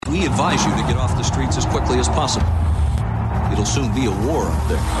We advise you to get off the streets as quickly as possible. It'll soon be a war up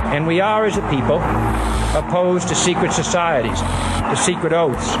there. And we are, as a people, opposed to secret societies, to secret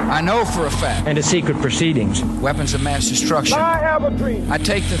oaths. I know for a fact. And to secret proceedings. Weapons of mass destruction. I have a dream. I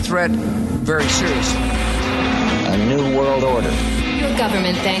take the threat very seriously. A new world order. Your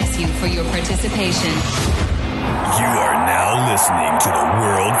government thanks you for your participation. You are now listening to the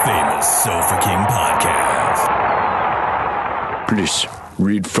world-famous Sofa King podcast. Please,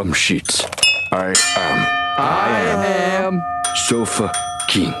 read from sheets. I am Sofa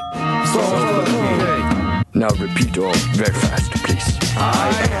King. Sofa King. Now repeat all very fast, please.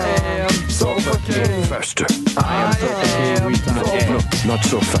 I am Sofa King. Faster. I am Sofa King. No, not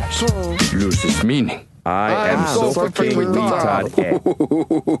so fast. Loses meaning. I am Sofa King retard.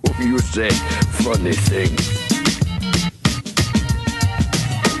 You say funny things.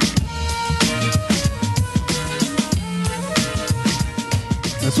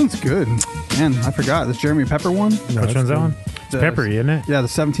 This one's good. Man, I forgot. This Jeremy Pepper one. No, which one's that one? It's Peppery, isn't it? Yeah, the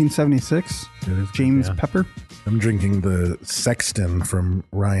 1776. James Pepper. I'm drinking the Sexton from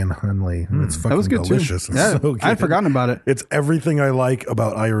Ryan Hunley. It's fucking That was good delicious. too. It's Yeah, so good. I'd forgotten about it. It's everything I like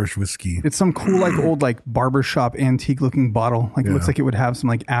about Irish whiskey. It's some cool, like old, like barbershop antique looking bottle. Like it looks like it would have some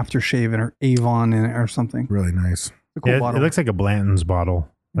like aftershave or Avon in it or something. Really nice. It's a cool bottle. It looks like a Blanton's bottle,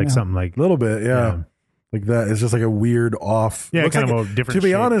 like something like a little bit, yeah. Like that. It's just like a weird off. Yeah, looks kind like of a different To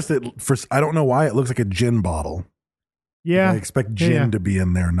be shape. honest, I don't know why it looks like a gin bottle. Yeah, I expect gin to be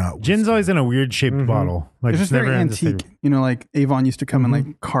in there, not whiskey. Gin's always in a weird shaped bottle. Like it's just very in the same- antique. You know, like Avon used to come in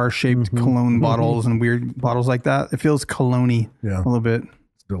like car shaped cologne bottles and weird bottles like that. It feels cologne-y a little bit.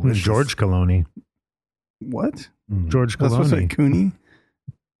 It's delicious. George Clooney. What? George That's supposed to say Clooney.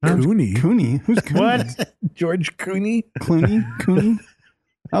 Cooney? Cooney? Cooney? Who's Cooney? What? George Cooney? Clooney? Cooney?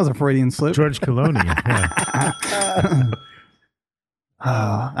 That was a Freudian slip. George Clooney. Yeah.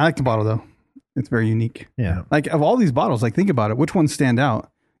 I like the bottle though. It's very unique. Yeah. Like of all these bottles, like think about it. Which ones stand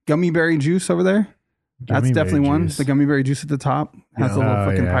out? Gummy berry juice over there. That's Gummy definitely berry one. juice. The gummy berry juice at the top has the little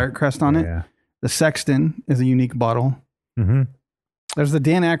fucking pirate crest on it. Yeah. The Sexton is a unique bottle. Mm-hmm. There's the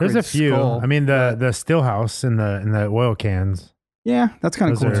Dan Aykroyd There's a few. skull. I mean, the Stillhouse in the oil cans. Yeah, that's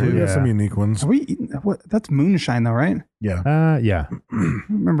kind of Those cool are- too. We got some unique ones. Are we? What? That's moonshine though, right? Yeah. Yeah. I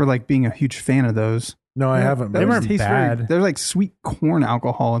remember like being a huge fan of those. No, I haven't. They They weren't weren't taste bad. very. They're like sweet corn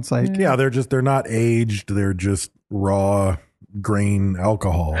alcohol. It's like Yeah, they're not aged. They're just raw grain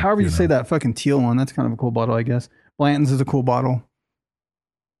alcohol. however you say that fucking teal one. That's kind of a cool bottle, I guess. Blanton's is a cool bottle.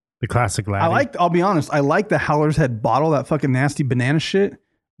 The classic laddie. I'll be honest, I like the Howler's Head bottle, that fucking nasty banana shit.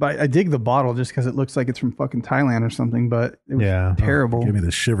 But I dig the bottle just because it looks like it's from fucking Thailand or something. But it was terrible. Give me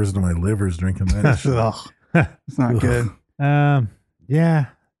the shivers to my livers drinking that. Ugh. It's not good. Yeah.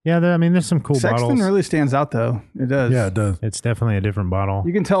 Yeah, there's some cool Sexton bottles. really stands out though. It does. Yeah, it does. It's definitely a different bottle.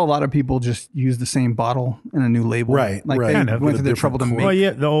 You can tell a lot of people just use the same bottle in a new label. Right, Like right. they Kind of, went with to a the trouble to different make Well, yeah,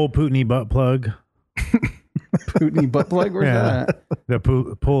 the old Putney butt plug. Putney butt plug. Where's that? The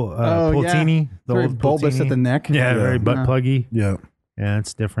Pultini. It's The very old bulbous Pultini. at the neck. Yeah, very butt Yeah. pluggy. Yeah. Yeah,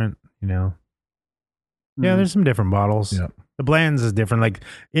 it's different, Yeah, there's some different bottles. Yeah. The Bland's is different. Like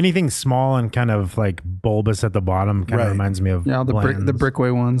anything small and kind of like bulbous at the bottom kind of Right. reminds me of Yeah, the Bland's. Brickway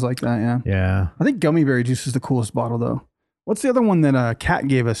ones like that. Yeah. Yeah. I think gummy berry juice is the coolest bottle though. What's the other one that Kat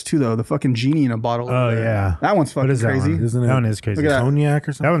gave us too though? The fucking genie in a bottle. Oh, over there. yeah. That one's fucking What is that crazy. one? Isn't it? That one is crazy. Look at that. Cognac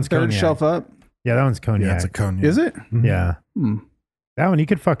or something? That one's Third cognac. shelf up. Yeah, that one's cognac. Yeah, it's a cognac. Is it? Yeah. Hmm. That one, you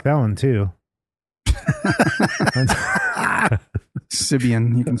could fuck that one too.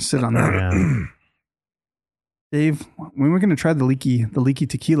 Sibian. You can sit on that. Yeah. Dave, when we're going to try the leaky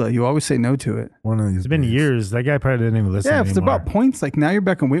tequila, you always say no to it. One of these. It's been days. years. That guy probably didn't even listen Yeah, if it's anymore. about points, like now you're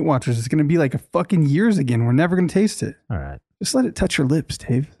back on Weight Watchers, it's going to be like a fucking years again. We're never going to taste it. All right. Just let it touch your lips,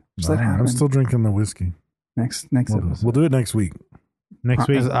 Dave. Just let it happen. I'm still drinking the whiskey. next episode. We'll do it next week. Next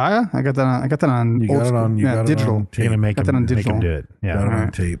week. Is it Aya? I got that on. You old got it school. on. You yeah, got digital. it on You're tape. gonna make Got him, that on make him digital. do it. Yeah. Got it on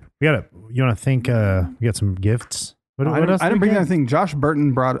Alright. tape. We got it. You want to think? We got some gifts. What else? I didn't bring that. anything. Josh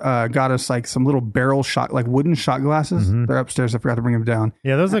Burton got us like some little barrel shot, like wooden shot glasses. Mm-hmm. They're upstairs. I forgot to bring them down.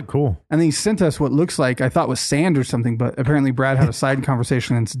 Yeah, those look cool. And then he sent us what looks like I thought was sand or something, but apparently Brad had a side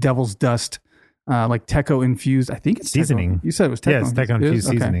conversation and it's devil's dust, like Teco infused. I think it's Teco. Seasoning. You said it was Teco. Yeah, it's Teco It is? infused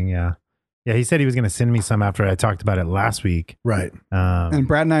Okay. seasoning. Yeah. Yeah, he said he was going to send me some after I talked about it last week. Right. And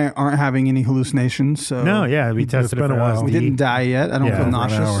Brad and I aren't having any hallucinations. So No, yeah, we tested it been for a while. we LSD. didn't die yet. I don't Yeah, feel for an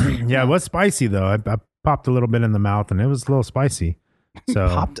nauseous. Yeah, it was spicy though. I popped a little bit in the mouth and it was a little spicy. So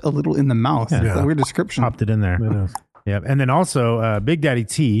Popped a little in the mouth. Yeah. That's a weird description. popped it in there. It is. Yep. And then also Big Daddy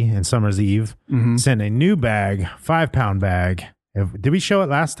T and Summer's Eve Mm-hmm. sent a new bag, 5-pound bag. Did we show it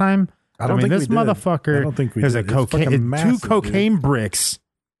last time? I don't think this we did. motherfucker. I don't think we there's did. a It's fucking cocaine, massive, two cocaine bricks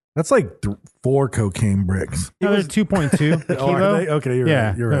That's like 4 cocaine bricks. No, there's 2.2 Oh, kilo. are they? Okay, you're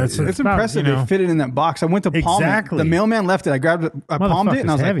right. You're right. It's Yeah. about, impressive. you know, They fit it in that box. I went to palm Exactly. it. The mailman left it. I grabbed it. I palmed it, and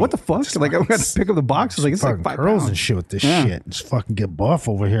I was like, heavy. "What the fuck?" Like I got to pick up the box. I was like, "It's like fucking 5 girls pounds." and shit with this Yeah. shit. Just fucking get buff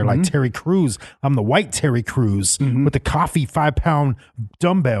over here like Terry Crews. I'm the white Terry Crews with the coffee 5-pound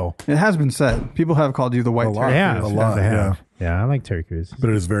dumbbell. It has been said. People have called you the white. A lot. Terry. Yeah, a lot, they have. yeah. Yeah, I like Terry Crews.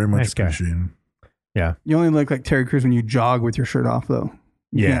 But it is very much Nice guy. appreciated. Yeah. You only look like Terry Crews when you jog with your shirt off, though.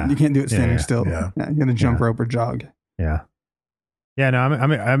 You can't do it standing still. yeah. You got to jump rope or jog. Yeah. Yeah, no,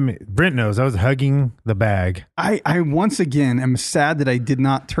 I'm Brent knows I was hugging the bag. I once again am sad that I did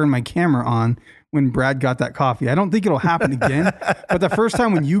not turn my camera on when Brad got that coffee. I don't think it'll happen again. But the first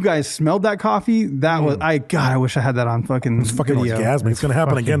time when you guys smelled that coffee, that was I wish I had that on fucking It's fucking video. orgasmic. It's going to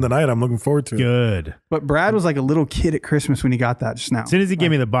happen fucking again tonight. I'm looking forward to it. Good. But Brad was like a little kid at Christmas when he got that just now. As soon as he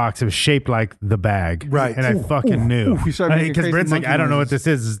gave me the box, it was shaped like the bag. Right. And I fucking knew. He started making Because crazy Brent's like, monkey I don't know what noises.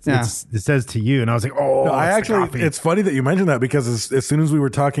 this is. Yeah. It says to you. And I was like, oh, No, I it's the actually, coffee. it's funny that you mentioned that because as soon as we were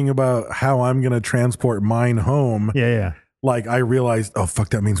talking about how I'm going to transport mine home, Yeah. like I realized, oh, fuck,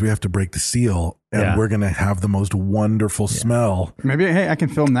 that means we have to break the seal and Yeah. we're going to have the most wonderful smell. Maybe I can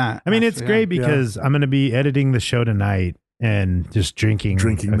film that. I mean, it's actually, great yeah. because I'm going to be editing the show tonight and just drinking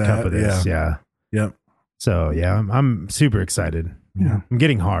a that, cup of this. Yeah. Yep. So, yeah, I'm super excited. Yeah. I'm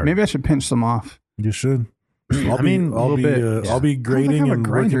getting hard. Maybe I should pinch some off. You should. I'll I mean, a I'll little be, bit. I'll be grading have a and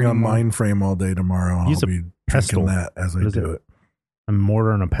grinder working on anymore. Mindframe all day tomorrow. Use I'll a be pestle. drinking that as I What is do it. A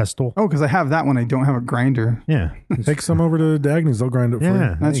mortar and a pestle. Oh, because I have that one. I don't have a grinder. Yeah. Take some over to Dagny's. They'll grind it for Yeah. you.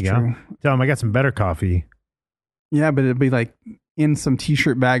 There That's you go. true. Tell him I got some better coffee. Yeah, but it'll be like in some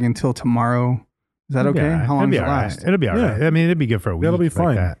t-shirt bag until tomorrow. Is that It'll be okay? all right. How long It'll be does it all right. last? It'll be all Yeah. right. I mean, it'd be good for a week. That'll be like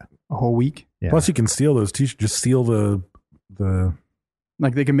fine. that. A whole week? Yeah. Plus, you can seal those t-shirts. Just seal the.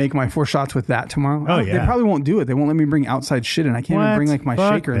 Like they can make my 4 shots with that tomorrow? Oh, They yeah. probably won't do it. They won't let me bring outside shit in. I can't even What? bring like my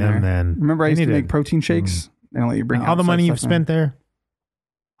Fuck shaker in them, there. then. Remember I They used to need make to- protein shakes? They don't let you bring All the outside money stuff you've in. spent there.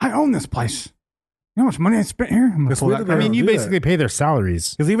 I own this place. You know how much money I spent here? I'm gonna It's pull weird that that I card. mean, you do that. basically pay their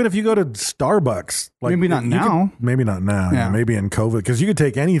salaries. Because even if you go to Starbucks, like Maybe not you could- now. maybe not now. Yeah. Maybe in COVID, because you could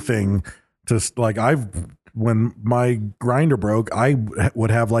take anything. Just like when my grinder broke, I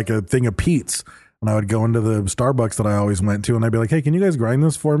would have like a thing of Pete's, and I would go into the Starbucks that I always went to, and I'd be like, "Hey, can you guys grind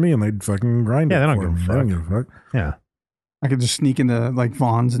this for me?" And they'd fucking grind Yeah, it. they don't for give a me. fuck. They don't give a fuck. Yeah. I could just sneak into like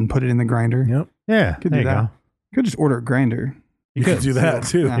Vaughn's and put it in the grinder. Yep, Yeah. Could there do you that. go. Could just order a grinder. you could do that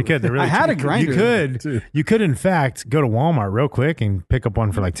too. Yeah. You could. They're really I had cheap. a grinder. You could. Too. You could, in fact, go to Walmart real quick and pick up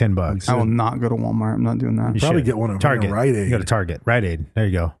one for like $10. I will not go to Walmart. I'm not doing that. You Probably should. get one at Target. Rite Aid. You go to Target. Rite Aid. There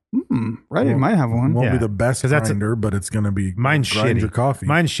you go. Right, it might have one. Won't Yeah. be the best 'Cause that's a- grinder, but it's going to be Mine's grind shitty. your coffee.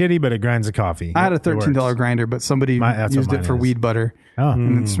 Mine's shitty, but it grinds a coffee. I had a It $13 works. grinder, but somebody That's what used it mine for is. weed butter. Oh.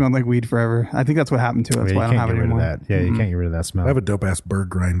 And it smelled like weed forever. I think that's what happened to it. That's Yeah, why I you don't can't have get it rid of anymore. that. Yeah, you can't get rid of that smell. I have a dope ass bird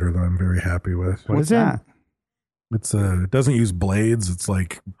grinder that I'm very happy with. What's is it? that? It's it doesn't use blades. It's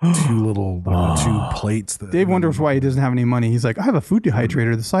like two little two plates. That, Dave wonders why he doesn't have any money. He's like, I have a food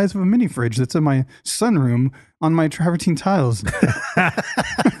dehydrator the size of a mini fridge that's in my sunroom on my travertine tiles.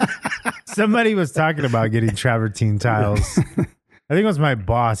 Somebody was talking about getting travertine tiles. I think it was my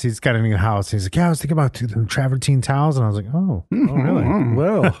boss. He's got a new house. He's like, yeah, I was thinking about the travertine tiles. And I was like, oh really?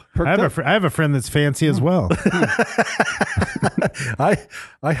 Well, I have a friend that's fancy as well. I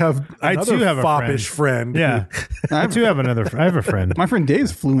have I another too have a foppish friend. Yeah. I too have I have a friend. My friend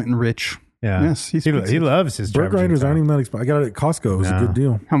Dave's fluent and rich. Yeah. Yes, he's he fancy. loves his Bird travertine grinders aren't tile. even that expensive. I got it at Costco. It was a No. good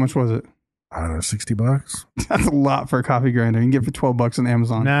deal. How much was it? I don't know, $60. That's a lot for a coffee grinder. You can get it for $12 on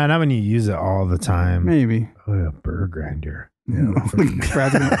Amazon. Nah, not when you use it all the time. Maybe. Oh, a bird grinder. Yeah,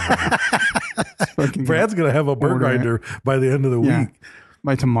 Brad's gonna, fucking Brad's gonna have a bird order it. grinder by the end of the Yeah. week.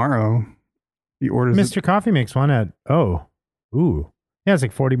 By tomorrow, he orders it. Mr. Coffee makes one at yeah, it's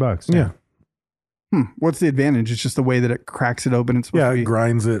like $40. Yeah, What's the advantage? It's just the way that it cracks it open. It's supposed yeah, to it be.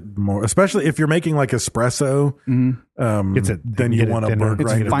 grinds it more, especially if you're making like espresso. Gets it- Then you you get it want a thinner. bird It's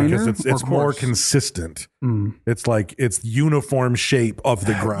grinder finer because or it's more coarse? consistent. Mm. It's like it's uniform shape of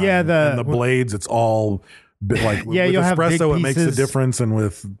the grind. Yeah, and the blades. It's all like Yeah, with you'll have big espresso. It makes a pieces. difference, and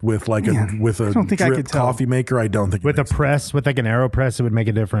with like Yeah. a don't think I drip could tell. coffee maker, I don't think it With a makes press, with like an AeroPress, it would make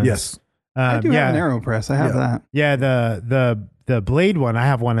a difference. Yes. I do yeah. have an AeroPress. I have Yeah. that. Yeah, the blade one, I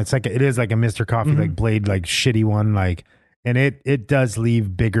have one. It's like it is like a Mr. Coffee Mm-hmm. like blade, like shitty one, like, and it does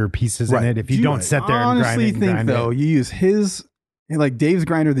leave bigger pieces Right. in it if you Do don't you sit there and grind Honestly, it. And think grind though, it. you use his like Dave's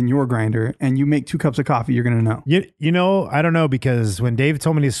grinder than your grinder, and you make 2 cups of coffee, you're gonna know. You know, I don't know, because when Dave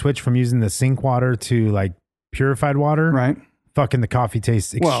told me to switch from using the sink water to like purified water, Right. fucking the coffee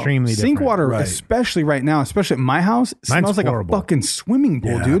tastes extremely sink different. water, Right. especially right now, especially at my house, it Mine's smells like horrible. a fucking swimming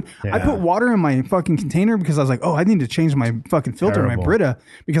pool, Yeah. dude. Yeah. I put water in my fucking container because I was like, oh, I need to change my fucking filter in my Terrible. Brita,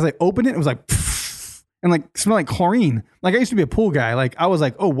 because I opened it, it was like, and like smelled like chlorine. Like I used to be a pool guy. Like I was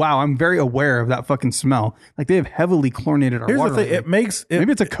like, oh wow, I'm very aware of that fucking smell. Like they have heavily chlorinated our Here's water. the thing. lately. It makes it,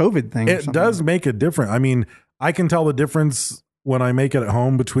 Maybe it's a COVID thing. or It something. does make a difference. I mean, I can tell the difference when I make it at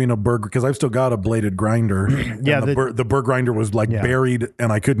home between a burger, because I've still got a bladed grinder. Yeah, and the burr grinder was like buried,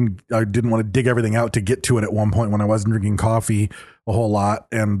 and I didn't want to dig everything out to get to it at one point when I wasn't drinking coffee a whole lot,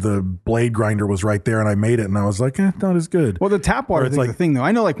 and the blade grinder was right there, and I made it, and I was like, not as good. Well, the tap water Or it's thing's like- the thing, though.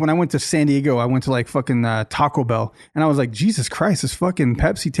 I know, like, when I went to San Diego, I went to, like, fucking Taco Bell, and I was like, Jesus Christ, this fucking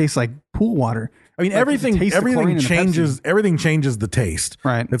Pepsi tastes like pool water. I mean, Like, everything taste the chlorine everything in the changes. Pepsi. Everything changes the taste.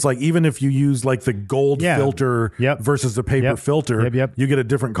 Right. It's like even if you use like the gold Yeah. filter Yep. versus the paper Yep. filter, Yep. you get a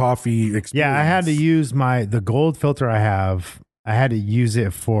different coffee experience. Yeah, I had to use the gold filter I have. I had to use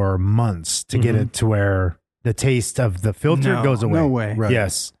it for months to get it to where the taste of the filter No, goes away. no way. Right.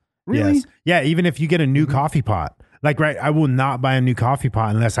 Yes. Really? Yes. Yeah, even if you get a new coffee pot. Like, right, I will not buy a new coffee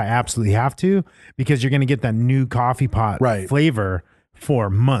pot unless I absolutely have to, because you're going to get that new coffee pot Right. flavor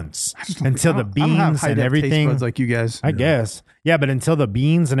for months until the I don't have beans high and def taste everything. buds like you guys. I guess. Yeah, but until the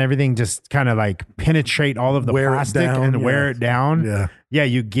beans and everything just kind of like penetrate all of the Wear it plastic down, and yeah. wear it down. Yeah.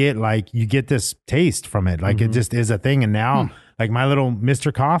 you get this taste from it. Like it just is a thing. And now like my little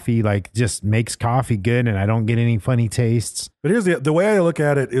Mr. Coffee like just makes coffee good, and I don't get any funny tastes. But here's the way I look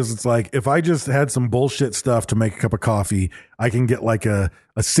at it is, it's like if I just had some bullshit stuff to make a cup of coffee, I can get like a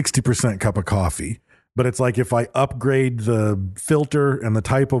 60% cup of coffee. But it's like if I upgrade the filter and the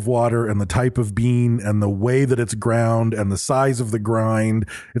type of water and the type of bean and the way that it's ground and the size of the grind,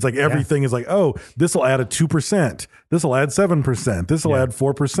 it's like everything is like, oh, this will add a 2%. This will add 7%. This will add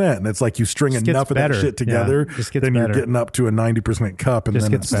 4%. And it's like you string Just enough gets of better. that shit together, Yeah, just gets then you're better. getting up to a 90% cup. And Just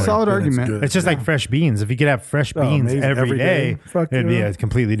then gets it's better. like, Solid then it's argument. good. It's just like fresh beans. If you could have fresh Oh, beans amazing. every day, Fuck it'd be yeah. a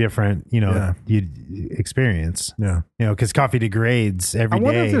completely different, experience. Yeah. Because coffee degrades every I day.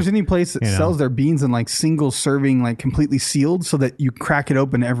 wonder if there's any place that you know. sells their beans in like single serving, like completely sealed, so that you crack it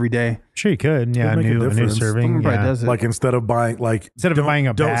open every day. Sure, you could. Yeah, Could make a a new difference. serving. Someone probably Yeah. does it. Like instead of buying Instead of don't- buying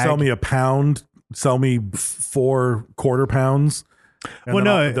a don't bag. sell me a pound, sell me 4 quarter pounds. And Well,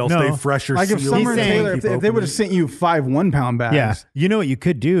 then no, they'll no. stay fresher. Like if sealed, Summer and and Taylor, keep if they would opening. have sent you 5 1-pound bags, Yeah, you know what you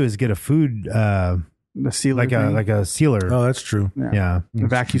could do is get a food the sealer like thing, a sealer. Oh, that's true. yeah. the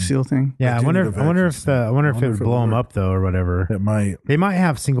vacuum seal thing. Yeah, I do wonder need if a I wonder vacuum if I wonder if it would blow them work. up though or whatever. It might. They might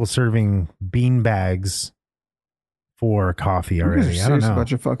have single serving bean bags for coffee You guys are already. I don't serious know. about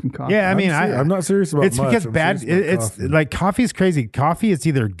your fucking coffee. Yeah, I mean, I'm not serious about it's much. because I'm bad. serious about It's coffee. like coffee is crazy. Coffee is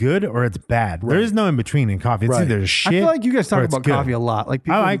either good or it's bad. There is no in between in coffee. It's Right. either I shit. feel like you guys or talk it's about good. coffee a lot. Like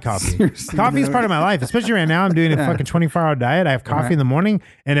people I like coffee. seriously Coffee is don't. part of my life, especially right now. I'm doing a Yeah. fucking 24-hour diet. I have coffee Right. in the morning,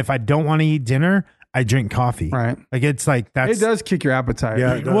 and if I don't want to eat dinner, I drink coffee. Right. Like it's like that's. It does kick your appetite.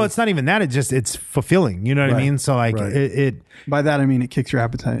 Yeah, it does. Well, it's not even that. It's fulfilling. You know what I Right. mean? So like Right. it. By that I mean it kicks your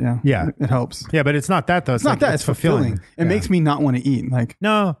appetite. Yeah. Yeah. It helps. Yeah, but it's not that though. It's not like, that. It's fulfilling. It makes me not want to eat. Like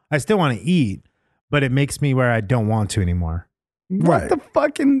No, I still want to eat, but it makes me where I don't want to anymore. what Right. the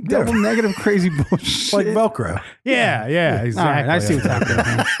fucking double negative crazy bullshit. like Velcro. Yeah, exactly. All right, I see what's happening.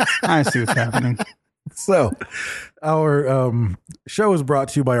 man. I see what's happening. So, our show is brought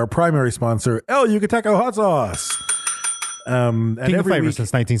to you by our primary sponsor, El Yucateco Hot Sauce. And King of every flavors week,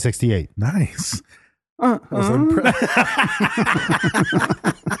 since 1968. nice. I was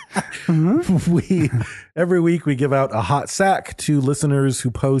every week we give out a hot sack to listeners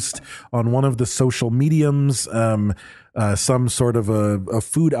who post on one of the social mediums some sort of a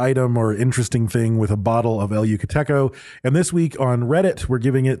food item or interesting thing with a bottle of El Yucateco. And this week on Reddit, we're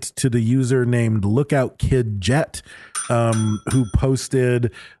giving it to the user named Lookout Kid Jet, who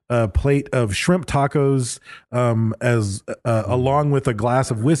posted a plate of shrimp tacos as along with a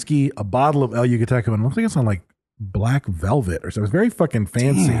glass of whiskey, a bottle of El Yucateco, and it looks like it's on like black velvet or something. It's very fucking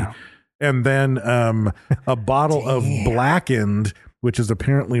fancy. Damn. And then a bottle of Blackened, which is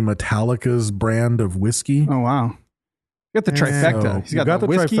apparently Metallica's brand of whiskey. Oh wow. You got the trifecta. So, He's you got, got the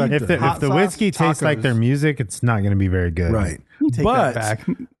the whiskey. trifecta. If hot the sauce, whiskey tastes like tacos. their music, it's not going to be very good. Right. You take But- that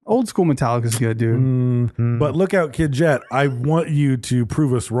back. Old school Metallica's good, dude. But look out, Kid Jet. I want you to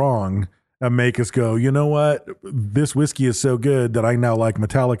prove us wrong make us go, you know what? This whiskey is so good that I now like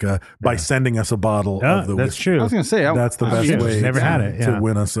Metallica by sending us a bottle of the that's whiskey. true. I was going to say, That's the best way Never had it. to Yeah.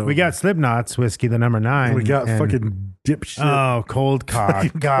 win us over. We got Slipknot's whiskey, the number 9. We got and- fucking dipshit. Oh, cold cock.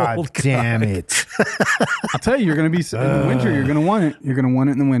 God Cold damn it. I'll tell you, you're going to be in the winter. You're going to want it. You're going to want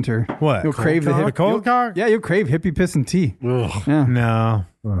it in the winter. What? You'll Cold crave the cock? hip, Cold you'll- cock? Yeah, you'll crave hippie piss and tea. Ugh. Yeah, No.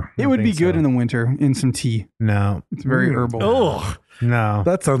 it would be think good so. in the winter in some tea. No. It's very herbal. Ugh. No.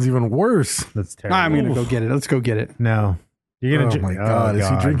 That sounds even worse. That's terrible. I'm going to go get it. Let's go get it. No. You're gonna Oh drink. my God. Is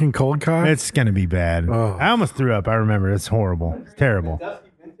he drinking cold cock? It's gonna be bad. Oh. I almost threw up. I remember. It's horrible. It's terrible.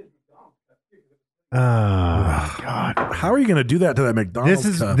 Oh God. How are you going to do that to that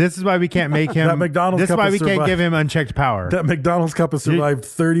McDonald's cup? This is why we can't make him That McDonald's This is cup why has we can't survived. give him unchecked power. That McDonald's cup has survived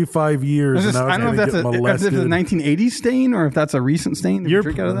 35 years. It's just- and now I don't know if it's that's gonna a, get if it's a molested. 1980s stain or if that's a recent stain. Did you You're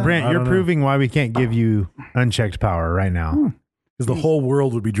drink out of that? Brent. I You're don't know. proving why we can't give you unchecked power right now. Because the whole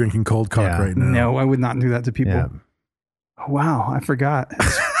world would be drinking cold cock Yeah. right now. No, I would not do that to people. Yeah. Oh, wow, I forgot.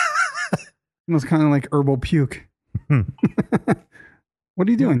 It was kind of like herbal puke. What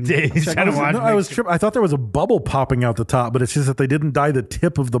are you doing? He's Check trying to this watch out. No, I was tripping. I thought there was a bubble popping out the top, but it's just that they didn't dye the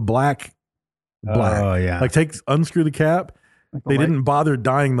tip of the black. Oh, yeah. Like unscrew the cap. Like the They light- didn't bother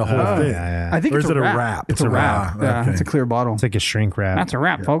dyeing the whole Oh, thing. yeah, yeah. I think Or it's is a it a wrap. wrap? It's a wrap. Yeah, Okay. it's a clear bottle. It's like a shrink wrap. That's a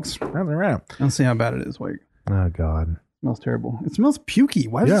wrap, folks. That's a wrap. Let's see how bad it is. Wait, Oh God. smells terrible. It smells pukey.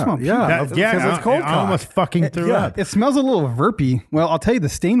 Why does it Yeah, smell pukey? yeah. Because it's cold. I almost fucking threw Yeah. up. It smells a little verpy. Well, I'll tell you, the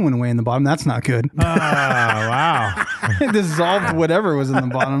stain went away in the bottom. That's not good. Oh wow. It dissolved whatever was in the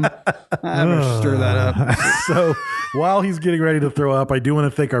bottom. I better stir that up. So while he's getting ready to throw up, I do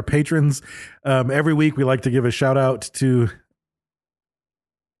want to thank our patrons. Every week we like to give a shout out to.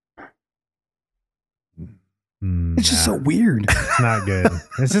 It's just so weird. It's not good.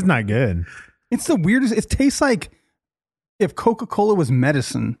 This is not good. It's the weirdest. It tastes like if Coca-Cola was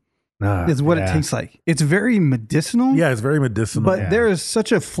medicine, is what it tastes like. It's very medicinal. Yeah, it's very medicinal. But there is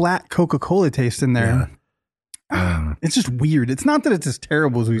such a flat Coca-Cola taste in there. It's just weird. It's not that it's as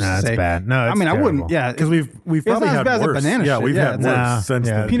terrible as we used to Nah, say. it's bad. No, it's I mean, I wouldn't. terrible. Yeah, because we've it's probably not as had bad as the worse. banana Yeah, shit. we've had worse Nah. since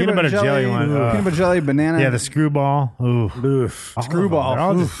Yeah. then. peanut butter jelly one. peanut butter jelly, banana. Yeah, the screwball. Ooh. Oof. screwball. They're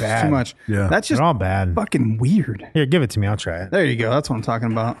all Oof, just bad. Too much. Yeah. That's just They're all bad. fucking weird. Here, give it to me. I'll try it. There you go. That's what I'm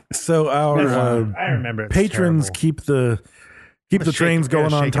talking about. So our I remember. It's patrons terrible. keep the Let's trains shake it. Yeah,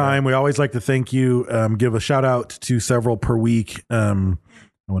 going on shake it time. up. We always like to thank you. Give a shout out to several per week.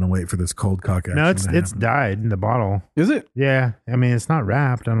 I want to wait for this cold cock action. No, it's to it's happen. dyed in the bottle. Is it? Yeah, I mean it's not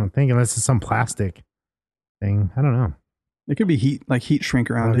wrapped. I don't think unless it's some plastic thing. I don't know. It could be heat shrink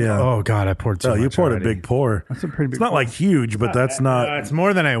around it. Yeah. Oh God, I poured too Oh, much you poured already. a big pour. That's a pretty big. It's not like huge, but that's not. It's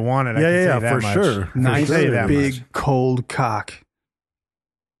more than I wanted. I can Yeah, tell you that for much. sure. For nice sure. that big much. cold cock.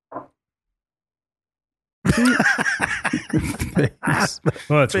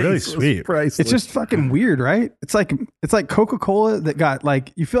 Well, it's really Face was sweet. priceless. It's just fucking weird, right? It's like Coca-Cola that got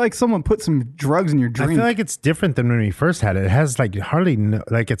like you feel like someone put some drugs in your I drink. feel like it's different than when we first had it. It has like hardly no,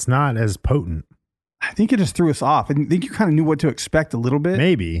 like it's not as potent. I think it just threw us off. I think you kind of knew what to expect a little bit.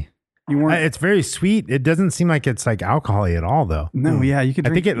 Maybe You weren't. it's very sweet. It doesn't seem like it's like alcohol-y at all, though. no, yeah, you could. I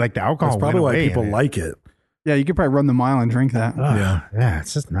Drink, think it like the alcohol. that's probably went why away people in it. like it. Yeah, you could probably run the mile and drink that. Ugh, Yeah. yeah.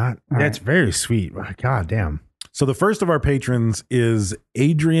 It's just not. All Yeah, right. it's very sweet. God damn. So the first of our patrons is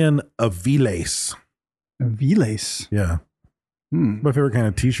Adrian Aviles. V-lace. Yeah. My favorite kind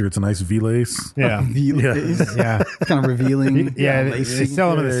of t-shirt's a nice V-lace. Yeah. V-lace. Yeah. It's kind of revealing. Yeah, they lacy.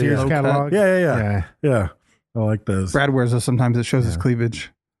 sell them in the Yeah, Sears yeah. catalog. Yeah. I like those. Brad wears those sometimes. It shows his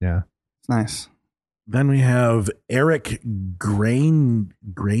cleavage. Yeah. It's nice. Then we have Eric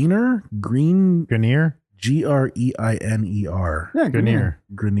Grainer? Green Grenier? Griner. Yeah, Grenier.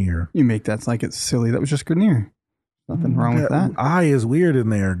 Grenier. You make that like it's silly. That was just Grenier. Nothing wrong with that. eye is weird in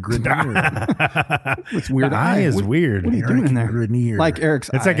there. Grenier. It's weird. The eye is What- weird. What are you doing in there? Grenier. Like Eric's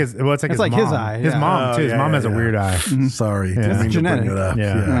It's eye. like his. Well, it's like It's his like mom. his eye, His yeah. mom too. His Oh, mom yeah, has a yeah. weird eye. Sorry. Yeah. Didn't mean to genetic. bring it up.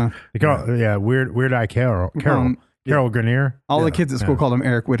 Yeah. Yeah. They call weird eye Carol. Carol Grenier. All the kids at school called him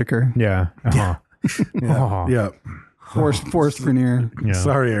Eric Whitaker. Yeah. Uh-huh. Yeah. Yeah. Forrest Grenier. Yeah.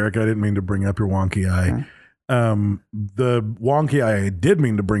 Sorry, Eric. I didn't mean to bring up your wonky eye. The wonky eye I did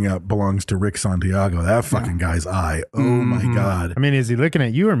mean to bring up belongs to Rick Santiago. That fucking guy's eye. Oh my God. I mean, is he looking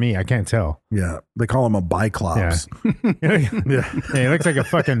at you or me? I can't tell. Yeah. They call him a biclops. Yeah, he looks like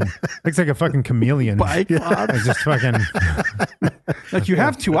a fucking chameleon. Biclops? It's just fucking. Like you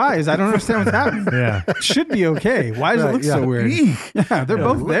have two eyes. I don't understand what's happening. Yeah. It should be okay. Why does it look so weird? Eek. Yeah, they're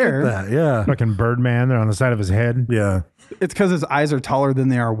both Look there. at that. Yeah. Fucking Birdman. They're on the side of his head. Yeah. It's because his eyes are taller than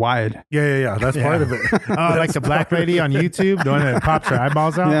they are wide. Yeah. That's part of it. Oh, like the black lady on YouTube, the one that pops her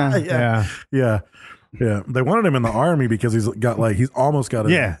eyeballs out. Yeah. Yeah. Yeah. They wanted him in the army because he's almost got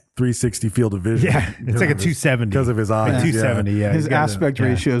a 360 field of vision. Yeah, it's like a 270 because of his eyes. 270. Yeah, His aspect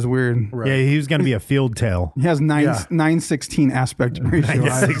ratio is weird. Right. Yeah, he was going to be a field tail. He has 9:16 aspect ratio.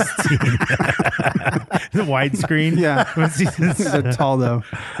 9:16. The widescreen. Yeah. They're tall though.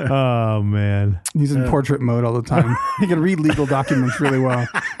 Oh man. He's in portrait mode all the time. He can read legal documents really well.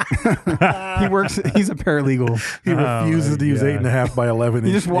 He's a paralegal. He refuses to use 8.5 by 11.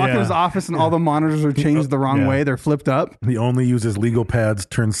 You just walk in his office and all the monitors are changed the wrong way. They're flipped up. He only uses legal pads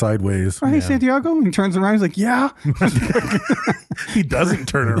turned sideways. Oh, hey, Santiago. And he turns around. He's like, yeah. He doesn't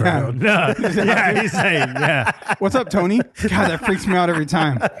turn around. No. Yeah, he's saying, yeah. What's up, Tony? God, that freaks me out every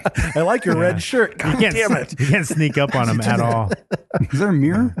time. I like your red shirt. God You can't, damn it. You can't sneak up on him at all. Is there a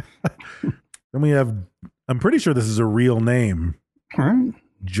mirror? Then we have, I'm pretty sure this is a real name. All right.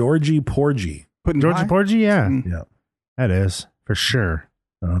 Georgie Porgy. Georgie Porgy, yeah. Yeah. That is, for sure.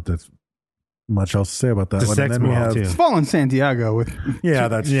 I don't know if that's much else to say about that It's a one. sex And then we move, have, too. It's fallen Santiago with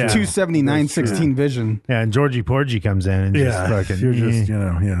that's true. 279/16 vision. Yeah, and Georgie Porgy comes in and Yeah, just fucking. you're just,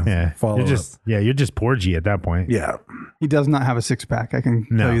 follow You're just, up. you're just Porgy at that point. Yeah. He does not have a six pack. I can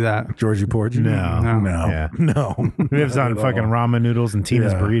No. tell you that. Georgie Porgy? No. No. Yeah. No. He lives on Not at fucking all. ramen noodles and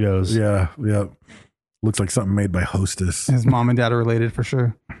Tina's Yeah. burritos. Yeah. Yeah. Looks like something made by Hostess. His mom and dad are related for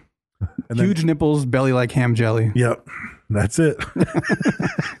sure. And then- Huge nipples, belly like ham jelly. Yep. That's it.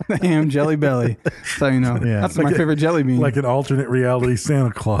 The ham jelly belly. That's how you know. Yeah. That's my favorite jelly bean. Like an alternate reality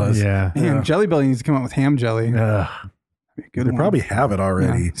Santa Claus. Yeah. Man, Jelly Belly needs to come out with ham jelly. Ugh. Be a good They one. probably have it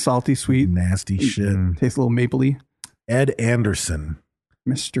already. Yeah. Salty, sweet, Nasty shit. tastes a little mapley. Ed Anderson.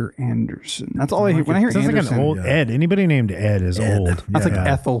 Mr. Anderson. That's all I hear. When I hear Sounds Anderson, like an old yeah. Ed. Anybody named Ed is Ed. old. that's like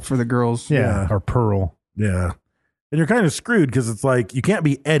Yeah. Ethel for the girls. Yeah. Yeah. Or Pearl. Yeah. And you're kind of screwed because it's like you can't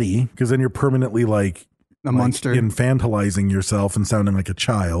be Eddie because then you're permanently like A monster. infantilizing yourself and sounding like a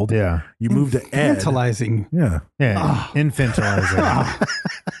child. Yeah. You move to Ed. Infantilizing. Yeah. Yeah. Infantilizing.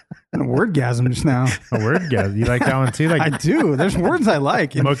 A wordgasm just now. A word, guys. You like that one too? I Like do. There's words I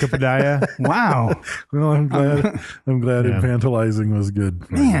like. Mocha Padaya? Wow. Well, I'm glad. I'm glad Yeah. infantilizing was good.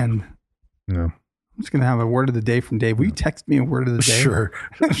 Man. No. I'm just going to have a word of the day from Dave. Will you text me a word of the day? Sure.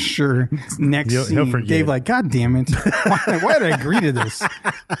 Sure. Next He'll scene, forget. Dave like, God damn it. Why did I agree to this?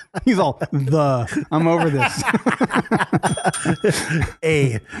 He's all, I'm over this.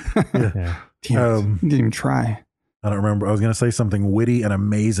 A. Yeah. Damn it. He didn't even try. I don't remember. I was going to say something witty and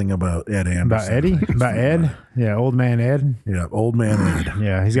amazing about Ed Anderson. About Eddie? About Ed? Yeah. Old man Ed? Yeah. Old man Ed.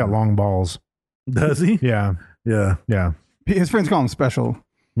 Yeah. He's got long balls. Does he? Yeah. Yeah. Yeah. His friends call him Special.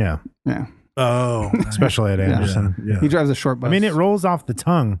 Yeah. Yeah. Oh. Special Ed Anderson. Yeah. He drives a short bus. I mean, it rolls off the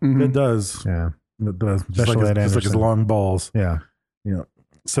tongue. It does. Yeah. It does. Just Special like Ed his Anderson. long balls. Yeah. Yeah.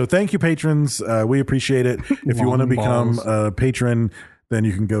 So thank you, patrons. We appreciate it. If you want to Long become balls. a patron, then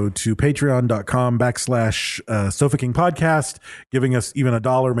you can go to patreon.com/Sofa King Podcast. Giving us even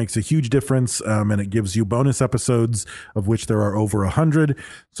 $1 makes a huge difference. And it gives you bonus episodes, of which there are over 100.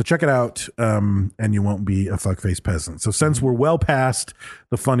 So check it out. And you won't be a fuckface peasant. So since we're well past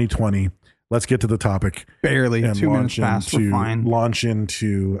the funny 20, let's get to the topic. Barely. And 2 minutes past. We're fine. Launch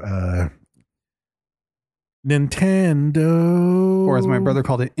into Nintendo. Or as my brother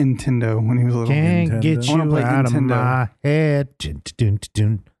called it, Nintendo when he was little. Can't Nintendo. get I wanna you play out of Nintendo. my head. Dun, dun, dun,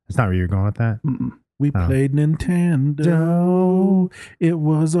 dun. That's not where you're going with that. We Oh. played Nintendo. It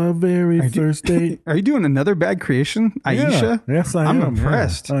was our very first date. Are you doing another bad creation? Aisha? Yeah. Yes, I am. I'm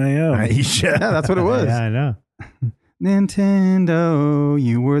impressed. I am. Aisha. Yeah, that's what it was. Yeah, I know. Nintendo,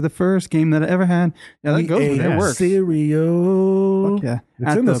 you were the first game that I ever had. Yeah, that We goes. ate It works. cereal. Fuck yeah. It's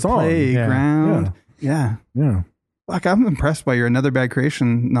At in the song. playground. Yeah. Yeah. Fuck, I'm impressed by your another bad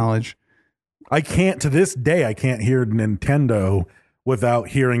creation knowledge. I can't, to this day, I can't hear Nintendo without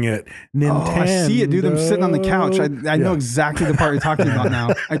hearing it. Nintendo. Oh, I see it, dude. I'm sitting on the couch. I know exactly the part you're talking about now.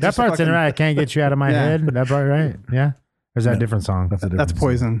 That part's in right. I can't get you out of my Yeah. head. That part, right? Yeah. Or is that a Yeah. different song? That's a different That's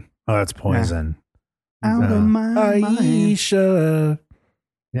Poison. Oh, that's Poison. Out of my mind. Aisha.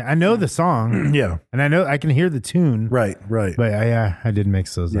 Yeah, I know the song, Yeah. and I know I can hear the tune. Right. Right. But I did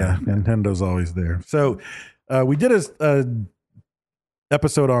mix those Yeah, up. Nintendo's always there. So we did a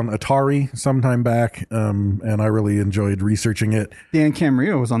episode on Atari sometime back, and I really enjoyed researching it. Dan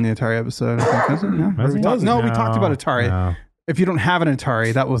Camarillo was on the Atari episode. I think, was it? No, Was we he? talked, no, we talked about Atari. No. If you don't have an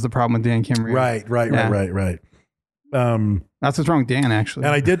Atari, that was the problem with Dan Camarillo. Right. Yeah. Right. That's what's wrong with Dan, actually.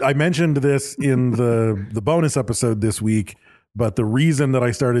 And I mentioned this in the bonus episode this week, but the reason that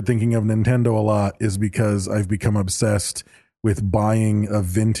I started thinking of Nintendo a lot is because I've become obsessed with buying a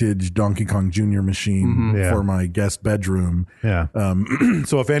vintage Donkey Kong Jr. machine Yeah. for my guest bedroom. Yeah.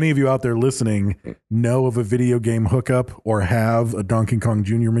 So if any of you out there listening know of a video game hookup or have a Donkey Kong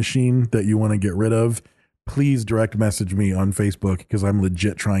Jr. machine that you want to get rid of, please direct message me on Facebook because I'm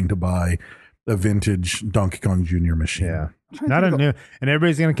legit trying to buy a vintage Donkey Kong Jr. machine. Yeah. Not a new, and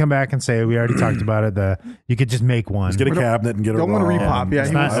everybody's going to come back and say, we already talked about it. You could just make one. Just get a cabinet and get a Don't want to repop. Yeah,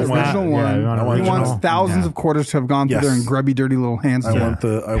 he wants the original one. He wants thousands of quarters to have gone through there in grubby, dirty little hands. I want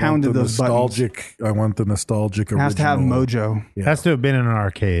the nostalgic. I want the nostalgic. It has to have mojo. It has to have been in an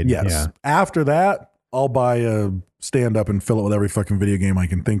arcade. Yes. Yeah. After that, I'll buy a stand up and fill it with every fucking video game I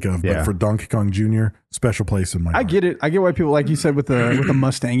can think of. But for Donkey Kong Jr., special place in my heart. I get it. I get why people, like you said, with the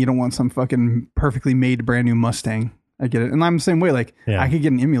Mustang, you don't want some fucking perfectly made brand new Mustang. I get it. And I'm the same way. Like, I could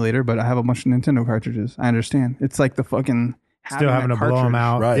get an emulator, but I have a bunch of Nintendo cartridges. I understand. It's like the fucking still having to blow them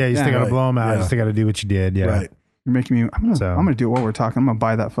out. Right. Yeah, you still got to blow them out. Yeah. You still got to do what you did. Yeah. Right. You're making me. I'm gonna do it while we're talking. I'm gonna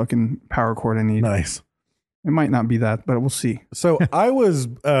buy that fucking power cord I need. Nice. It might not be that, but we'll see. So I was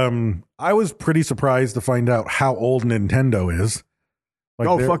pretty surprised to find out how old Nintendo is. Like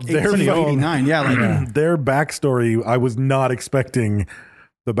fuck, 1889. Yeah, like their backstory. I was not expecting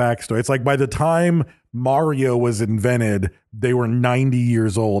the backstory. It's like by the time Mario was invented, they were 90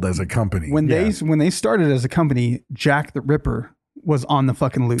 years old as a company. When they started as a company, Jack the Ripper was on the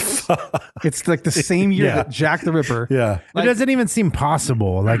fucking loose. It's like the same year that Jack the Ripper. Yeah. It doesn't even seem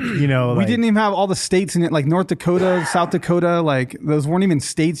possible. Like, you know, we didn't even have all the states in it, like North Dakota, South Dakota, like those weren't even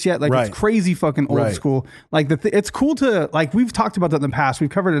states yet. Like it's crazy fucking old school. Like it's cool to, like, we've talked about that in the past. We've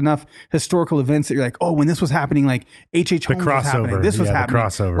covered enough historical events that you're like, oh, when this was happening, like H.H. Holmes was happening. This was happening.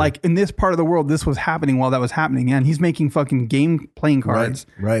 Crossover. Like in this part of the world, this was happening while that was happening. And he's making fucking game playing cards.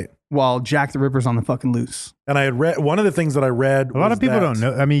 Right. While Jack the Ripper's on the fucking loose. And I had read one of the things that I read. A lot of people don't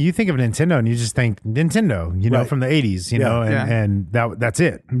know. I mean, you think of Nintendo and you just think Nintendo, you know, from the 80s, you know, and that's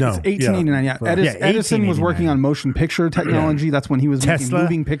it. No, it's 1889. Yeah, Edison was working on motion picture technology. That's when he was making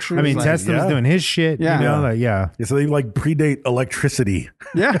moving pictures. I mean, Tesla was doing his shit. Yeah, you know, yeah. So they like predate electricity.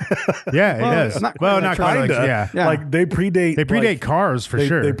 Yeah, yeah, it is. Not quite. Yeah, like they predate. They predate cars for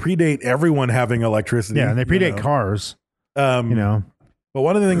sure. They predate everyone having electricity. Yeah, and they predate cars. You know. But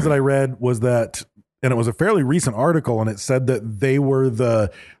one of the things that I read was that, and it was a fairly recent article, and it said that they were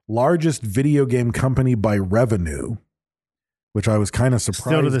the largest video game company by revenue, which I was kind of surprised.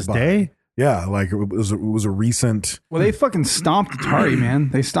 Still to this day? Yeah, like it was a recent. Well, they fucking stomped Atari, man.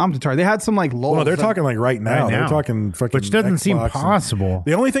 They stomped Atari. They had some like lulls. Well, they're talking like right now. They're talking fucking. Which doesn't seem Xbox possible.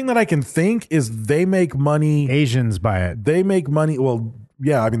 The only thing that I can think is they make money. Asians buy it. They make money. Well,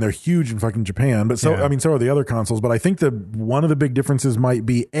 yeah, I mean, they're huge in fucking Japan, but so are the other consoles. But I think that one of the big differences might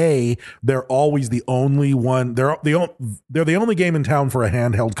be they're always the only one. They're the only game in town for a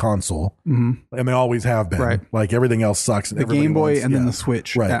handheld console, and they always have been. Right. Like everything else sucks. The Game Boy and then the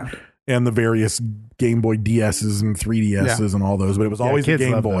Switch, right? Yeah. And the various Game Boy DSs and 3DSs and all those, but it was always the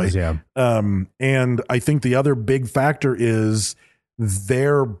Game Boy. Those, and I think the other big factor is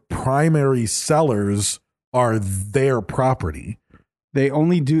their primary sellers are their property. They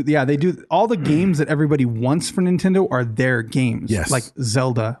only do, they do all the games that everybody wants for Nintendo are their games. Yes. Like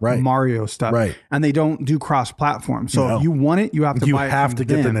Zelda, Mario stuff. Right. And they don't do cross-platform. So if you want it, you have to buy it. You have to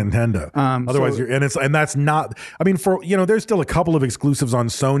get the Nintendo. Otherwise, and that's not, I mean, there's still a couple of exclusives on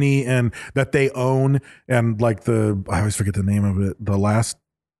Sony and that they own. And like I always forget the name of it. The Last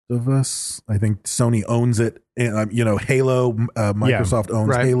of Us, I think Sony owns it. And, Halo, Microsoft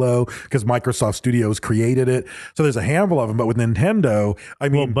owns Halo because Microsoft Studios created it. So there's a handful of them. But with Nintendo, I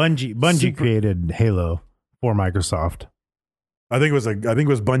mean, Bungie created Halo for Microsoft. I think it was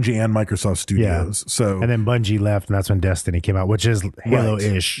Bungie and Microsoft Studios. Yeah. So and then Bungie left, and that's when Destiny came out, which is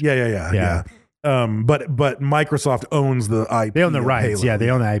Halo-ish. Yeah. But Microsoft owns the IP. They own the rights. Halo. Yeah,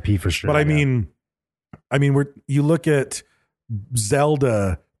 they own the IP for sure. But I mean, you look at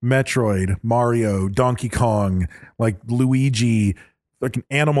Zelda, Metroid, Mario, Donkey Kong, like Luigi, like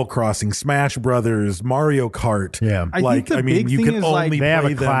Animal Crossing, Smash Brothers, Mario Kart. Yeah, you can only they have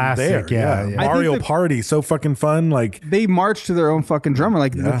play a classic. Them there. Yeah. Mario Party, so fucking fun. Like they march to their own fucking drummer.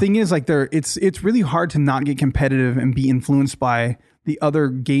 Like the thing is, like it's really hard to not get competitive and be influenced by the other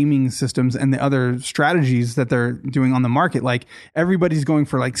gaming systems and the other strategies that they're doing on the market. Like everybody's going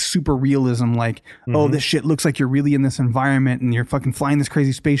for like super realism, like, oh, this shit looks like you're really in this environment and you're fucking flying this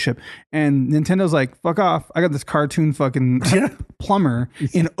crazy spaceship. And Nintendo's like, fuck off. I got this cartoon fucking plumber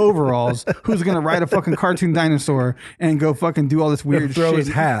in overalls who's going to ride a fucking cartoon dinosaur and go fucking do all this weird throw shit. his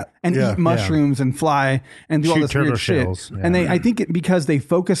hat. And eat mushrooms and fly and do all this weird shit. Shells. Yeah. And I think because they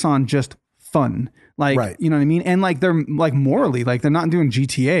focus on just fun. Like, you know what I mean? And like, they're like morally, like they're not doing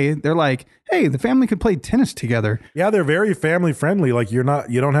GTA. They're like, hey, the family could play tennis together. Yeah, they're very family friendly. Like you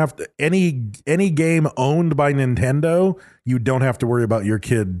don't have to, any game owned by Nintendo, you don't have to worry about your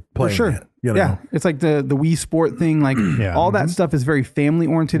kid playing. For sure. it. You know? Yeah, it's like the Wii Sport thing. Like all that stuff is very family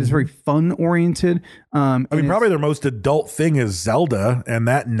oriented. It's very fun oriented. I mean, probably their most adult thing is Zelda, and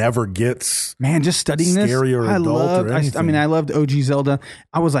that never gets just studying this. scary or adult or anything. I loved OG Zelda.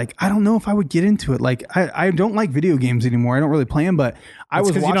 I was like, I don't know if I would get into it. Like, I don't like video games anymore. I don't really play them, but I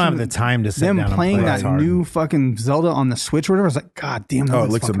was watching you don't have the time to sit them down and playing play. that It's hard. new fucking Zelda on the Switch or whatever. I was like, God damn, that it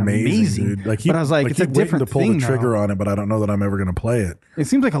looks amazing, dude. But I was like, it's a different to pull thing the trigger now. on it, but I don't know that I'm ever going to play it. It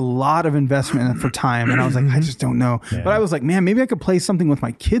seems like a lot of investment for time, and I was like, I just don't know. But I was like, man, maybe I could play something with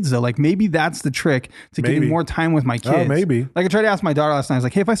my kids though. Like maybe that's the trick to getting more time with my kids. Oh, maybe. Like I tried to ask my daughter last night. I was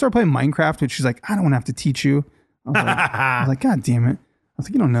like, hey, if I start playing Minecraft, which she's like, I don't want to have to teach you. I was like, God damn it. I was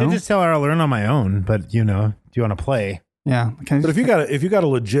like, you don't know. I just tell her I'll learn on my own, but do you want to play? Yeah. But if you got a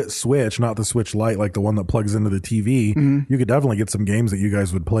legit Switch, not the Switch Lite, like the one that plugs into the TV, you could definitely get some games that you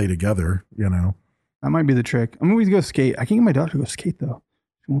guys would play together. That might be the trick. I'm going to go skate. I can't get my daughter to go skate though.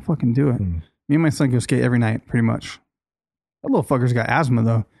 She won't fucking do it. Me and my son go skate every night, pretty much. That little fucker's got asthma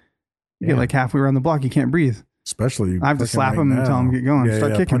though. You get like halfway around the block, you can't breathe. Especially, I have to slap him and tell him to get going.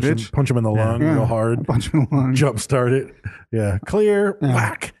 Start kicking, bitch. Punch him in the lung real hard. Punch him in the lung. Jump start it. Yeah, clear.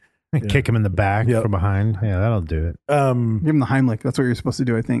 Whack. Kick him in the back from behind. Yeah, that'll do it. Give him the Heimlich. That's what you're supposed to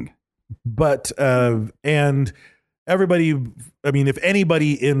do, I think. But and everybody, I mean, if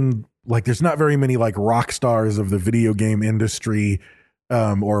anybody in like, there's not very many like rock stars of the video game industry.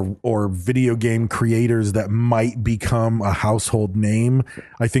 Or video game creators that might become a household name.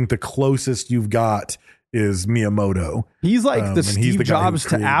 I think the closest you've got is Miyamoto. He's like the Steve Jobs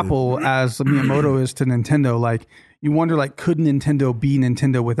to Apple as Miyamoto is to Nintendo. Like you wonder, like, could Nintendo be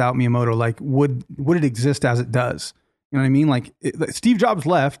Nintendo without Miyamoto? Like, would it exist as it does? You know what I mean? Like Steve Jobs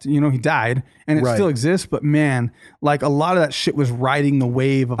left, he died and it still exists, but man, like a lot of that shit was riding the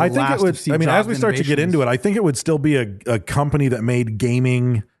wave of the last of Steve Jobs as we start to get into it, I think it would still be a company that made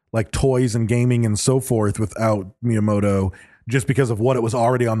gaming, like toys and gaming and so forth without Miyamoto, just because of what it was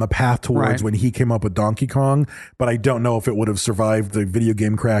already on the path towards when he came up with Donkey Kong. But I don't know if it would have survived the video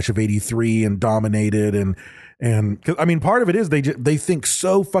game crash of '83 and dominated and 'cause, I mean, part of it is they think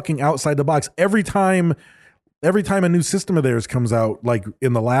so fucking outside the box. Every time a new system of theirs comes out, like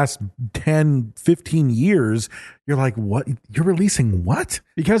in the last 10, 15 years, you're like, what? You're releasing what?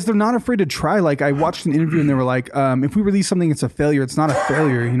 Because they're not afraid to try. Like I watched an interview and they were like, if we release something, it's a failure. It's not a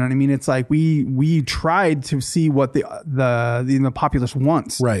failure. You know what I mean? It's like we tried to see what the populace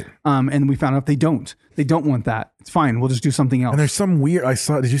wants. Right. And we found out they don't want that. It's fine. We'll just do something else. And there's some weird,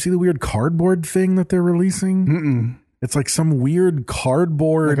 did you see the weird cardboard thing that they're releasing? Mm-mm. It's like some weird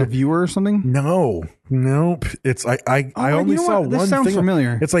cardboard. Like a viewer or something? Nope. It's I only saw one thing. This sounds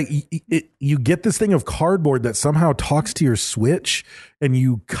familiar. It's like you get this thing of cardboard that somehow talks to your Switch, and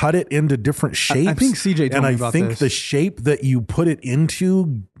you cut it into different shapes. I think CJ told me about this. And I think the shape that you put it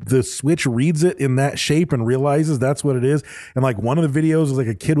into, the Switch reads it in that shape and realizes that's what it is. And like one of the videos was like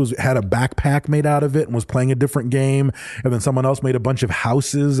a kid had a backpack made out of it and was playing a different game, and then someone else made a bunch of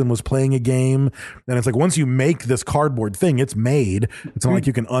houses and was playing a game. And it's like once you make this cardboard thing, it's made. It's not like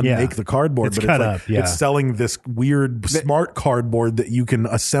you can unmake the cardboard, It's but cut it's like up, it's selling this weird smart cardboard that you can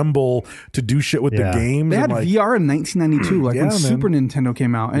assemble to do shit with the games. They had like, VR in 1992, like when Super Nintendo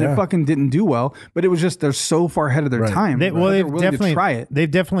came out, and it fucking didn't do well. But it was just they're so far ahead of their time. They've definitely to try it.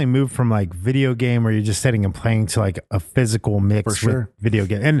 They've definitely moved from like video game where you're just sitting and playing to like a physical mix with video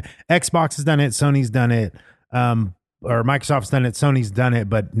game. And Xbox has done it, Sony's done it, or Microsoft's done it, Sony's done it,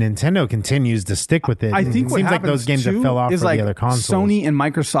 but Nintendo continues to stick with it. I think it what seems like those games have fell off is for like the other consoles. Sony and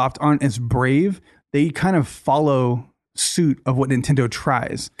Microsoft aren't as brave. They kind of follow suit of what Nintendo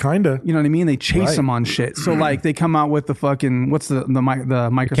tries. Kinda. You know what I mean? They chase them on shit. So like they come out with the fucking what's the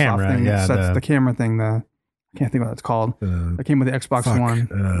Microsoft camera, thing? yeah, That's the camera thing. I can't think of what it's called. That came with the Xbox One.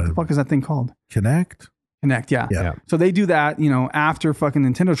 What the fuck is that thing called? Kinect, yeah. So they do that, after fucking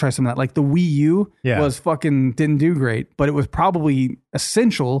Nintendo tries some of that. Like the Wii U was fucking didn't do great, but it was probably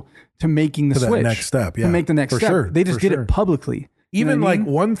essential to making the Switch. That next step, to make the next step. Sure, they just did it publicly. Even like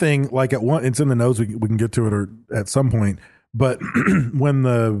one thing, like it's in the nose. We can get to it or at some point. But when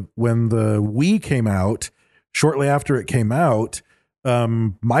the Wii came out, shortly after it came out,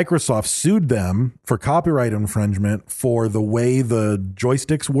 Microsoft sued them for copyright infringement for the way the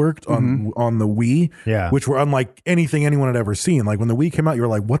joysticks worked on the Wii, which were unlike anything anyone had ever seen. Like when the Wii came out, you were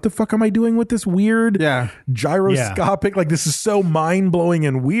like, what the fuck am I doing with this weird gyroscopic? Like this is so mind-blowing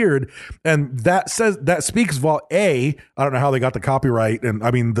and weird. And that speaks I don't know how they got the copyright, and I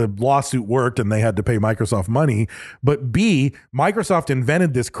mean the lawsuit worked and they had to pay Microsoft money, but B, Microsoft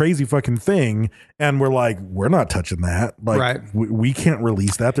invented this crazy fucking thing and we're like, we're not touching that. Like we we can't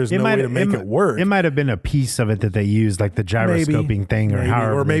release that. There's no way to make it work. It might have been a piece of it that they used, like the gyroscoping thing, or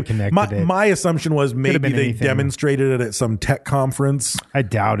however they connected it. My assumption was maybe they anything. demonstrated it at some tech conference. I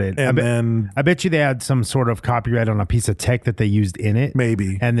doubt it. And I bet you they had some sort of copyright on a piece of tech that they used in it.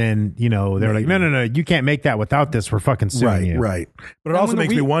 Maybe. And then, they were like, no, you can't make that without this. We're fucking suing you. Right. But it also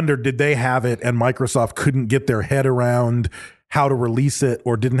makes me wonder, did they have it and Microsoft couldn't get their head around how to release it,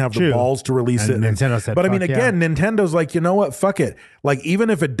 or didn't have the balls to release it? Nintendo said, but I mean, again, Nintendo's like, you know what? Fuck it. Like, even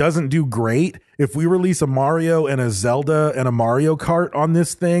if it doesn't do great, if we release a Mario and a Zelda and a Mario Kart on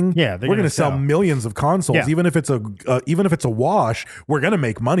this thing, we're going to sell millions of consoles. Yeah. Even if it's a wash, we're going to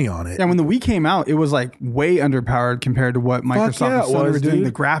make money on it. And when the Wii came out, it was like way underpowered compared to what Microsoft and Sony were doing. Dude.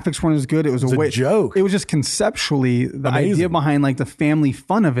 The graphics weren't as good. It was a joke. It was just conceptually the idea behind like the family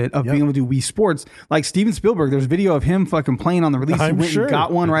fun of it, of being able to do Wii Sports. Like Steven Spielberg, there's video of him fucking playing on the release. He went and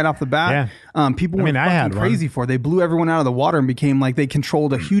got one right off the bat. People went fucking crazy for it. They blew everyone out of the water and became like they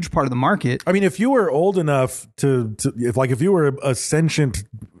controlled a huge part of the market. I mean, if you were old enough if you were a sentient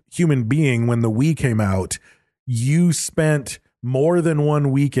human being when the Wii came out, you spent more than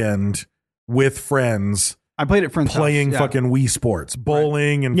one weekend with friends. I played it playing fucking Wii Sports,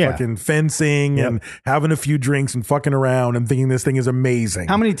 bowling and fucking fencing and having a few drinks and fucking around and thinking this thing is amazing.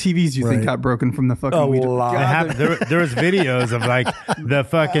 How many TVs do you think got broken from the fucking Wii? There was videos of like the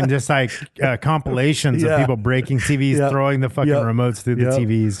fucking just like compilations of people breaking TVs, throwing the fucking remotes through the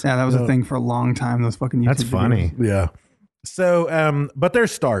TVs. Yeah, that was a thing for a long time. Those fucking YouTube That's funny. videos. Yeah. So, but their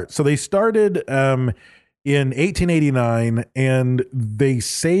start. So they started in 1889, and they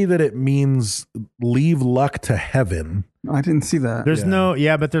say that it means leave luck to heaven. I didn't see that. There's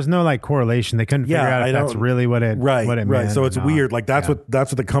but there's no like correlation. They couldn't figure out if that's really what it meant. So it's weird. Like that's what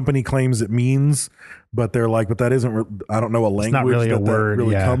the company claims it means, but they're like, but that isn't. I don't know a language not really that a word,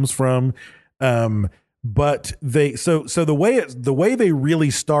 really comes from. But they so the way they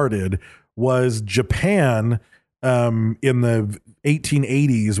really started was Japan. In the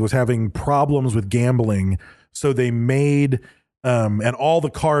 1880s was having problems with gambling, so they made and all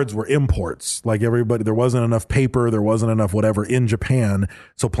the cards were imports. Like everybody, there wasn't enough paper, there wasn't enough whatever in Japan,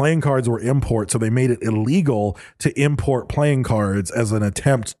 so playing cards were imports. So they made it illegal to import playing cards as an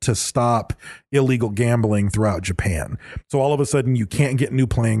attempt to stop illegal gambling throughout Japan. So all of a sudden you can't get new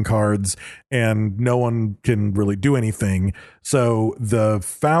playing cards and no one can really do anything. So the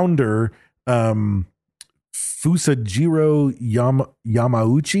founder Fusajiro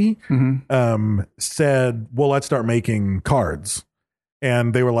Yamauchi said, well, let's start making cards.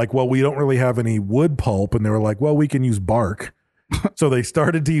 And they were like, well, we don't really have any wood pulp. And they were like, well, we can use bark. So they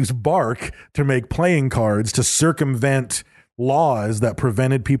started to use bark to make playing cards to circumvent laws that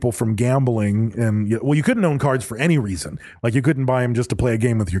prevented people from gambling. And you couldn't own cards for any reason. Like you couldn't buy them just to play a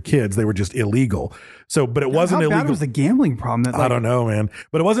game with your kids. They were just illegal. So, but it wasn't illegal. How bad was the gambling problem? I don't know, man.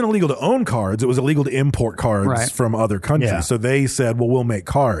 But it wasn't illegal to own cards. It was illegal to import cards from other countries. Yeah. So they said, well, we'll make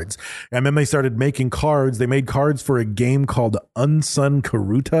cards. And then they started making cards. They made cards for a game called Unsun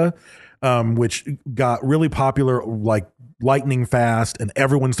Karuta, which got really popular, like lightning fast, and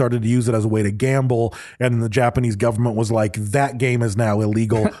everyone started to use it as a way to gamble. And the Japanese government was like, that game is now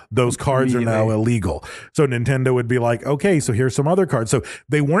illegal. Those cards are now illegal. So Nintendo would be like, okay, so here's some other cards. So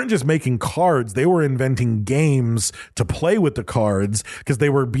they weren't just making cards, they were inventing games to play with the cards because they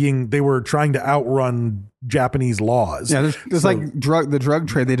were trying to outrun Japanese laws. Yeah, there's like the drug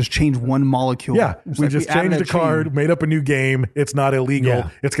trade. They just changed one molecule. Yeah, We just changed the card, made up a new game. It's not illegal. Yeah.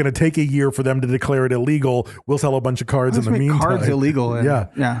 It's going to take a year for them to declare it illegal. We'll sell a bunch of cards in the meantime. Cards illegal.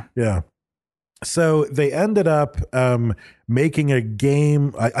 Yeah. So they ended up making a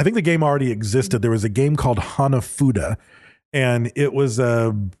game. I think the game already existed. There was a game called Hanafuda, and it was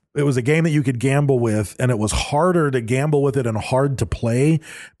a game that you could gamble with, and it was harder to gamble with it and hard to play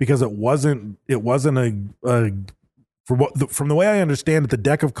because it wasn't from the way I understand it, the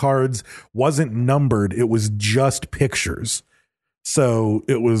deck of cards wasn't numbered. It was just pictures. So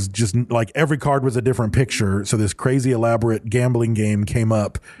it was just like every card was a different picture. So this crazy elaborate gambling game came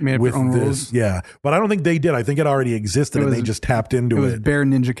up with this. Rules. Yeah. But I don't think they did. I think it already existed and they just tapped into it. It was Bear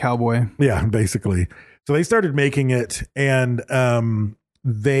Ninja Cowboy. Yeah, basically. So they started making it, and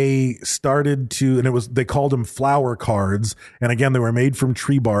they started to, and they called them flower cards. And again, they were made from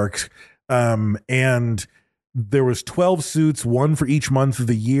tree bark. And there was 12 suits, one for each month of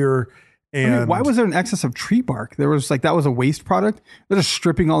the year. And why was there an excess of tree bark? There was that was a waste product. They're just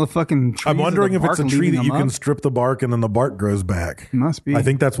stripping all the fucking trees. I'm wondering if it's a tree that you can up. strip the bark and then the bark grows back. It must be. I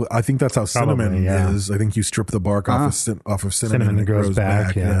think that's how cinnamon is. I think you strip the bark off of cinnamon and it grows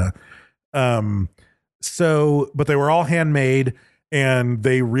back. Yeah. So, but they were all handmade, and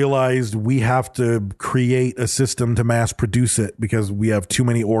they realized we have to create a system to mass produce it because we have too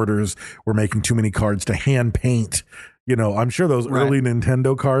many orders. We're making too many cards to hand paint. You know, I'm sure those early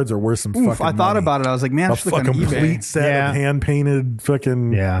Nintendo cards are worth some fucking I thought money. about it. I was like, man, I A should look on fucking eBay. complete set of hand painted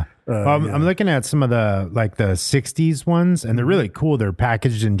fucking. Yeah. I'm looking at some of the like the 60s ones, and they're really cool. They're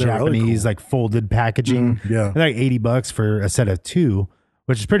packaged in They're really Japanese, cool. like folded packaging. Yeah. They're like $80 for a set of 2,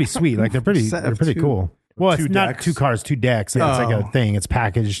 which is pretty sweet. Like they're pretty Set of pretty 2. cool. Well, it's 2 not decks. 2 cards, 2 decks. It's like a thing. It's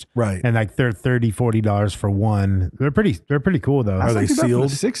packaged, Right. And like they're $30-$40 for one. They're pretty cool though. That's Are not they too bad for sealed?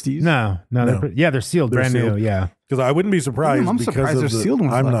 the 60s. No. No. They're sealed, They're brand sealed. new. Yeah. Because I wouldn't be surprised. I'm because surprised of they're sealed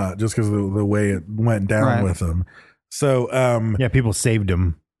ones I'm like- not, just because of the way it went down Right. with them. So Yeah, people saved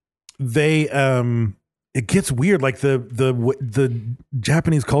them. they it gets weird. Like the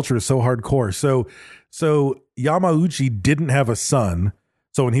Japanese culture is so hardcore. So Yamauchi didn't have a son.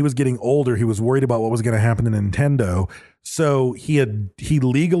 So when he was getting older, he was worried about what was going to happen to Nintendo. So he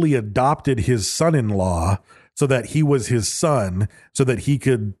legally adopted his son-in-law so that he was his son, so that he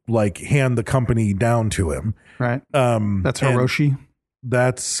could like hand the company down to him. Right. That's and Hiroshi.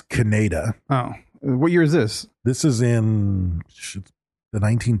 That's Kaneda. Oh, what year is this? This is in the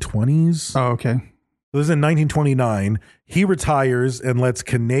 1920s. Oh, okay. This is in 1929. He retires and lets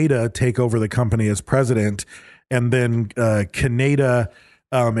Kaneda take over the company as president. And then Kaneda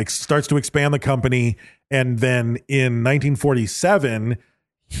starts to expand the company. And then in 1947,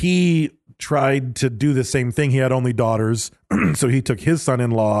 he tried to do the same thing. He had only daughters. So he took his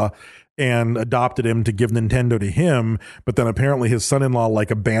son-in-law and adopted him to give Nintendo to him. But then apparently his son-in-law like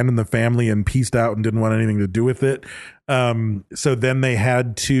abandoned the family and peaced out and didn't want anything to do with it. So then they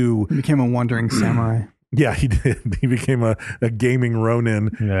had to... He became a wandering samurai. Yeah, he did. He became a gaming Ronin.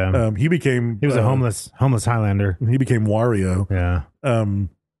 Yeah. He was a homeless Highlander. He became Wario. Yeah.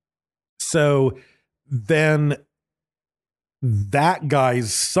 So then that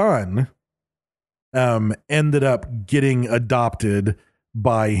guy's son ended up getting adopted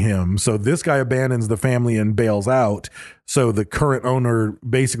by him. So this guy abandons the family and bails out. So the current owner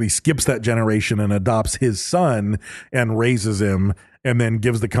basically skips that generation and adopts his son and raises him and then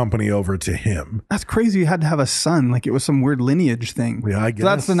gives the company over to him. That's crazy. You had to have a son. Like it was some weird lineage thing. Yeah, I guess. So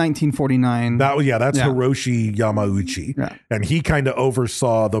that's the 1949. That's Yeah. Hiroshi Yamauchi. Yeah. And he kind of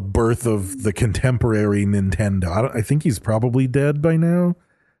oversaw the birth of the contemporary Nintendo. I think he's probably dead by now.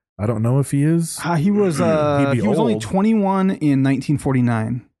 I don't know if he is. He was He'd be he was only old. 21 in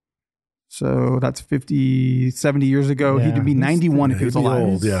 1949. So that's 70 years ago. Yeah. He'd be 91 if he was He'd be alive.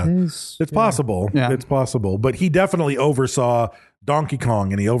 old, yeah. It's possible. Yeah. It's possible. But he definitely oversaw Donkey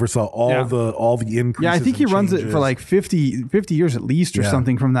Kong and he oversaw all the increases. Yeah, I think he and runs it changes. for like 50 years at least or Yeah.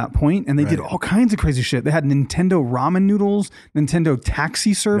 something from that point. And they did all kinds of crazy shit. They had Nintendo ramen noodles, Nintendo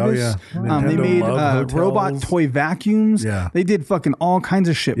taxi service. yeah. They Nintendo made Love robot Hotels. toy vacuums. Yeah. They did fucking all kinds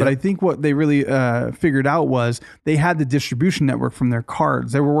of shit. But Yep. I think what they really figured out was they had the distribution network from their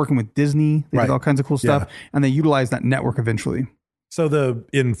cards. They were working with Disney. They Right. did all kinds of cool stuff. Yeah. And they utilized that network eventually. So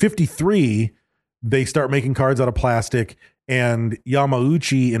in 53, they start making cards out of plastic, and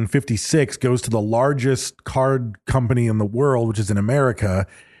Yamauchi in 56 goes to the largest card company in the world, which is in America.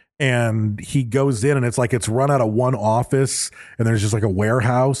 And he goes in and it's run out of one office and there's just like a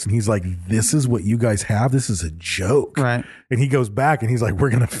warehouse. And he's like, this is what you guys have. This is a joke. Right. And he goes back and he's like,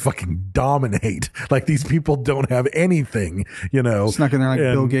 we're going to fucking dominate. Like these people don't have anything, you know, Snuck in there like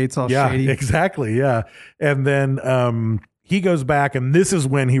Bill Gates all yeah, shady. Exactly. Yeah. And then, he goes back and this is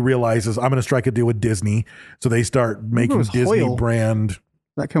when he realizes I'm going to strike a deal with Disney. So they start making was Disney Hoyle. brand.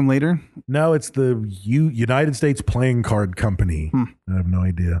 That come later? No, it's the United States Playing Card Company. I have no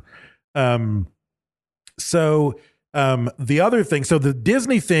idea. The other thing, so the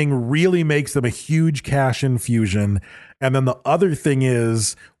Disney thing really makes them a huge cash infusion. And then the other thing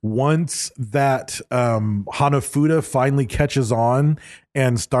is once that Hanafuda finally catches on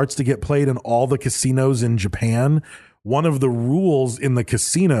and starts to get played in all the casinos in Japan, one of the rules in the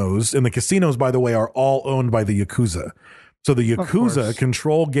casinos, by the way, are all owned by the Yakuza. So the Yakuza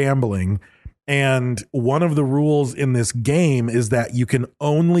control gambling. And one of the rules in this game is that you can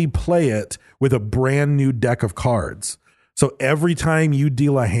only play it with a brand new deck of cards. So every time you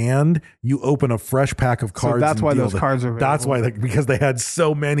deal a hand, you open a fresh pack of cards. that's and why deal those them. cards are That's why, because they had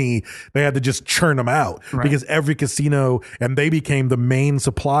so many, they had to just churn them out. Right. Because every casino, and they became the main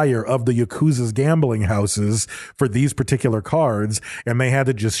supplier of the Yakuza's gambling houses for these particular cards, and they had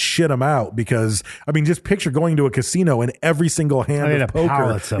to just shit them out. Because I mean, just picture going to a casino and every single hand of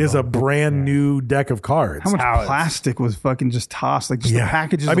poker is a brand new deck of cards. How much plastic was fucking just tossed? Like just the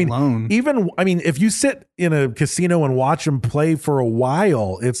packages alone. If you sit in a casino and watch them play for a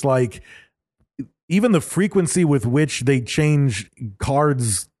while, it's like even the frequency with which they change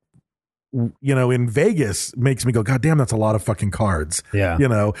cards, in Vegas makes me go, God damn, that's a lot of fucking cards. Yeah.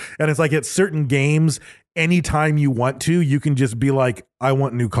 And it's like at certain games, anytime you want to, you can just be like, I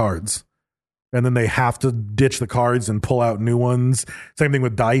want new cards. And then they have to ditch the cards and pull out new ones. Same thing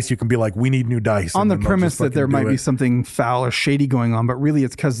with dice. You can be like, we need new dice. On the then they'll premise just that there fucking might do be it. something foul or shady going on, but really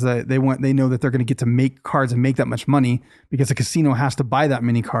it's because they know that they're going to get to make cards and make that much money because the casino has to buy that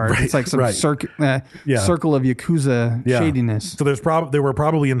many cards. Right, It's like some right. circle of Yakuza Yeah. shadiness. So there were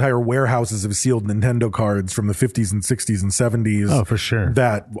probably entire warehouses of sealed Nintendo cards from the 50s and 60s and 70s. Oh, for sure.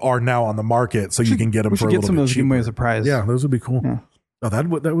 That are now on the market, so you can get them We for should a get little some bit of those cheaper. giveaway as a prize. Yeah, those would be cool. Yeah. Oh, that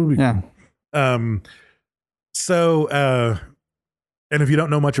would be Yeah. cool. So, and if you don't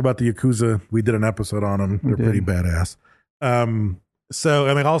know much about the Yakuza, we did an episode on them. They're pretty badass. So,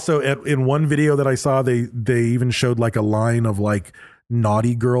 and also in one video that I saw, they even showed like a line of like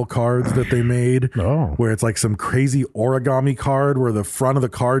naughty girl cards that they made, where it's like some crazy origami card where the front of the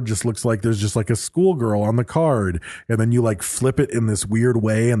card just looks like there's just like a schoolgirl on the card, and then you like flip it in this weird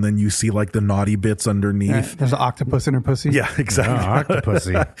way, and then you see like the naughty bits underneath. There's an octopus in her pussy. Yeah, exactly.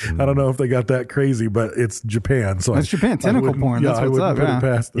 Octopussy. I don't know if they got that crazy, but it's Japan. So That's Japan. Tentacle I wouldn't- porn. That's I what's wouldn't up, put it yeah.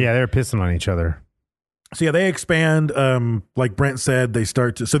 past them. Yeah, they're pissing on each other. So yeah, they expand. Like Brent said, they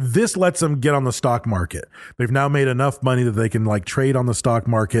start to. So this lets them get on the stock market. They've now made enough money that they can like trade on the stock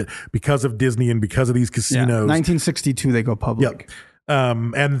market because of Disney and because of these Yeah. casinos. 1962, they go public. Yep.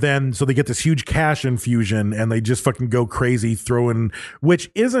 And then so they get this huge cash infusion and they just fucking go crazy throwing, which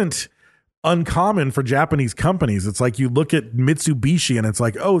isn't uncommon for Japanese companies. It's like you look at Mitsubishi and it's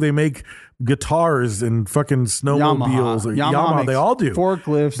like, oh, they make guitars and fucking snowmobiles. Or Yamaha they makes all do.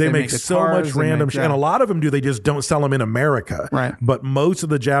 forklifts, They they make make so guitars, much they random make- shit. And a lot of them do. They just don't sell them in America. Right. But most of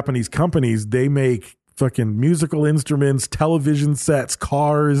the Japanese companies, they make fucking musical instruments, television sets,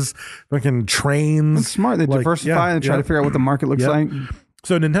 cars, fucking trains. It's smart. They Like, diversify and try to figure out what the market looks like.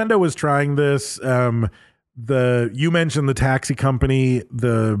 So Nintendo was trying this. You mentioned the taxi company.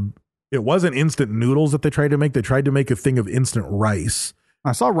 It wasn't instant noodles that they tried to make. They tried to make a thing of instant rice.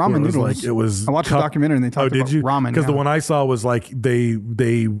 I saw ramen It was noodles. like- it was I watched a cup- documentary and they talked about ramen. Because the yeah. one I saw was like they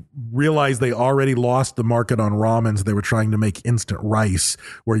realized they already lost the market on ramen, so they were trying to make instant rice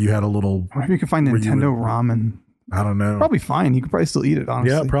where you had a little. I wonder if you can find where you Nintendo would- ramen. I don't know. Probably fine. You could probably still eat it,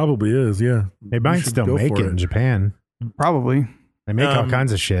 honestly. Yeah, it probably is. Yeah, They You might should still go make for it in Japan. Probably. They make all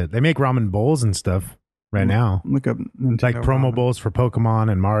kinds of shit. They make ramen bowls and stuff right now. Look up Nintendo Like promo ramen. bowls for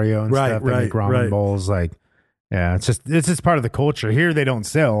Pokemon and Mario and Right, stuff. They make right, ramen right. bowls. Like, yeah, it's just part of the culture. Here they don't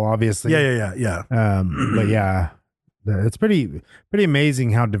sell, obviously. Yeah. But yeah, it's pretty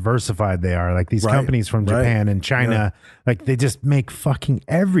amazing how diversified they are. Like these Right, companies from right. Japan and China, like they just make fucking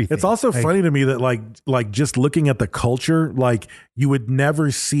everything. It's also Like, funny to me that like just looking at the culture, like you would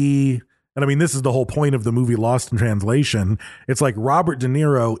never see. And I mean, this is the whole point of the movie Lost in Translation. It's like Robert De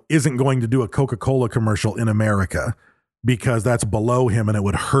Niro isn't going to do a Coca-Cola commercial in America because that's below him and it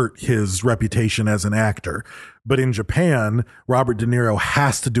would hurt his reputation as an actor. But in Japan, Robert De Niro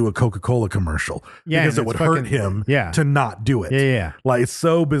has to do a Coca-Cola commercial Yeah, because and it would it's hurt fucking- him yeah. to not do it. Yeah. Like it's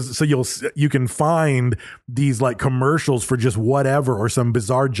so so you can find these like commercials for just whatever or some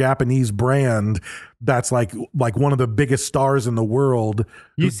bizarre Japanese brand that's like one of the biggest stars in the world.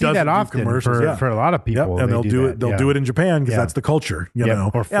 You who see doesn't that do often commercials. for a lot of people. Yep. And they they'll do that, it. They'll yeah. do it in Japan because Yeah. that's the culture, you Yep.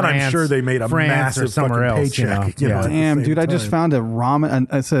 know. Or and I'm France- sure they made a France or massive somewhere fucking else, you know. paycheck. You know, Yeah. at the Damn, same dude, I just time. found a ramen. And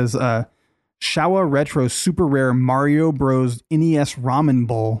it says Shawa Retro Super Rare Mario Bros. NES Ramen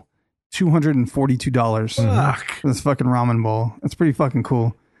Bowl, $242. Fuck. For this fucking ramen bowl. That's pretty fucking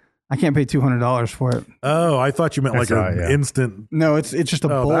cool. I can't pay $200 for it. Oh, I thought you meant That's like right, an yeah. instant. No, it's just a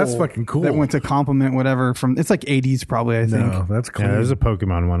Oh, bowl. that's fucking cool. That went to compliment whatever from. It's like 80s probably. I think. No, that's clean. Yeah, there's a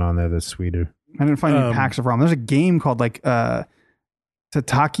Pokemon one on there that's sweeter. I didn't find any packs of ramen. There's a game called like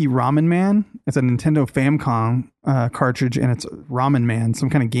Tataki Ramen Man. It's a Nintendo Famicom cartridge, and it's Ramen Man, some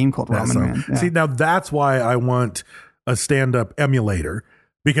kind of game called Yeah, Ramen so- Man. Yeah. See, now that's why I want a stand-up emulator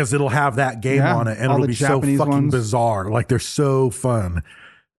because it'll have that game Yeah, on it, and all it'll the be Japanese so fucking ones. bizarre. Like they're so fun.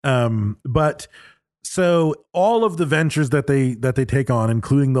 But so all of the ventures that they take on,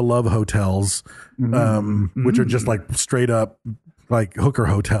 including the love hotels, which are just like straight up like hooker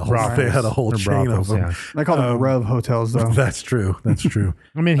hotels. Brothels. They had a whole They're chain brothels, of them. yeah. They call them Rev hotels, though. That's true. That's true.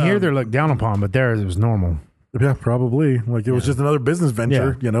 I mean, here they're looked down upon, but there it was normal. Yeah, probably. Like it was just another business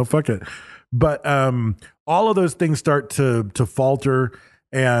venture, Yeah. you know, fuck it. But all of those things start to falter.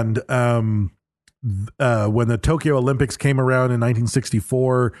 And when the Tokyo Olympics came around in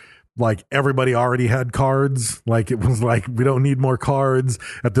 1964, like everybody already had cards. Like it was like, we don't need more cards.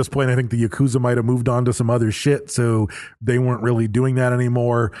 At this point, I think the Yakuza might have moved on to some other shit. So they weren't really doing that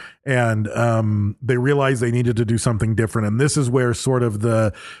anymore. And they realized they needed to do something different. And this is where sort of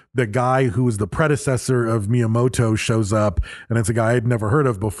the guy who was the predecessor of Miyamoto shows up. And it's a guy I'd never heard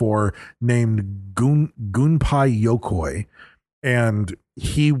of before named Gunpei Yokoi. And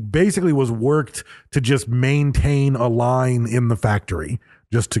he basically was worked to just maintain a line in the factory,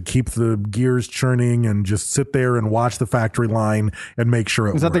 just to keep the gears churning and just sit there and watch the factory line and make sure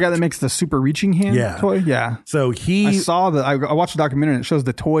it Is that worked. the guy that makes the super reaching hand toy? Yeah. So I watched the documentary and it shows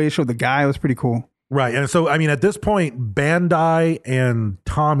the toy, it showed the guy. It was pretty cool. Right. And so, I mean, at this point, Bandai and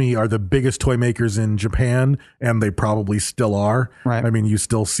Tommy are the biggest toy makers in Japan, and they probably still are. Right. I mean, you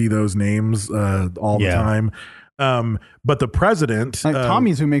still see those names all the time. But the president... Like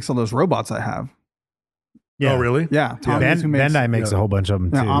Tommy's who makes all those robots I have. Yeah. Oh, really? Yeah. Tommy's who makes... Bandai makes a whole bunch of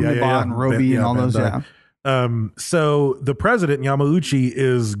them too. Omnibot and Roby and all those, So the president, Yamauchi,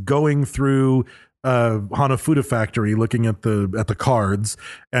 is going through Hanafuda factory looking at the cards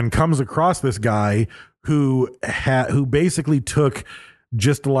and comes across this guy who basically took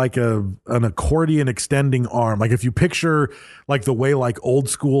just like an accordion extending arm. Like if you picture like the way like old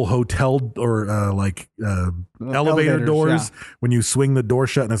school hotel or elevator doors, when you swing the door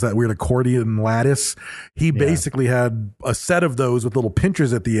shut and it's that weird accordion lattice, he basically had a set of those with little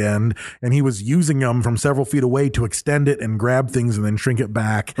pinchers at the end, and he was using them from several feet away to extend it and grab things and then shrink it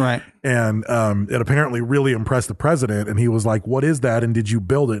back. Right. And it apparently really impressed the president, and he was like, "What is that? And did you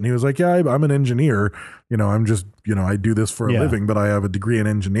build it?" And he was like, "Yeah, I'm an engineer. I'm just, I do this for a living, but I have a degree in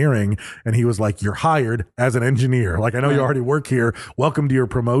engineering." And he was like, "You're hired as an engineer. Like, I know you already work here. Welcome to your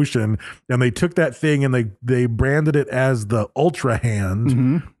promotion." And they took that thing and they branded it as the Ultra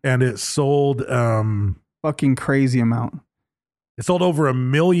Hand, and it sold fucking crazy amount. It sold over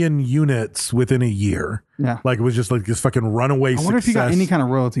 1 million units within a year. Yeah. Like it was just like this fucking runaway success. I wonder if he got any kind of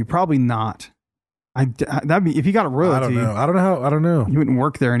royalty. Probably not. That'd be if he got a royalty. I don't know. You wouldn't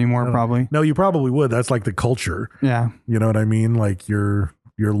work there anymore, probably. No, you probably would. That's like the culture. Yeah. You know what I mean? Like you're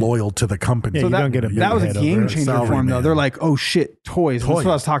loyal to the company. Yeah, so you don't get a that was a game changer for him, though. They're like, oh shit, toys. That's what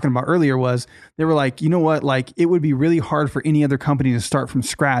I was talking about earlier. Was they were like, you know what? Like it would be really hard for any other company to start from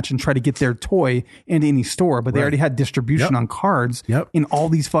scratch and try to get their toy into any store, but they already had distribution on cards in all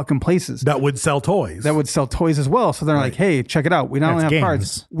these fucking places that would sell toys. As well. So they're like, hey, check it out. We not only have games.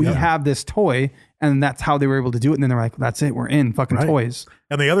 cards, we have this toy. And that's how they were able to do it. And then they're like, that's it. We're in fucking toys.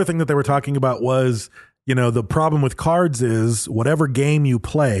 And the other thing that they were talking about was, the problem with cards is whatever game you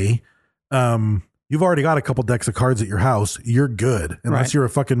play, you've already got a couple decks of cards at your house. You're good. Unless you're a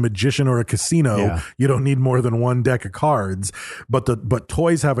fucking magician or a casino, you don't need more than one deck of cards. But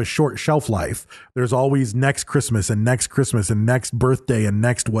toys have a short shelf life. There's always next Christmas and next birthday and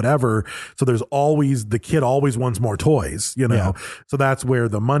next whatever. So there's always, the kid always wants more toys, So that's where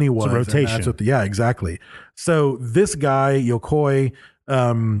the money was. It's a rotation. And that's what exactly. So this guy, Yokoi,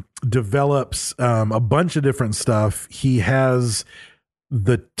 develops a bunch of different stuff. He has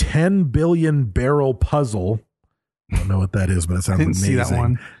the 10 billion barrel puzzle. I don't know what that is, but it sounds amazing. See that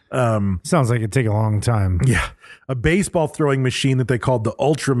one. Sounds like it'd take a long time. Yeah. A baseball throwing machine that they called the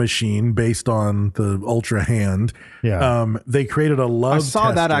Ultra Machine based on the Ultra Hand. Yeah. They created a love I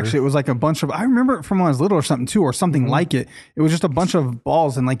saw that tester. actually. It was like a bunch of, I remember it from when I was little or something too, or something like it. It was just a bunch of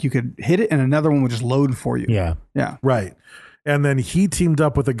balls and like you could hit it and another one would just load for you. Yeah. Yeah. Right. And then he teamed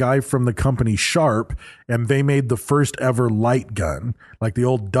up with a guy from the company Sharp, and they made the first ever light gun, like the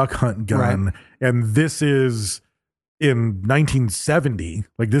old duck hunt gun. Right. And this is in 1970.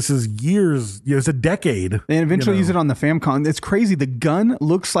 Like this is years, it's a decade. They eventually use it on the Famicom. It's crazy. The gun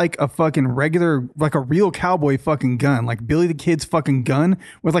looks like a fucking regular, like a real cowboy fucking gun, like Billy the Kid's fucking gun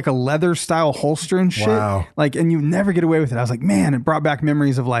with like a leather style holster and shit. Wow. Like, and you never get away with it. I was like, man, it brought back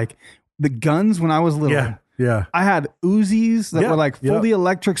memories of like the guns when I was little. Yeah. Yeah. I had Uzis that were like fully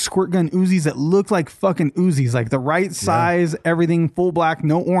electric squirt gun Uzis that looked like fucking Uzis, like the right size, everything full black,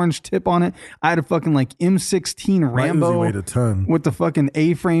 no orange tip on it. I had a fucking like M16 Rambo Uzi weighed a ton. with the fucking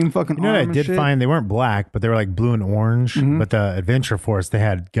A-frame fucking You know what arm I and did shit. find? They weren't black, but they were like blue and orange. But the Adventure Force, they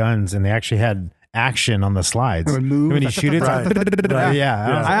had guns and they actually had action on the slides. It would move. When you shoot it, Right.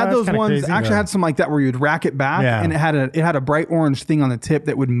 yeah. I had those kinda ones. crazy. Actually, had some like that where you'd rack it back, and it had a bright orange thing on the tip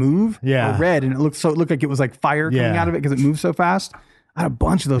that would move. Yeah. or red, and it looked like it was like fire coming out of it because it moved so fast. I had a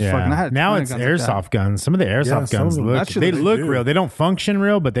bunch of those fucking. I had a now ton of it's guns like that. airsoft guns. Some of the airsoft some guns of them. That look shit they looks look good. real. They don't function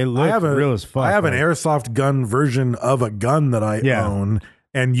real, but they look real as fuck. I have an Like, airsoft gun version of a gun that I own,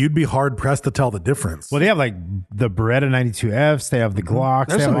 and you'd be hard pressed to tell the difference. Well, they have like the Beretta 92Fs. They have the Glocks.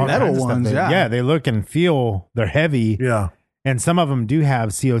 There's they have some all metal kinds of stuff. ones, yeah. They look and feel. They're heavy. Yeah. And some of them do have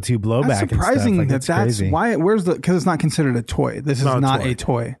CO2 blowback. That's surprising and stuff. that's crazy. why. Where's the? Because it's not considered a toy. This is not a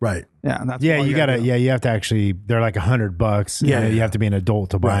toy. Right. Yeah. That's Yeah, all you gotta. do. Yeah, you have to actually. They're like $100. Yeah, you have to be an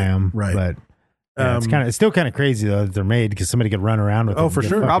adult to buy them. Right. But yeah, it's still kind of crazy though that they're made because somebody could run around with. Oh, them for and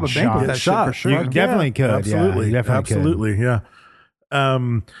get sure. fucking Rob a bank with shot. that shit for sure. You definitely could. Absolutely. Yeah, you definitely could. Absolutely. Yeah.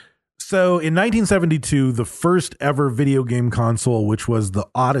 So in 1972, the first ever video game console, which was the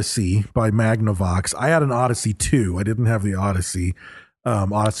Odyssey by Magnavox. I had an Odyssey 2. I didn't have the Odyssey.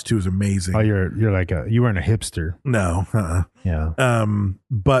 Odyssey 2 is amazing. Oh, you're like you weren't a hipster. No. Yeah.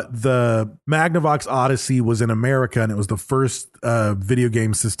 But the Magnavox Odyssey was in America, and it was the first video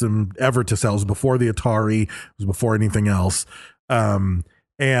game system ever to sell. It was before the Atari. It was before anything else. And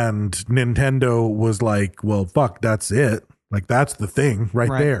Nintendo was like, well, fuck, that's it. Like, that's the thing right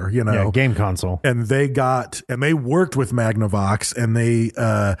there, you know. Yeah, game console. And they worked with Magnavox, and they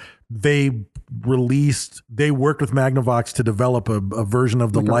worked with Magnavox to develop a version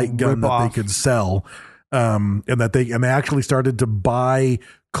of the Like a light gun that they rip-off. could sell. And they actually started to buy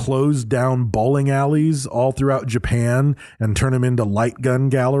closed down bowling alleys all throughout Japan and turn them into light gun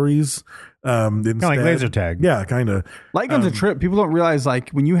galleries. Kind of like laser tag. Yeah, kind of. Light gun's a trip. People don't realize,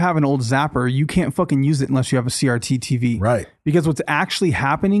 like, when you have an old zapper, you can't fucking use it unless you have a CRT TV. Right. Because what's actually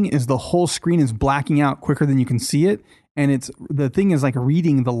happening is the whole screen is blacking out quicker than you can see it. And the thing is like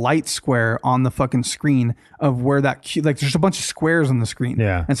reading the light square on the fucking screen of where like there's a bunch of squares on the screen.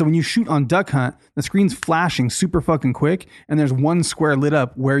 Yeah. And so when you shoot on Duck Hunt, the screen's flashing super fucking quick, and there's one square lit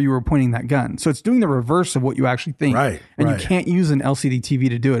up where you were pointing that gun. So it's doing the reverse of what you actually think. Right, And right. you can't use an LCD TV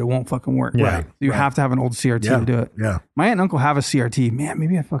to do it. It won't fucking work. Yeah. Right, So you have to have an old CRT Yeah, to do it. yeah. My aunt and uncle have a CRT. Man,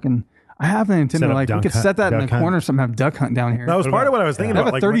 maybe I have the Set Nintendo. up Like, we Duck could Hunt- set that in Duck the Hunt. corner or something, have Duck Hunt down here. That was part of what I was thinking I have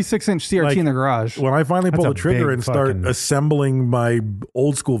about. a 36-inch CRT in the garage. When I finally pull That's the a trigger big and start fucking- assembling my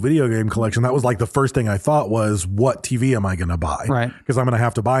old school video game collection, that was like the first thing I thought was, what TV am I going to buy? Right. Because I'm going to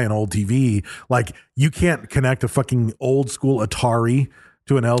have to buy an old TV. Like, you can't connect a fucking old school Atari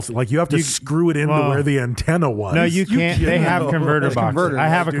to an LCD. Like, you have to screw it into well, where the antenna was. No, you can't. They have converter There's boxes. converters. I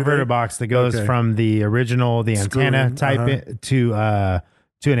have a Do converter they? box that goes Okay. from the original, the Screw antenna in, type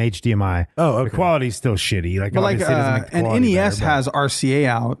to an HDMI. Oh, okay. The quality's still shitty. Like, But like obviously, it doesn't make the an quality NES better, but- has RCA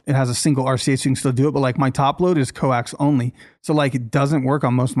out. It has a single RCA, so you can still do it. But like my top load is coax only, so like it doesn't work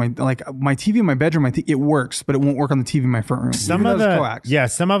on most of my TV in my bedroom. It works, but it won't work on the TV in my front room. Some Even of though it's the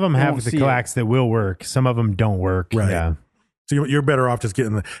coax. some of them You have won't the see it. coax that will work. Some of them don't work. Right. Yeah. So you're better off just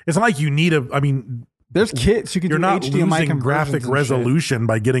getting it's not like you need There's kits you can you're do not HDMI losing conversions graphic and shit. resolution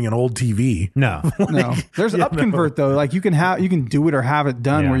by getting an old TV. No. No, there's upconvert though. Like you can do it or have it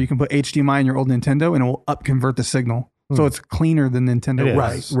done Yeah. where you can put HDMI in your old Nintendo and it will upconvert the signal, so it's cleaner than Nintendo It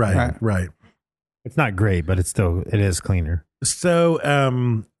was. is. Right. It's not great, but it is cleaner.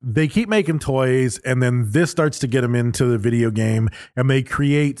 So they keep making toys, and then this starts to get them into the video game, and they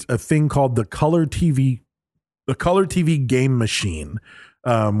create a thing called the Color TV game machine,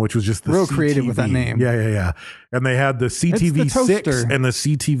 which was just the Real CTV. creative with that name. Yeah. And they had the CTV 6 toaster. and the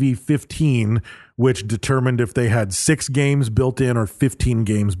CTV 15, which determined if they had 6 games built in or 15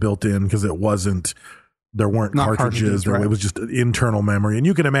 games built in, because there weren't Not cartridges. cartridges, right. It was just internal memory. And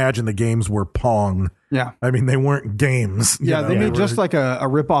you can imagine the games were Pong. Yeah. I mean, they weren't games. you Yeah, know, they made were- just like a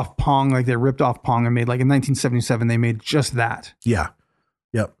rip-off Pong, like they ripped off Pong and made, like in 1977, they made just that. Yeah.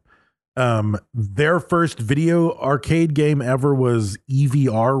 Yep. Their first video arcade game ever was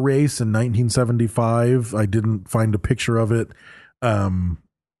EVR Race in 1975. I didn't find a picture of it.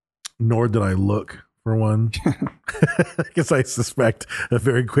 Nor did I look for one. Because I suspect a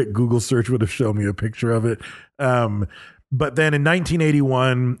very quick Google search would have shown me a picture of it. But then in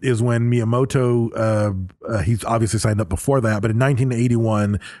 1981 is when Miyamoto, he's obviously signed up before that, but in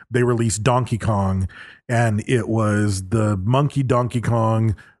 1981, they released Donkey Kong, and it was the Monkey Donkey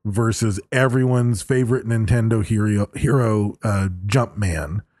Kong versus everyone's favorite Nintendo hero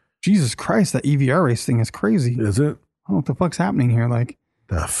Jumpman. Jesus Christ, that EVR race thing is crazy. Is it? I don't know what the fuck's happening here. Like,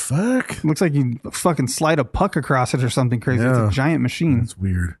 The fuck? it looks like you fucking slide a puck across it or something crazy. Yeah. It's a giant machine. That's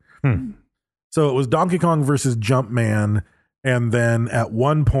weird. So it was Donkey Kong versus Jumpman. And then at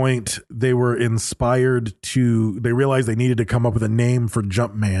one point they were inspired they realized they needed to come up with a name for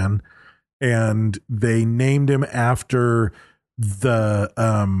Jumpman. And they named him after the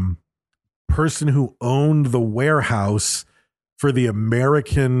person who owned the warehouse for the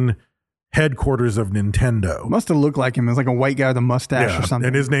American headquarters of Nintendo. Must have looked like him. It was like a white guy with a mustache or something.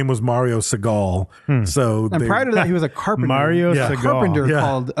 And his name was Mario Segal. So And prior to that, he was a carpenter. Mario Yeah. A Segal. carpenter Yeah.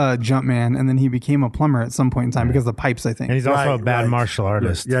 called Jumpman, and then he became a plumber at some point in time because of the pipes, I think. And he's also a Right, bad right. martial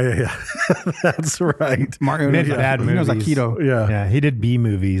artist. Yeah. That's right. Mario He made knows, bad he knows movies. Aikido. Yeah. Yeah, he did B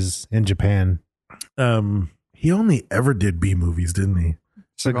movies in Japan. He only ever did B movies, didn't he?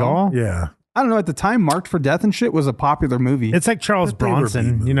 Seagal? Yeah. I don't know. At the time, Marked for Death and shit was a popular movie. It's like Charles But they were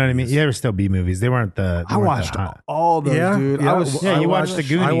Bronson. B You know what I mean? movies. Yeah, they were still B movies. They weren't the. I watched all those, dude. I was. Yeah, you watched the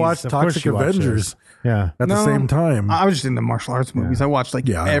Goonies. I watched Of course Toxic you watched Avengers those. Yeah. at the No, same time. I was just into martial arts movies. I watched like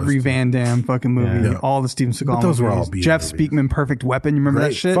Yeah, I every was too. Van Damme fucking movie, Yeah. all the Steven Seagal But those were all movies. B Jeff movies. Speakman, Perfect Weapon. You remember that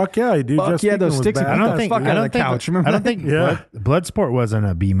Great. shit? Fuck yeah, I do. Fuck Jeff yeah, Speakman those was sticks would bad. beat I the don't think- fuck I out of don't the think- couch. Remember I don't that? think Yeah. Bloodsport wasn't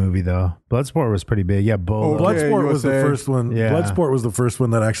a B movie though. Bloodsport was pretty big. Yeah, Bull. Okay, Bloodsport was the USA. first one. Yeah. Bloodsport was the first one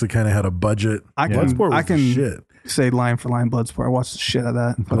that actually kind of had a budget. Bloodsport was I can the shit. say line for line Bloodsport. I watched the shit out of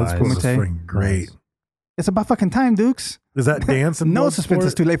that. Bloodsport was Kumite. freaking great. It's about fucking time, Dukes. Is that dance in No Bloodsport? suspense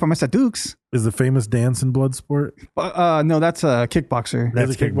is too late for Mr. Dukes. Is the famous dance in Bloodsport? No, that's a kickboxer.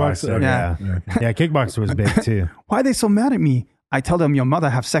 That's Is it kickboxer? Kickboxer. Yeah. Yeah, Kickboxer was big too. Why are they so mad at me? I tell them your mother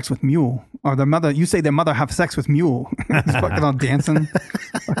have sex with mule, or their mother. You say their mother have sex with mule. He's fucking all dancing,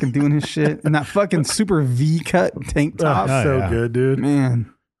 fucking doing his shit, and that fucking super V cut tank top. So yeah. good, dude.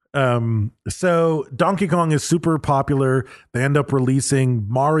 Man, So Donkey Kong is super popular. They end up releasing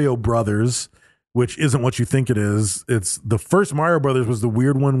Mario Brothers, which isn't what you think it is. It's the first Mario Brothers was the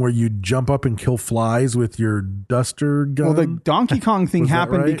weird one where you jump up and kill flies with your duster gun. well, the Donkey Kong thing Was that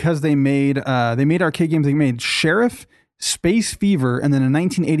happened right? because they made arcade games. They made Sheriff, Space Fever, and then in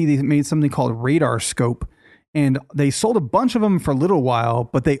 1980 they made something called Radar Scope. And they sold a bunch of them for a little while,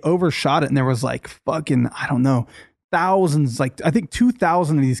 but they overshot it, and there was like fucking, I don't know, thousands, like I think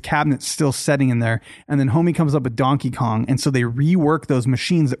 2,000 of these cabinets still sitting in there. And then homie comes up with Donkey Kong, and so they rework those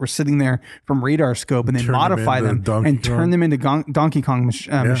machines that were sitting there from Radar Scope, and they Turn them modify into them Donkey and turn Kong. them into Donkey Kong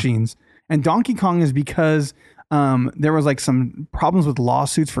machines. And Donkey Kong is because there was like some problems with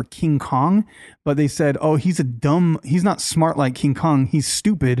lawsuits for King Kong, but they said, oh, he's not smart like King Kong. He's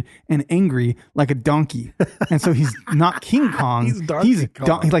stupid and angry like a donkey. And so he's not King Kong. He's Donkey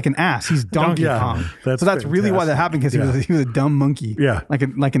Kong. He's like an ass. He's Donkey Yeah, Kong. that's So that's really why that happened, because fantastic. he was a dumb monkey. Yeah. Like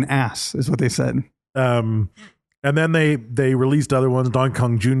an ass is what they said. And then they released other ones. Donkey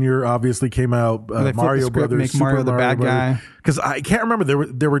Kong Jr. obviously came out. They flipped the Mario script, Brothers, make Super Mario the bad guy. Because I can't remember.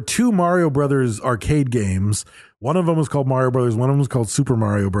 There were two Mario Brothers arcade games. One of them was called Mario Brothers. One of them was called Super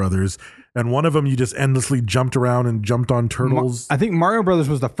Mario Brothers. And one of them you just endlessly jumped around and jumped on turtles. I think Mario Brothers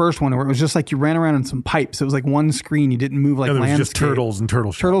was the first one where it was just like you ran around in some pipes. It was like one screen. You didn't move like and there was landscape. just turtles and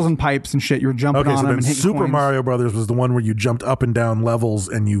turtle shells. Turtles and pipes and shit. You were jumping Okay, on so them then and hitting Super coins. Mario Brothers was the one where you jumped up and down levels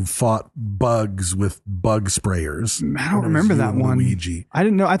and you fought bugs with bug sprayers. I don't remember that one. Luigi. I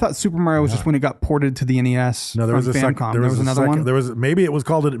didn't know. I thought Super Mario was just when it got ported to the NES. No, there was from a second. Famicom. There was another second, one. There was maybe it was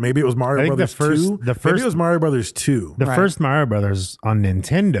Mario I think Brothers the first- 2. the maybe first- it was Mario Brothers 2. The Right. first Mario Brothers on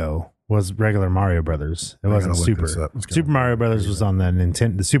Nintendo was regular Mario Brothers. It wasn't look Super. this up. Let's go. Super Mario Brothers was on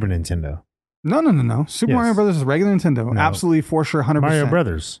the Super Nintendo. No. Super Yes. Mario Brothers is regular Nintendo. No. Absolutely, for sure, 100%. Mario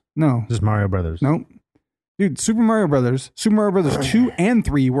Brothers. No. Just Mario Brothers. Nope. Dude, Super Mario Brothers 2 and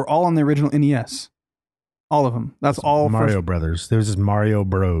 3 were all on the original NES. All of them. That's all. Mario Brothers. There was just Mario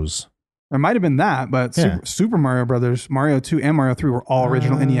Bros. There might have been that, but Yeah. Super Mario Brothers, Mario 2 and Mario 3 were all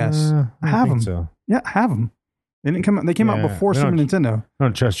original NES. I have them. So. Yeah, I have them. They didn't come out. They came out Yeah, before we Super don't- Nintendo. I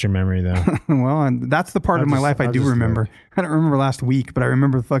don't trust your memory though. Well, and that's the part of my life I I'll do just remember. look. I don't remember last week, but I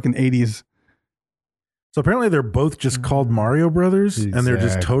remember the fucking 80s. So apparently they're both just called Mario Brothers and they're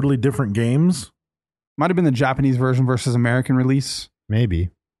just Exactly. totally different games. Might have been the Japanese version versus American release.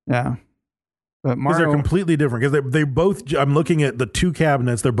 Maybe. Yeah. But Because they're Mario, completely different. Because they both, I'm looking at the two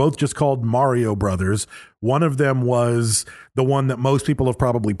cabinets. They're both just called Mario Brothers. One of them was the one that most people have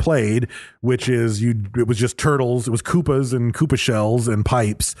probably played, which is it was just turtles. It was Koopas and Koopa shells and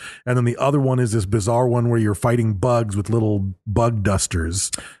pipes. And then the other one is this bizarre one where you're fighting bugs with little bug dusters.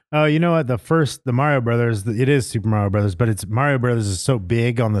 Oh, you know what? The Mario Brothers, it is Super Mario Brothers, but it's Mario Brothers is so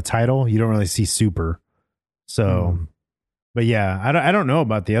big on the title, you don't really see Super. So, but yeah, I don't know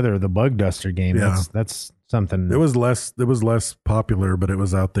about the Bug Duster game. Yeah. That's something. It was less popular, but it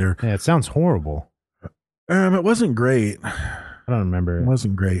was out there. Yeah, it sounds horrible. It wasn't great. I don't remember. It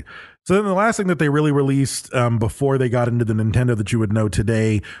wasn't great. So then the last thing that they really released before they got into the Nintendo that you would know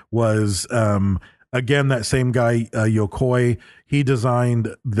today was again that same guy Yokoi. He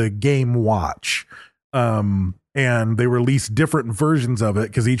designed the Game Watch, and they released different versions of it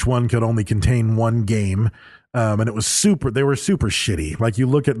because each one could only contain one game. And it was they were super shitty. Like you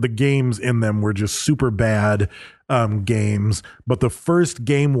look at the games in them were just super bad games. But the first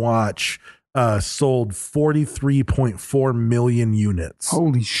Game Watch sold 43.4 million units.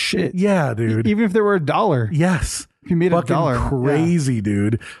 holy shit. Yeah, dude. Even if there were $1. Yes. If you made Fucking $1. crazy,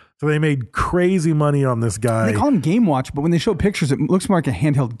 dude. So they made crazy money on this guy. They call him Game Watch, but when they show pictures, it looks more like a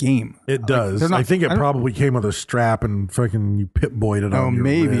handheld game. It does. they're not- I think it I don't- probably came with a strap and fucking you Pip-Boyed it Oh, on your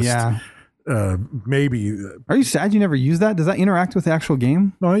maybe, wrist. yeah. maybe. Are you sad you never used that? Does that interact with the actual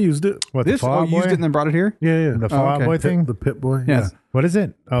game? No, I used it. What, This? the Fall Oh, Out you used Boy? it and then brought it here? Yeah, The Fall Out okay. Boy thing? The Pit Boy. Yes. What is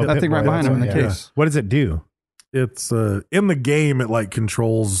it? Oh, That Pit thing right Boy, behind that's him in what- the yeah. case. What does it do? It's in the game. It like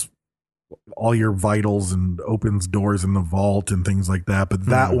controls all your vitals and opens doors in the vault and things like that. But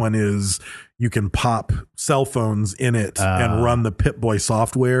that one is you can pop cell phones in it and run the Pit Boy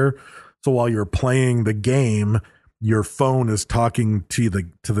software. So while you're playing the game, your phone is talking to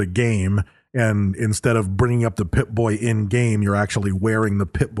the game. And instead of bringing up the Pit Boy in game, you're actually wearing the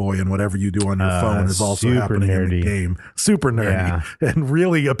Pit Boy, and whatever you do on your phone is also super happening in nerdy. the game. Super nerdy and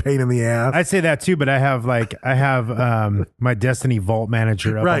really a pain in the ass. I'd say that too, but I have my Destiny Vault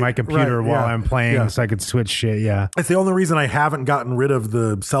Manager up on my computer while I'm playing, so I could switch shit. Yeah, it's the only reason I haven't gotten rid of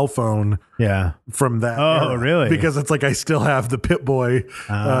the cell phone. Yeah, from that. Oh, era. really? Because it's like I still have the Pit Boy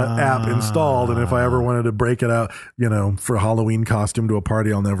app installed, and if I ever wanted to break it out, for a Halloween costume to a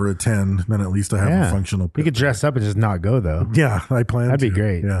party I'll never attend, then at least I have a functional Pit You could dress up and just not go though. Yeah, I plan. That'd be to.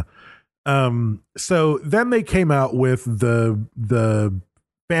 great. Yeah. So then they came out with the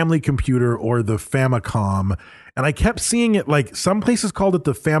family computer, or the Famicom, and I kept seeing it like some places called it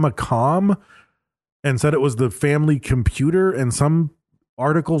the Famicom and said it was the family computer, and some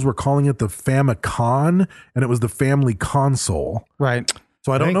articles were calling it the Famicom, and it was the family console. Right.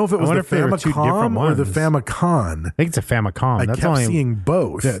 So I don't know if it was the Famicom or the Famicom. I think it's a Famicom. I kept seeing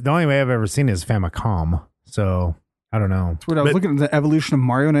both. The only way I've ever seen it is Famicom. So I don't know. It's weird. I was looking at the evolution of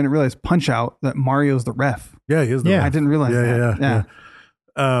Mario, and I didn't realize Punch Out that Mario's the ref. Yeah, he is. I didn't realize that.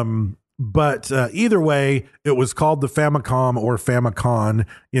 Yeah. But either way, it was called the Famicom or Famicom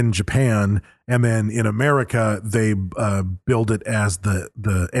in Japan, and then in America they billed it as the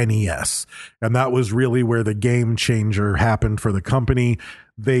NES, and that was really where the game changer happened for the company.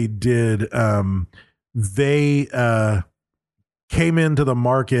 They did they came into the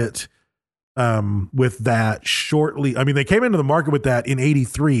market with that shortly. I mean, they came into the market with that in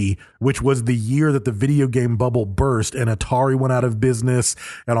 83, which was the year that the video game bubble burst and Atari went out of business,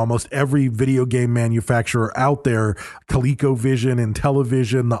 and almost every video game manufacturer out there, ColecoVision,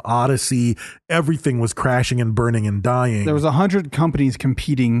 Intellivision, the Odyssey, everything was crashing and burning and dying. There was 100 companies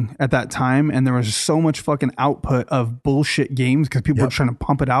competing at that time, and there was so much fucking output of bullshit games because people were trying to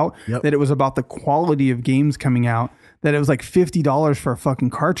pump it out that it was about the quality of games coming out. That it was like $50 for a fucking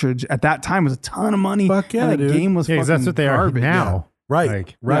cartridge at that time was a ton of money. Fuck yeah, and the dude. game was fucking that's what they garbage. are now.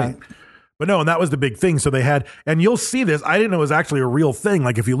 Right. But no, and that was the big thing. So they had, and you'll see this, I didn't know it was actually a real thing.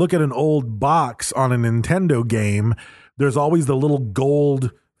 Like if you look at an old box on a Nintendo game, there's always the little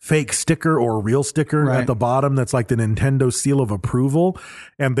gold fake sticker or real sticker at the bottom that's like the Nintendo seal of approval.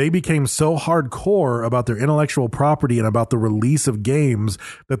 And they became so hardcore about their intellectual property and about the release of games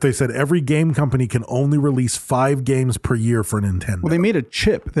that they said every game company can only release 5 games per year for Nintendo. Well, they made a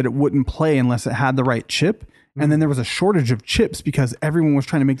chip that it wouldn't play unless it had the right chip. And then there was a shortage of chips because everyone was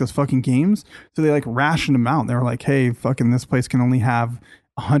trying to make those fucking games. So they like rationed them out. They were like, hey, fucking this place can only have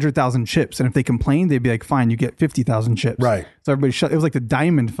 100,000 chips. And if they complained, they'd be like, fine, you get 50,000 chips. Right. So everybody shut. It was like the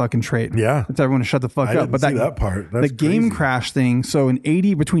diamond fucking trade. Yeah. It's everyone to shut the fuck I up. didn't But see that part. That's the game crazy. crash thing. So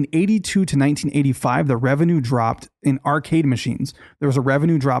between 82 to 1985, the revenue dropped in arcade machines. There was a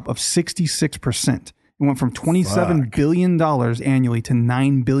revenue drop of 66%. It went from $27 billion annually to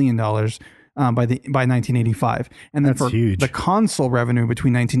 $9 billion by 1985. And then That's for huge. the console revenue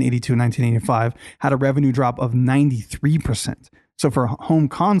between 1982 and 1985 had a revenue drop of 93%. So for home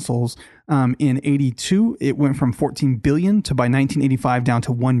consoles, in 82, it went from 14 billion to by 1985 down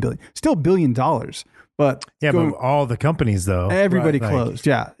to 1 billion. Still $1 billion, but Yeah, but all the companies though, everybody like, closed.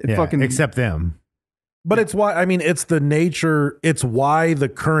 Yeah, except them. But it's why, I mean, it's the nature, it's why the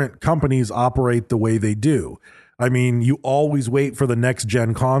current companies operate the way they do. I mean, you always wait for the next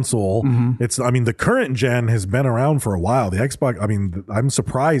gen console. The current gen has been around for a while. The Xbox, I mean, I'm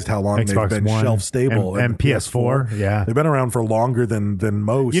surprised how long Xbox they've been One shelf stable. and PS4. Yeah. They've been around for longer than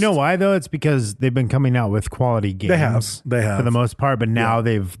most. You know why though? It's because they've been coming out with quality games. They have for the most part, but now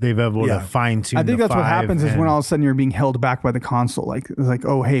they've able to fine tune. I think that's what happens is when all of a sudden you're being held back by the console. Like it's like,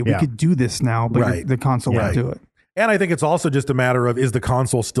 oh hey, we could do this now, but the console won't do it. And I think it's also just a matter of, is the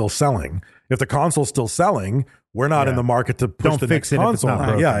console still selling? If the console's still selling, we're not in the market to push the next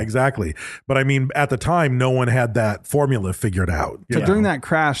console. Yeah, exactly. But I mean, at the time, no one had that formula figured out. So during that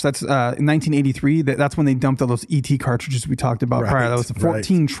crash, that's in 1983. That's when they dumped all those ET cartridges we talked about prior. That was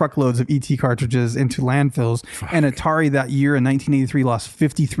 14 truckloads of ET cartridges into landfills. And Atari that year in 1983 lost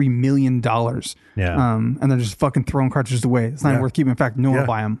 $53 million. Yeah. And they're just fucking throwing cartridges away. It's not even worth keeping. In fact, no one will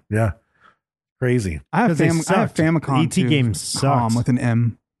buy them. Yeah. Crazy. I have Famicom ET too. games sucked. Com with an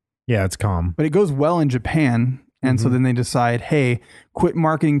M. Yeah, it's calm. But it goes well in Japan. And so then they decide, hey, quit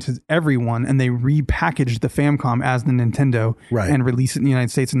marketing to everyone, and they repackaged the Famicom as the Nintendo and released it in the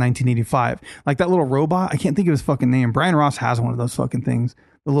United States in 1985. Like that little robot, I can't think of his fucking name. Brian Ross has one of those fucking things.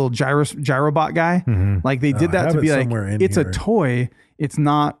 The little gyrobot guy. Like they did that to be like, it's a toy. It's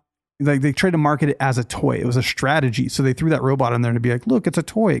not like they tried to market it as a toy. It was a strategy. So they threw that robot in there to be like, look, it's a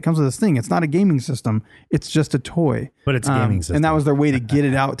toy. It comes with this thing. It's not a gaming system. It's just a toy. But it's a gaming system. And that was their way to get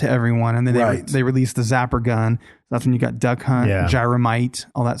it out to everyone. And then they released the Zapper gun. That's when you got Duck Hunt, Gyromite,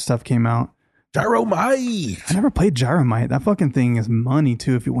 all that stuff came out. Gyromite. I never played Gyromite. That fucking thing is money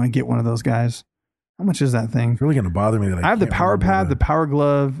too if you want to get one of those guys. How much is that thing? It's really going to bother me that I have the Power Pad, the Power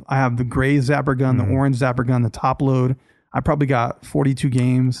Glove. I have the gray Zapper gun, the orange Zapper gun, the top load. I probably got 42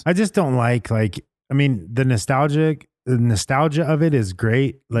 games. I just don't like I mean, the nostalgia of it is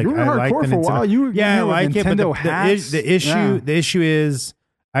great. Like you were I like hardcore the for a while. I like it, but hats. the issue is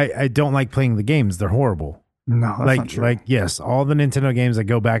I don't like playing the games. They're horrible. No, that's not true. Like yes, all the Nintendo games, I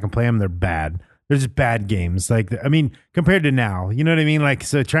go back and play them, they're bad. They're just bad games. Like, I mean, compared to now, you know what I mean? Like,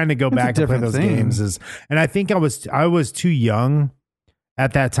 so trying to go back and play those games is, and I think I was too young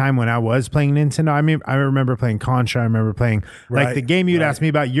at that time when I was playing Nintendo. I mean, I remember playing Contra. I remember playing like the game you'd asked me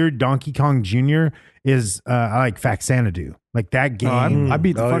about. Your Donkey Kong Jr. is I like Faxanadu. Like that game, I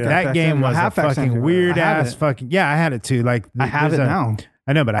beat the fuck out of that game was a fucking weird ass fucking. Yeah, I had it too. Like I have it now.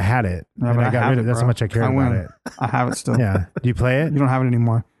 I know, but I had it. No, and but I got rid of it. That's how much I cared about it. I have it still. Yeah. Do you play it? You don't have it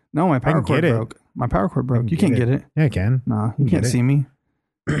anymore. No, my power cord get it. broke. My power cord broke. You can't get it. Yeah, I can. No, you can't see me.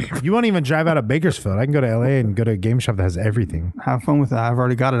 You won't even drive out of Bakersfield. I can go to LA and go to a game shop that has everything. Have fun with that. I've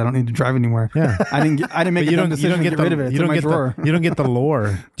already got it. I don't need to drive anywhere. Yeah. I didn't make a dumb decision to get rid of it. It's in my drawer. You don't get the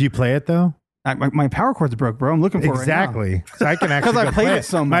lore. Do you play it though? My power cord's broke, bro. I'm looking for exactly. it right now. So I can actually because I played play it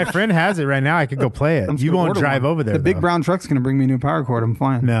so much. My friend has it right now. I could go play it. You won't drive over there. The big brown truck's going to bring me a new power cord. I'm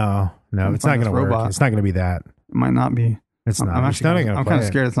fine. No, it's not going to work. It's not going to be that. It might not be. It's not. I'm kind of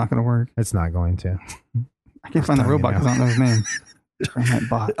scared it's not going to work. It's not going to. I can't find the robot because I don't know his name.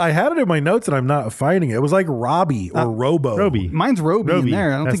 I had it in my notes and I'm not finding it. It was like Robbie or Robo. Roby. Mine's Roby in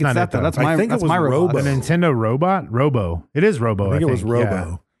there. I don't think it's that though. That's my robot. The Nintendo robot? Robo. It is Robo. I think it was Robo.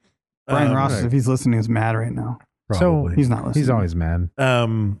 Yeah. Brian Ross, if he's listening, is mad right now. Probably. So he's not listening. He's always mad.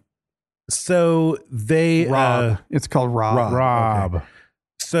 So they Rob. It's called Rob. Rob. Okay.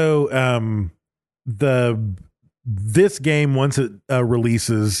 So this game, once it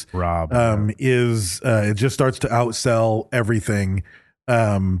releases, Rob is it just starts to outsell everything.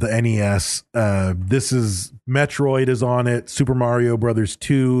 The NES. This is Metroid is on it. Super Mario Brothers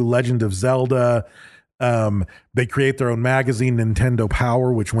 2, Legend of Zelda. They create their own magazine, Nintendo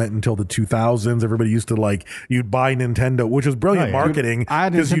Power, which went until the 2000s. Everybody used to you'd buy Nintendo, which was brilliant marketing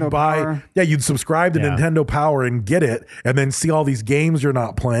because you'd subscribe to Nintendo Power and get it, and then see all these games you're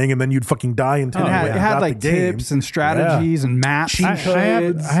not playing, and then you'd fucking die until it had like tips and strategies and maps. I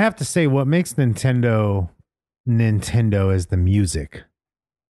have to say, what makes Nintendo is the music.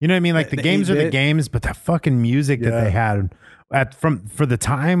 You know what I mean? Like the games are the games, but the fucking music that they had for the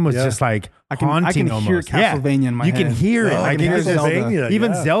time was just like haunting. I can hear Castlevania in my head. You can hear it. I can hear Zelda.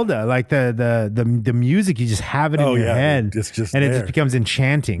 Even Zelda, like the music, you just have it in your head, it's just and it just becomes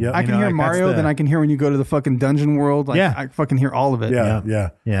enchanting. I can hear Mario, then I can hear when you go to the fucking dungeon world. I fucking hear all of it.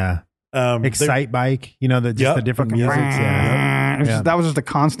 Yeah. Excite Bike, the different music. That was just a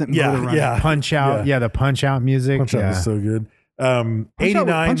constant motor run. Punch Out, the Punch Out music. Punch Out was so good.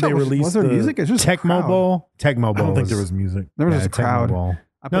 89 they released was there music? It's just Tecmo Bowl. I don't think there was music. There was just a crowd.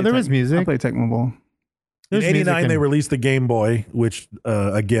 No, there was music. I played Tecmo Bowl. In 89 they released the Game Boy, which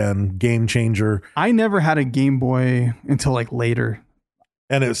again, game changer. I never had a Game Boy until later.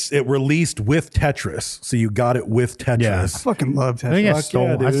 And it released with Tetris, so you got it with Tetris. Yeah. I fucking love Tetris. I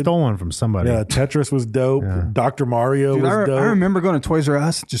think I stole one from somebody. Yeah, Tetris was dope. Yeah. Dr. Mario was dope. I remember going to Toys R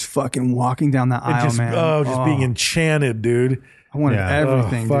Us, just fucking walking down that aisle, man. Just being enchanted, dude. I wanted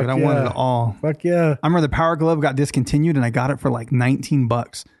everything, dude. I wanted it all. Fuck yeah. I remember the Power Glove got discontinued, and I got it for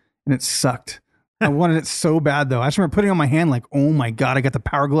 $19, and it sucked. I wanted it so bad, though. I just remember putting it on my hand oh my God, I got the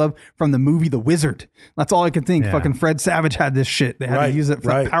Power Glove from the movie The Wizard. That's all I could think. Yeah. Fucking Fred Savage had this shit. They had to use it for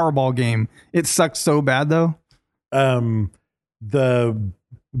the Powerball game. It sucked so bad, though. The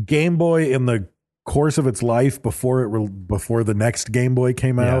Game Boy in the course of its life before the next Game Boy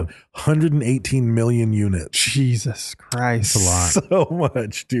came out, 118 million units. Jesus Christ. It's a lot. So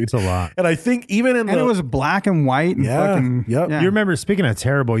much, dude. It's a lot. And I think even in it was black and white and fucking You remember, speaking of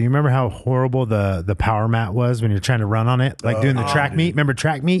terrible, you remember how horrible the power mat was when you're trying to run on it? Doing the track meet. Remember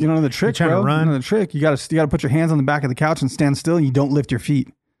track meet? You know the trick, you're trying to run. You know the trick. You gotta put your hands on the back of the couch and stand still, and you don't lift your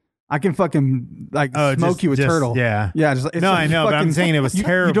feet. I can fucking like Oh, smoke you a just- turtle. yeah. Yeah. Just, it's No, like I know, but I'm saying it was you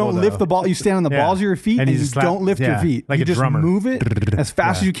terrible, don't lift though. the ball. You stand on the Yeah. balls of your feet And and you you just slap- don't lift your yeah, feet. like you a just drummer. move it as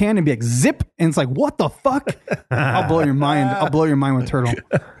fast as you can and be like zip. And it's like, what the fuck? I'll blow your mind. I'll blow your mind with turtle.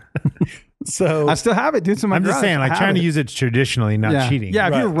 So I still have it, dude. So my I'm just garage, saying, I like have trying to it. use it traditionally, not yeah. cheating. Yeah,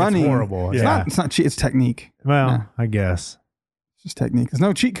 if you're It's running, horrible. It's yeah. not. It's not cheat. It's technique. Well, Yeah. I guess. It's just technique. There's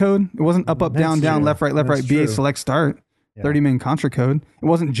no cheat code. It wasn't up, That's down, down, true. left, right, That's BA, true. select, start. Yeah. 30-man contra code. It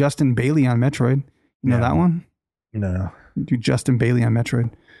wasn't Justin Bailey on Metroid. You know Yeah. that one? no. You do Justin Bailey on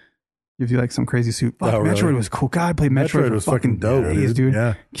Metroid. Gives you like some crazy suit. Fuck, Oh, really? Metroid was cool. God, I played Metroid. Metroid for was fucking fucking dope, days, dude. dude.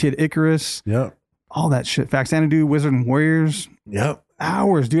 Yeah. Kid Icarus. Yep. All that shit. Faxanadu, Wizard and Warriors. Yep.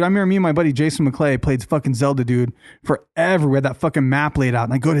 Hours, dude. I remember me and my buddy Jason McClay played fucking Zelda, dude, forever. We had that fucking map laid out.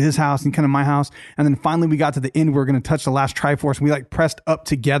 And I go to his house and come to my house. And then finally we got to the end. We were going to touch the last Triforce. And we like pressed up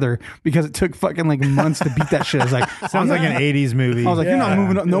together because it took fucking like months to beat that shit. I was like, Sounds like an 80s movie. I was like, you're not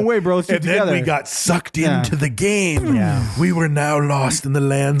moving up. No way, bro. Let's do it And together. then we got sucked Yeah. into the game. Yeah. We were now lost in the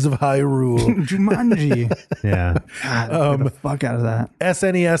lands of Hyrule. Jumanji. yeah. God, get the fuck out of that.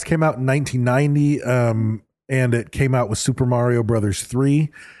 SNES came out in 1990, and it came out with Super Mario Brothers 3.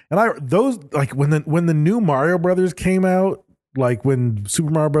 And those like when the new Mario Brothers came out, like when Super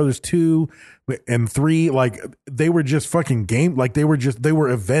Mario Brothers 2 and 3, like they were just fucking game, like they were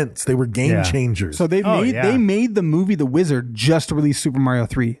events, they were game Yeah. changers. So they made the movie The Wizard just to release Super Mario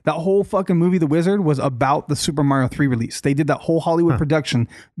 3. That whole fucking movie The Wizard was about the Super Mario 3 release. They did that whole Hollywood production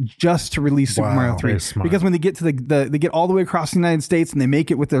just to release Super Wow, Mario 3. very smart. Because when they get to they get all the way across the United States and they make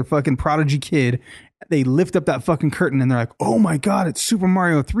it with their fucking prodigy kid, they lift up that fucking curtain and they're like, "Oh my god, it's Super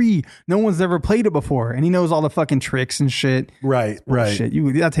Mario 3. No one's ever played it before." And he knows all the fucking tricks and shit. right. Shit.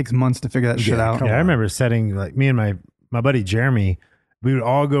 That takes months to figure that shit Yeah, out. come Yeah, I on. remember setting like me and my buddy Jeremy. We would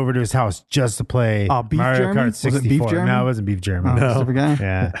all go over to his house just to play Beef Mario Jeremy? Kart Was it 64. Beef Jeremy? No, it wasn't Beef Jeremy. Oh, No. different guy?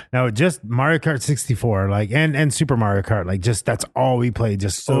 Yeah, no, just Mario Kart 64, like and Super Mario Kart, like just that's all we played,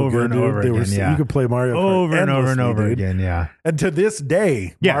 just So over good, and dude. over They again. were so- yeah, you could play Mario Kart over and over and endlessly, over dude. again. Yeah, And to this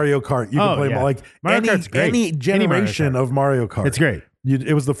day, Yeah. Mario Kart, you can Oh, play yeah. like Mario Kart's great. any Any Mario generation Kart. of Mario Kart. It's great.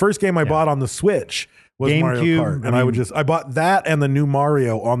 It was the first game I bought on the Switch was Mario GameCube, Kart, and I I mean- I bought that and the new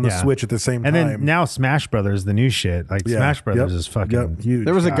Mario on the Yeah. Switch at the same and time. then now Smash Brothers, the new shit, like Yeah. Smash Brothers Yep. is fucking Yep. Huge.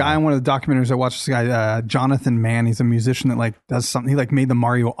 There was a guy in one of the documentaries I watched. This guy, Jonathan Mann. He's a musician that like does something. He like made the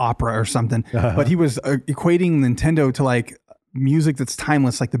Mario opera or something. But he was equating Nintendo to like music that's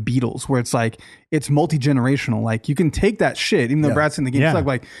timeless, like the Beatles, where it's like it's multi-generational. Like you can take that shit, even though Yeah. Brad's in the game. Yeah. It's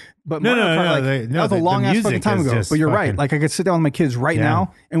like, but No, Mario no, Kart, no, like, no, that was a the long ass fucking music time is ago. just But you're right. fucking- Like I could sit down with my kids right Yeah.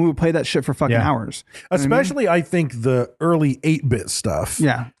 now and we would play that shit for fucking Yeah. hours. You know what I mean? especially I think the early 8-bit stuff.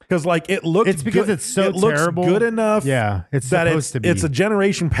 Yeah. Because like it looks It's because good- it's so it looks terrible. good enough. Yeah, it's that supposed to be. It's a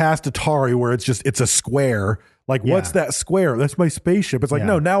generation past Atari where it's a square. Like, Yeah. what's that square? That's my spaceship. It's like, Yeah.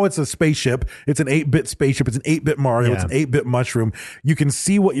 no, now it's a spaceship. It's an 8-bit spaceship. It's an 8-bit Mario. It's Yeah. an 8-bit mushroom. You can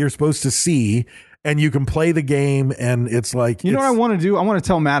see what you're supposed to see and you can play the game. And it's like, You know what I it's- want to do? I want to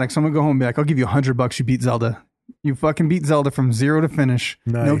tell Maddox. I'm gonna go home and be like, I'll give you $100. You beat Zelda. You fucking beat Zelda from zero to finish.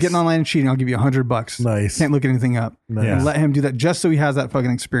 No Nice. getting online and cheating. I'll give you $100. Nice. Can't look anything up. Nice. And let him do that just so he has that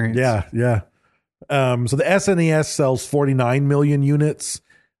fucking experience. Yeah, yeah. So the SNES sells 49 million units.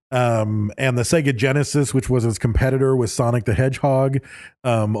 And the Sega Genesis, which was its competitor with Sonic the Hedgehog,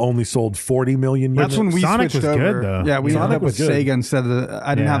 only sold 40 million units. That's when we Sonic switched was good, over. though. Yeah, we Sonic ended up with was good. Sega instead of the.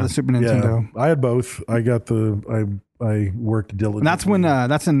 I didn't Yeah. have the Super Nintendo. I had both. I got I worked diligently. And that's when.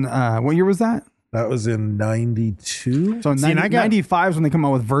 That's in. What year was that? that was in 92. So See, and I got- 95 is when they come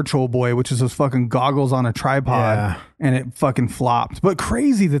out with Virtual Boy, which is those fucking goggles on a tripod, Yeah. and it fucking flopped. But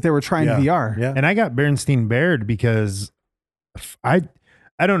crazy that they were trying Yeah. VR. Yeah. And I got Bernstein Baird because I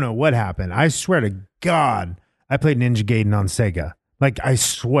don't know what happened. I swear to God, I played Ninja Gaiden on Sega. Like I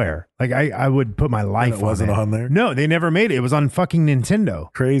swear, like I would put my life it wasn't on it. on there? No, they never made it. It was on fucking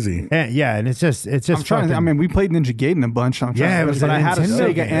Nintendo. Crazy. And, yeah, and it's just I'm trying. fucking, I mean, we played Ninja Gaiden a bunch. I'm trying yeah, to, it was but a I had a Nintendo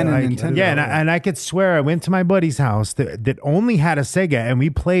Sega game. and a Like, Nintendo. Yeah, and I could swear I went to my buddy's house that only had a Sega, and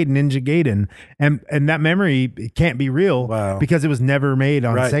we played Ninja Gaiden, and that memory can't be real Wow. because it was never made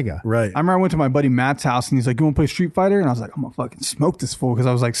on Right. Sega. Right. I remember I went to my buddy Matt's house and he's like, "You want to play Street Fighter?" And I was like, "I'm gonna fucking smoke this fool," because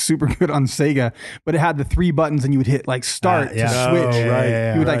I was like super good on Sega. But it had the 3 buttons and you would hit like start yeah. to Oh, switch.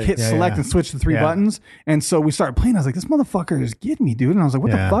 right. You would like Right. hit Yeah, select yeah. and switch the 3 Yeah. buttons. And so we started playing. I was like, "This motherfucker is getting me, dude." And I was like,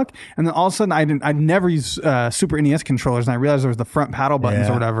 "What Yeah. the fuck?" And then all of a sudden, I'd never used Super NES controllers, and I realized there was the front paddle buttons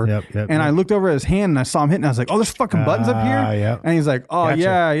Yeah. or whatever. Yep, and I looked over at his hand and I saw him hitting. I was like, "Oh, there's fucking buttons up here." Yep. And he's like, "Oh Gotcha.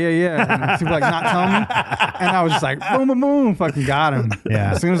 yeah." And he was like not telling me. And I was just like, boom, boom, boom, fucking got him.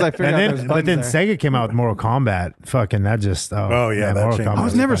 Yeah. As soon as I figured and out then, there's but then buttons there. Sega came out with Mortal Kombat. Fucking that just Oh, yeah, that Mortal changed. Kombat I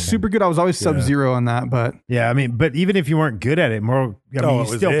was never fucking- super good. I was always Sub-Zero on that, but Yeah, I mean, but even if you weren't good at it, you it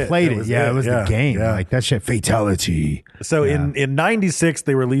was still it. played played it. Yeah, it was the game. Yeah. Like that shit, fatality. So in 96,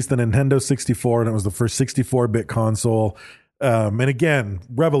 they released the Nintendo 64, and it was the first 64-bit console. And again,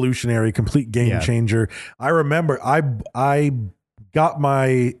 revolutionary, complete game changer. I remember I got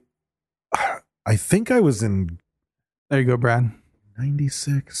my, I think I was in There you go, Brad.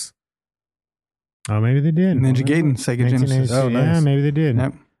 96. Oh, maybe they did. Ninja Gaiden, Sega Genesis. Oh, nice. Yeah, maybe they did.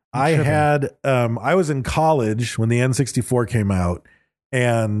 Yep. I was in college when the N64 came out,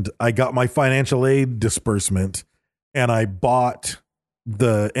 and I got my financial aid disbursement, and I bought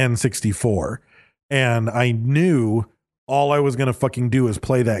the N64, and I knew all I was going to fucking do is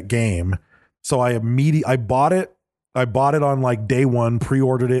play that game. So I bought it. I bought it on like day one,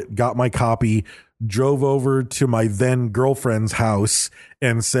 pre-ordered it, got my copy, drove over to my then girlfriend's house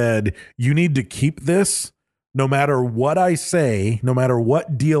and said, "You need to keep this. No matter what I say, no matter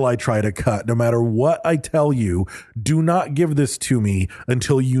what deal I try to cut, no matter what I tell you, do not give this to me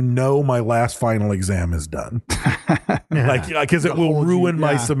until you know my last final exam is done." Like, because it will ruin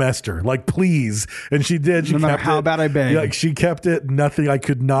my semester. Like, please. And she did. She no matter kept how it. bad I beg. Like, she kept it. Nothing. I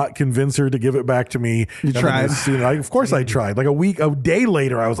could not convince her to give it back to me. You tried. Of course I tried. Like a day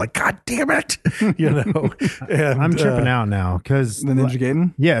later, I was like, God damn it. You know, and, I'm tripping out now because The Ninja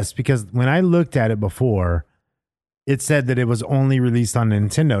Gaiden? Yes, because when I looked at it before, it said that it was only released on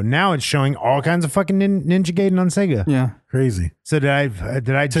Nintendo. Now it's showing all kinds of fucking Ninja Gaiden on Sega. Yeah. Crazy. So did I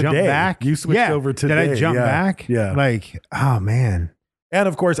jump Today. back? You switched over today. Did I jump Yeah. back? Yeah. Like, oh man. And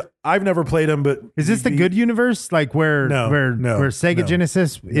of course, I've never played them, but Is this the good universe? Like where where Sega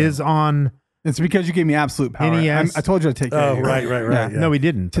Genesis is on? It's because you gave me absolute power. NES? I told you to take care of you. right. Yeah. No, we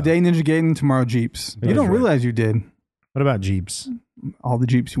didn't. Today Ninja Gaiden, tomorrow Jeeps. You don't realize you did. What about Jeeps? All the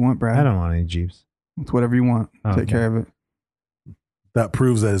Jeeps you want, Brad. I don't want any Jeeps. It's whatever you want. Oh, Take okay. care of it. That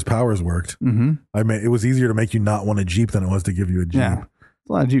proves that his powers worked. Mm-hmm. It was easier to make you not want a Jeep than it was to give you a Jeep. Yeah. It's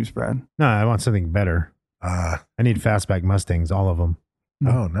a lot of Jeeps, Brad. No, I want something better. I need fastback Mustangs, all of them.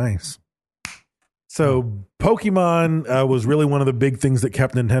 Oh, nice. So Pokemon was really one of the big things that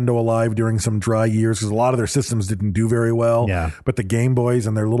kept Nintendo alive during some dry years because a lot of their systems didn't do very well. Yeah. But the Game Boys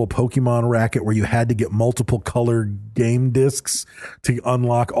and their little Pokemon racket where you had to get multiple color game discs to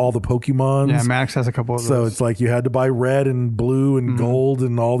unlock all the Pokemons. Yeah, Max has a couple of those. So it's like you had to buy red and blue and gold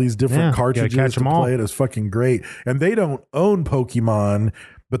and all these different Yeah, cartridges gotta catch to 'em all. play it. It was fucking great. And they don't own Pokemon,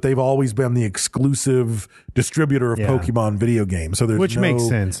 but they've always been the exclusive distributor of Yeah. Pokemon video games. So there's Which makes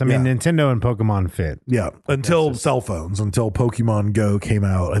sense. I mean, Nintendo and Pokemon fit. yeah, until cell phones, until Pokemon Go came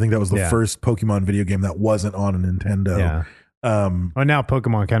out. I think that was the Yeah. first Pokemon video game that wasn't on a Nintendo. Yeah. Well, now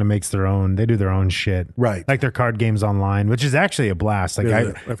Pokemon kind of makes their own. They do their own shit, Right. Like their card games online, which is actually a blast. Like Yeah,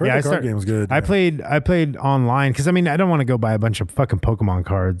 I I've heard the card game's good, I yeah. played online because I mean I don't want to go buy a bunch of fucking Pokemon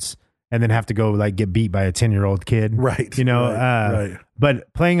cards and then have to go like get beat by a 10-year-old kid, Right, You know, right.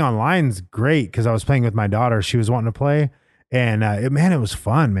 But playing online's great because I was playing with my daughter. She was wanting to play. And it was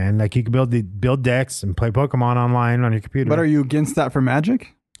fun, man. Like you could build decks and play Pokemon online on your computer. But are you against that for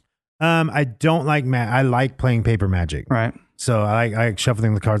Magic? I don't like I like playing paper Magic. Right. So I like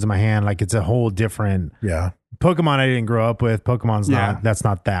shuffling the cards in my hand. Like it's a whole different Yeah. Pokemon I didn't grow up with. Pokemon's Yeah. that's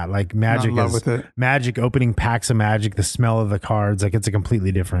not that. Like Magic in love is with it. Magic, opening packs of Magic, the smell of the cards. Like it's a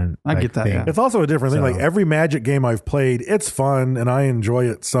completely different I like, get that, thing. yeah. It's also a different thing. So- Like every Magic game I've played, it's fun and I enjoy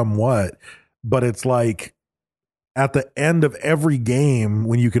it somewhat, but it's like at the end of every game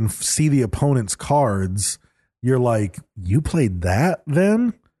when you can see the opponent's cards, you're like, you played that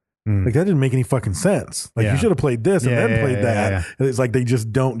then? Like that didn't make any fucking sense. Like Yeah. you should have played this and Yeah, then yeah, played yeah, that. yeah. And it's like they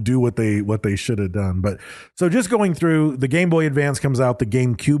just don't do what they should have done. But so just going through, the Game Boy Advance comes out, the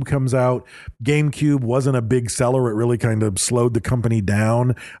GameCube comes out. GameCube wasn't a big seller. It really kind of slowed the company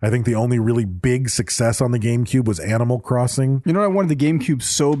down. I think the only really big success on the GameCube was Animal Crossing. You know, I wanted the GameCube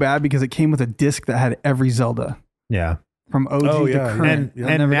so bad because it came with a disc that had every Zelda Yeah. from OG Oh, to yeah, current. yeah. I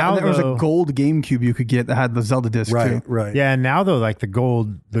And never now, got- there was a though- gold GameCube you could get that had the Zelda disc too. Right. Yeah, and now though, like the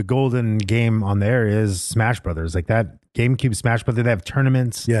golden game on there is Smash Brothers. Like that GameCube Smash Brothers, they have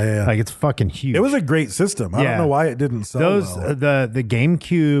tournaments. Yeah. Like it's fucking huge. It was a great system. I Yeah. don't know why it didn't sell Those well. the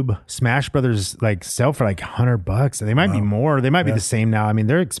GameCube Smash Brothers like sell for like $100. They might be more. They might be the same now. I mean,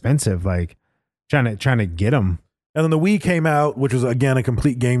 they're expensive. Like trying to get them. And then the Wii came out, which was again a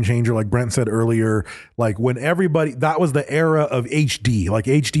complete game changer. Like Brent said earlier, like when everybody, that was the era of HD. Like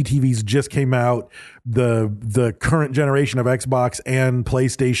HD TVs just came out. The current generation of Xbox and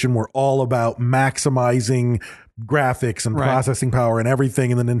PlayStation were all about maximizing graphics and Right. processing power and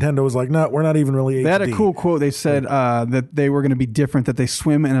everything. And the Nintendo was like, no, we're not even really HD. They had a cool quote. They said that they were going to be different, that they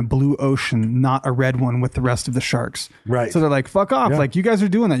swim in a blue ocean, not a red one with the rest of the sharks. Right. So they're like, fuck off. Yeah. Like, you guys are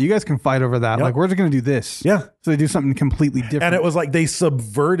doing that. You guys can fight over that. Yep. Like, we're just going to do this. Yeah. So they do something completely different. And it was like they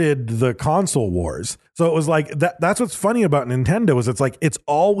subverted the console wars. So it was like that's what's funny about Nintendo is it's like it's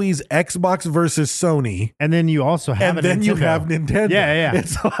always Xbox versus Sony. And then you also have and then you have Nintendo. Yeah.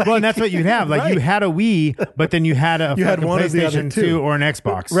 It's like, well, and that's what you'd have. Like right. you had a Wii, but then you had a You had fucking one of the other PlayStation two. 2 or an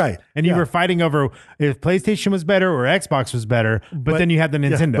Xbox. Right. And you Yeah. were fighting over if PlayStation was better or Xbox was better, but then you had the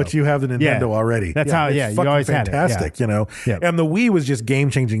Nintendo. But you have the Nintendo Yeah. already. That's how, it's you fucking always fantastic, had it. you know? Yeah. And the Wii was just game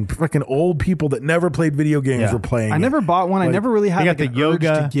changing. Fucking old people that never played video games Yeah. were playing I it. never bought one. I Like, never really had they like got an the urge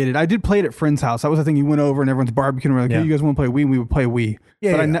yoga. to get it. I did play it at friend's house. That was the thing. You went over and everyone's barbecuing. And we're like, Yeah. hey, you guys want to play Wii? We would play Wii.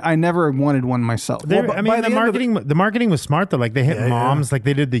 Yeah, but yeah. I never wanted one myself. They- Well, I by mean, the the end of marketing was smart though. Like they hit Yeah, moms, like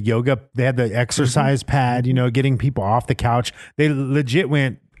they did the yoga. They had the exercise pad. You know, getting people off the couch. They legit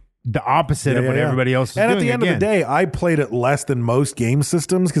went the opposite of what everybody else was and doing. at the end again. of the day, I played it less than most game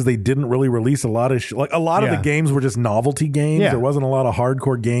systems because they didn't really release a lot of like a lot of Yeah. the games were just novelty games. Yeah. There wasn't a lot of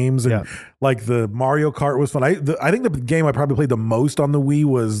hardcore games, and Yeah. like the Mario Kart was fun. I think the game I probably played the most on the Wii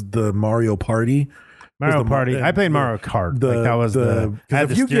was the Mario Party. Mario Was Party. I played Mario Kart. Like, that was I had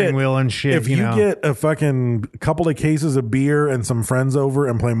the steering wheel and shit. If you know? get a fucking couple of cases of beer and some friends over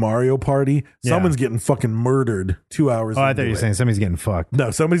and play Mario Party, Yeah. someone's getting fucking murdered 2 hours. Oh, I into thought you were it. saying somebody's getting fucked. No,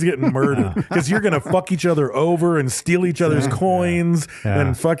 somebody's getting murdered because you're gonna fuck each other over and steal each other's coins Yeah.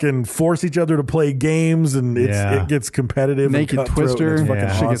 and fucking force each other to play games, and Yeah. it gets competitive. Naked and cutthroat, Twister. and it's fucking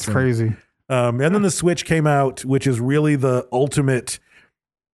Shit gets awesome. crazy. And then the Switch came out, which is really the ultimate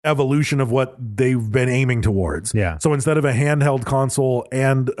evolution of what they've been aiming towards. Yeah. So instead of a handheld console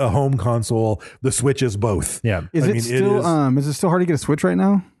and a home console, the Switch is both. Yeah. Is it still is it still hard to get a Switch right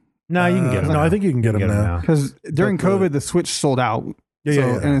now? No, you can get them. No, I think you can get them now. Because during But the- COVID, the Switch sold out. Yeah, yeah,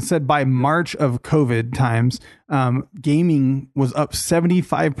 yeah. And it said by March of COVID times, gaming was up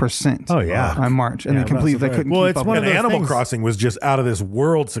 75%. Oh, yeah. By March, and Yeah, they completely they that's couldn't Well, keep it's up. one with of And it. those Animal things- Crossing was just out of this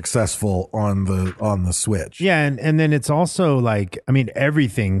world successful on the Switch. Yeah, and then it's also like, I mean,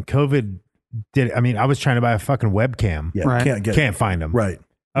 everything COVID did. I mean, I was trying to buy a fucking webcam. Yeah, Right. Can't find them. Right.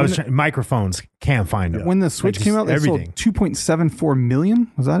 I was trying, microphones. Can't find them. When the Switch came out, they sold 2.74 million.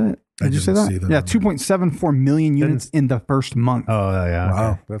 Was that it? I Did you say didn't that? see that. Yeah, 2.74 million units in the first month. Oh yeah.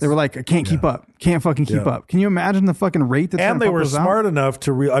 Wow. Okay. They were like, I can't keep up. Can't fucking keep Yeah. up. Can you imagine the fucking rate that's And gonna they pump were those out? smart enough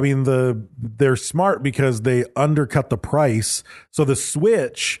to I mean they're smart because they undercut the price. So the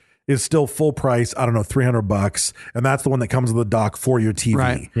Switch is still full price, I don't know, $300, and that's the one that comes with the dock for your TV.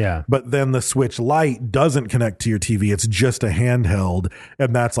 Right. Yeah. But then the Switch Lite doesn't connect to your TV. It's just a handheld,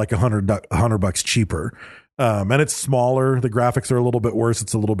 and that's like $100 cheaper. And it's smaller. The graphics are a little bit worse.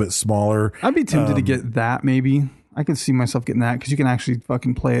 It's a little bit smaller. I'd be tempted to get that maybe. I could see myself getting that because you can actually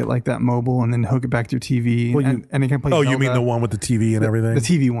fucking play it like that mobile and then hook it back to your TV Well, and it can play. Oh, you Zelda. mean the one with the TV and everything? The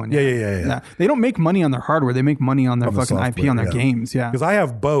TV one. Yeah. They don't make money on their hardware. They make money on their On the fucking IP on their software, games. Yeah. Because I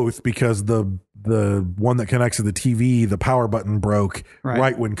have both because the one that connects to the TV, the power button broke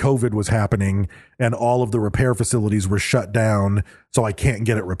right when COVID was happening and all of the repair facilities were shut down. So I can't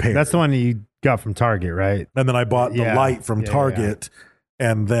get it repaired. That's the one that you got from Target, right? And then I bought the Yeah. light from Yeah, Target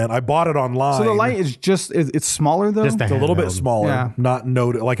and then I bought it online. So the light is just it's smaller though. Just It's a little bit handheld. smaller, Yeah. not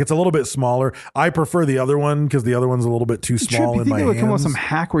noted. Like it's a little bit smaller. I prefer the other one because the other one's a little bit too Trip, small you in think my it would come with hands. some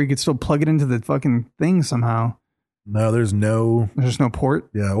hack where you could still plug it into the fucking thing somehow? No, there's no. There's just no port.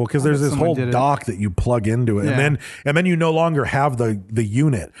 Yeah, well, because there's bet this someone whole did it. dock that you plug into it, Yeah. and then you no longer have the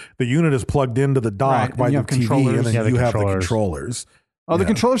unit. The unit is plugged into the dock Right, by and you the have TV, controllers. and then Yeah, the you have the controllers. controllers. Oh, the Yeah.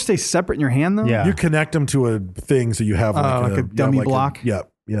 controllers stay separate in your hand though. Yeah. You connect them to a thing, so you have like a dummy block? Yeah.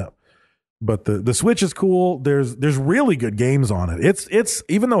 But the Switch is cool. There's really good games on it. It's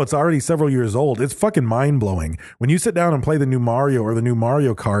even though it's already several years old, it's fucking mind blowing. When you sit down and play the new Mario or the new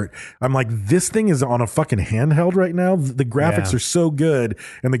Mario Kart, I'm like, this thing is on a fucking handheld right now. The graphics Yeah. are so good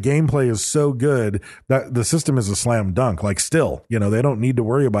and the gameplay is so good that the system is a slam dunk. Like still, they don't need to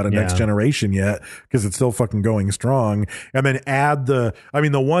worry about a next generation yet because it's still fucking going strong. And then add the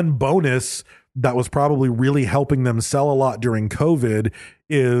one bonus that was probably really helping them sell a lot during COVID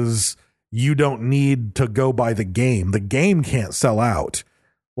is you don't need to go by the game. The game can't sell out.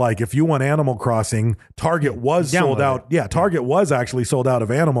 Like if you want Animal Crossing, Target was sold Download out. it. Yeah, Target was actually sold out of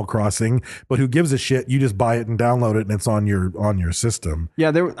Animal Crossing, but who gives a shit? You just buy it and download it and it's on your system.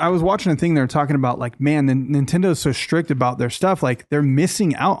 Yeah, I was watching a thing they were talking about like, man, Nintendo's so strict about their stuff. Like they're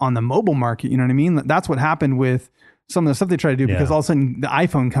missing out on the mobile market. You know what I mean? That's what happened with some of the stuff they try to do because all of a sudden the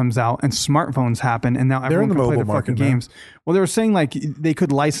iPhone comes out and smartphones happen and now everyone in the can play mobile their fucking market now. games. Well, they were saying like they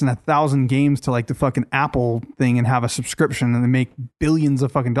could license 1,000 games to like the fucking Apple thing and have a subscription and they make billions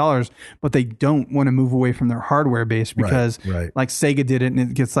of fucking dollars, but they don't want to move away from their hardware base because right. like Sega did it and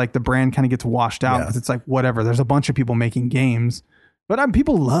it gets like the brand kind of gets washed out Yeah. because it's like whatever. There's a bunch of people making games. But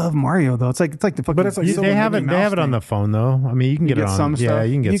people love Mario though. It's like the fucking. But it's like They have it on the phone though. I mean, you can get it on. some Yeah, stuff.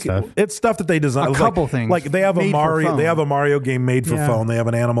 you can get stuff. It's stuff that they design. A couple things Like they have a made for Mario. phone. They have a Mario game made for Yeah. phone. They have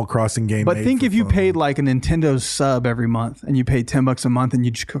an Animal Crossing game. But made think for if you phone. paid like a Nintendo sub every month and you paid $10 a month and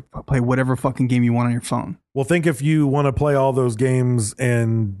you just play whatever fucking game you want on your phone. Well, think if you want to play all those games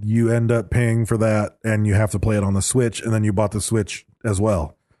and you end up paying for that and you have to play it on the Switch and then you bought the Switch as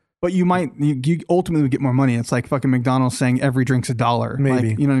well. But you ultimately would get more money. It's like fucking McDonald's saying every drink's $1. Maybe.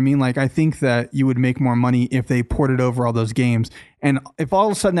 Like, you know what I mean? Like I think that you would make more money if they ported over all those games. And if all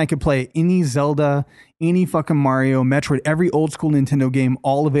of a sudden I could play any Zelda, any fucking Mario, Metroid, every old school Nintendo game,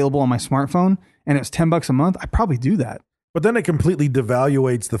 all available on my smartphone, and it's $10 a month, I'd probably do that. But then it completely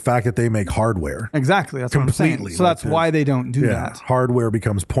devaluates the fact that they make hardware. Exactly. That's what I'm saying. So that's why they don't do that. Hardware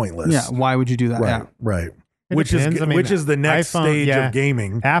becomes pointless. Yeah. Why would you do that? Right. Yeah. Right. It Which depends. is I mean, which is the next iPhone, stage yeah. of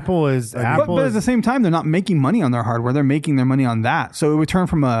gaming. Apple is But at the same time, they're not making money on their hardware. They're making their money on that. So it would turn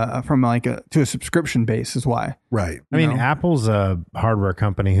from to a subscription base is why. Right. I mean, know? Apple's a hardware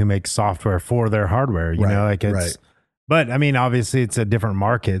company who makes software for their hardware. You know, like it's. right. But I mean, obviously, it's a different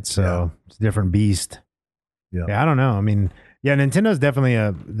market, so it's a different beast. Yeah. I don't know. I mean, yeah, Nintendo's definitely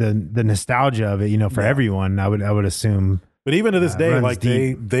the nostalgia of it. You know, for everyone, I would assume. But even to this day, runs like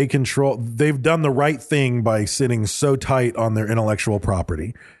they control, they've done the right thing by sitting so tight on their intellectual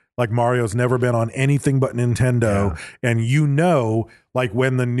property. Like Mario's never been on anything but Nintendo. And like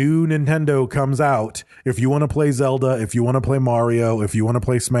when the new Nintendo comes out, if you want to play Zelda, if you want to play Mario, if you want to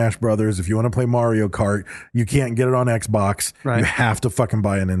play Smash Brothers, if you want to play Mario Kart, you can't get it on Xbox. Right. You have to fucking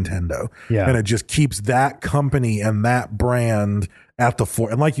buy a Nintendo. Yeah. And it just keeps that company and that brand at the fore.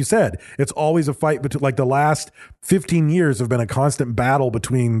 And like you said, it's always a fight between, like the last 15 years have been a constant battle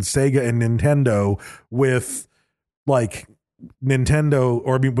between Sega and Nintendo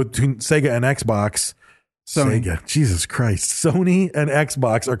Sony. between Sega and Xbox. Sega, Jesus Christ. Sony and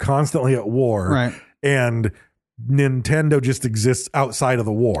Xbox are constantly at war. Right. And Nintendo just exists outside of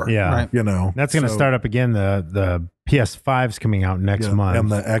the war. Yeah. Right. You know, That's going to So- start up again. The PS5's coming out next Yeah, month,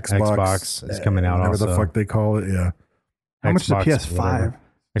 and the Xbox is coming out. whatever Also, the fuck they call it. Yeah. How much is the Xbox, PS5? whatever.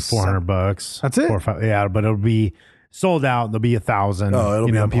 Like $400. That's it? 4 or 5, yeah, but it'll be sold out. There'll be 1,000. Oh, it'll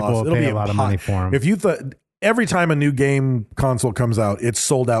you be know, people impossible. will pay It'll be a lot of money for them. If you thought every time a new game console comes out, it's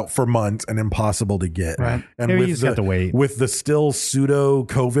sold out for months and impossible to get. Right. And Yeah, you with just the, have to wait. with the still pseudo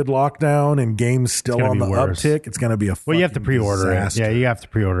COVID lockdown and games still gonna on be the worse. uptick, it's going to be a Well, you have to fucking pre-order disaster. it. Yeah, you have to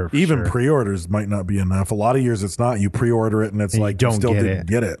pre-order it for Even sure. pre-orders might not be enough. A lot of years it's not. You pre-order it and it's And you like don't still get didn't it.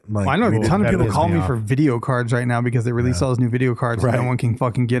 get it. Like, Well, I know we a ton of that people pisses call me me off. for video cards right now because they release all those new video cards and Right. no one can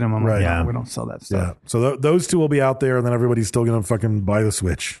fucking get them. I'm like, Right. no, Yeah. we don't sell that Yeah. stuff. So those two will be out there, and then everybody's still going to fucking buy the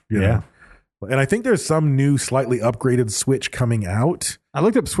Switch. You know? And I think there's some new, slightly upgraded Switch coming out. I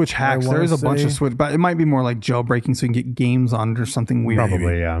looked up Switch hacks. wanna There is a bunch of say- Switch, but it might be more like jailbreaking so you can get games on it or something weird.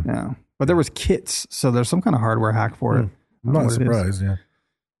 Probably, yeah. Yeah. But there was kits, so there's some kind of hardware hack for it. I'm not surprised. Yeah.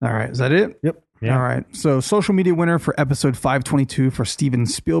 All right. Is that it? Yep. Yeah. All right. So, social media winner for episode 522 for Steven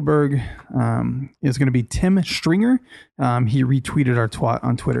Spielberg is going to be Tim Stringer. He retweeted our twat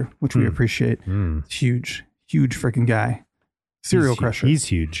on Twitter, which we appreciate. Huge freaking guy. Serial crusher. He's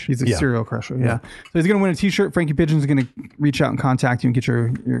huge. He's a serial crusher. Yeah. So he's going to win a t-shirt. Frankie Pigeon's going to reach out and contact you and get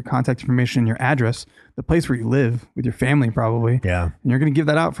your contact information and your address, the place where you live with your family probably. Yeah. And you're going to give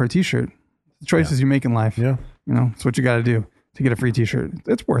that out for a t-shirt. The choices you make in life. Yeah. You know, it's what you got to do to get a free t-shirt.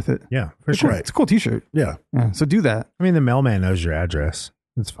 It's worth it. Yeah, for It's sure. cool. It's a cool t-shirt. Yeah. Yeah. So do that. I mean, the mailman knows your address.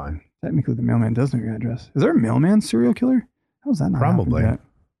 It's fine. Technically, the mailman does know your address. Is there a mailman serial killer? How's that not Probably. happened yet?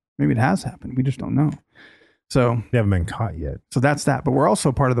 Maybe it has happened. We just don't know. So They haven't been caught yet. that's that. But we're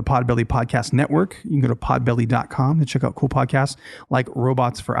also part of the Podbelly Podcast Network. You can go to podbelly.com to check out cool podcasts like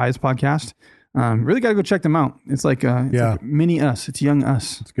Robots for Eyes podcast. Really got to go check them out. It's like like mini us. It's young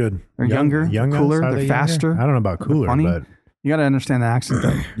us. It's good. They're younger, Young cooler, Us? Are they're they faster. younger? I don't know about they're cooler, funny. but You got to understand the accent though.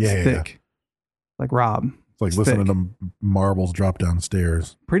 Yeah, It's yeah, thick. Like Rob. It's like It's listening thick. to marbles drop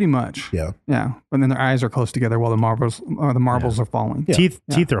downstairs. Pretty much. Yeah. Yeah. And then their eyes are close together while the marbles are falling.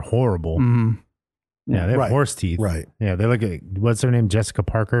 teeth are horrible. Mhm. Yeah, they have Right. horse teeth. Right. Yeah, they look at, what's her name? Jessica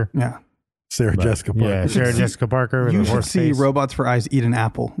Parker? Yeah. Sarah But- Jessica Parker. Yeah, Sarah Jessica Parker with You a should horse see face. Robots for Eyes eat an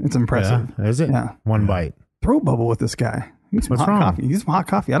apple. It's impressive. Yeah, is it? Yeah. One bite. Throat bubble with this guy. He's some What's hot wrong? coffee. He's some hot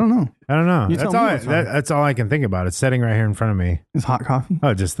coffee. I don't know. I don't know. You That's tell all, me what's wrong. that's all I can think about. It's sitting right here in front of me. It's hot coffee.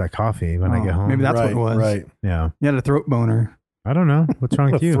 Oh, just that coffee when I Oh, get home. maybe that's what it was. Right. Yeah. You had a throat boner. I don't know. What's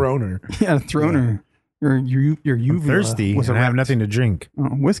wrong with you? Throner. You had a throner. Your uvula I'm thirsty was and I have erect. nothing to drink. Oh,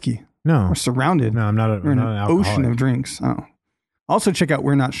 whiskey. No. We're surrounded. No, I'm not. You're in I'm an not an ocean alcoholic. of drinks. Oh. Also, check out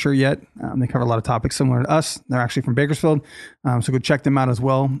We're Not Sure Yet. They cover a lot of topics similar to us. They're actually from Bakersfield, so go check them out as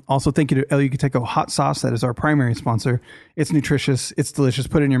well. Also, thank you to El Yucateco Hot Sauce. That is our primary sponsor. It's nutritious. It's delicious.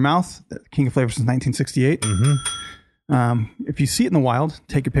 Put it in your mouth. King of Flavors since 1968. If you see it in the wild,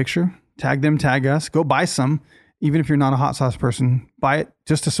 take a picture. Tag them, tag us. Go buy some. Even if you're not a hot sauce person, buy it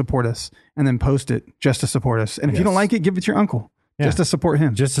just to support us, and then post it just to support us. And if you don't like it, give it to your uncle just to support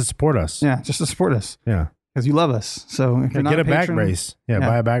him. Just to support us. Yeah, just to support us. Yeah. Because you love us. So if you're not get a back patron, brace. Yeah,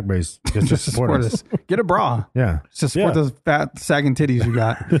 buy a back brace. Just to support us. Get a bra. Yeah. Just to support those fat, sagging titties you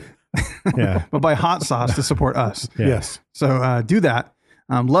got. Yeah. But buy hot sauce to support us. Yeah. Yes. So do that.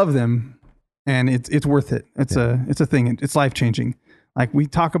 Love them. And it's worth it. It's a thing. It's life-changing. Like, we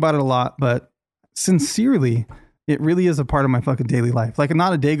talk about it a lot, but sincerely, it really is a part of my fucking daily life. Like,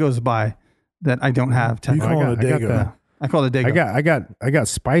 not a day goes by that I don't have You call it a Dago. I call it a Dago. I got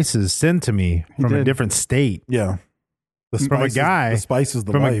spices sent to me from a different state. Yeah. From a guy. The spice is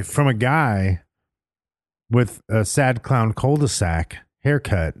the from life. from a guy with a sad clown cul-de-sac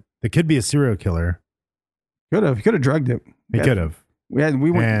haircut that could be a serial killer. He could have drugged it. He could have.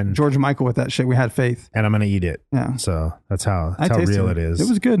 We went George Michael with that shit. We had faith. And I'm going to eat it. Yeah. So that's how tasted real it is. It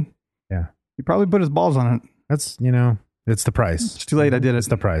was good. Yeah. He probably put his balls on it. That's, it's the price. It's too late. I did it. It's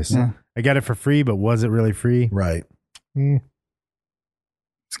the price. Yeah. I got it for free, but was it really free? Right. It's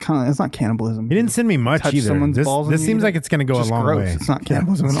not cannibalism. He didn't send me much Touch either. someone's balls and This you seems eat like it? it's going to go a Just long gross. way. It's not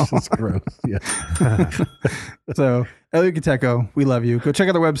cannibalism at all. It's gross. Yeah. So El Yucateco, we love you. Go check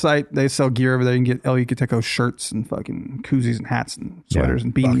out their website. They sell gear over there. You can get El Yucateco shirts and fucking koozies and hats and sweaters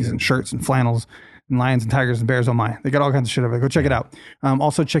and beanies and shirts and flannels and lions and tigers and bears. Oh my, they got all kinds of shit over there. Go check it out.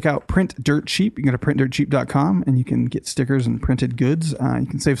 Also check out Print Dirt Cheap. You can go to printdirtcheap.com and you can get stickers and printed goods. You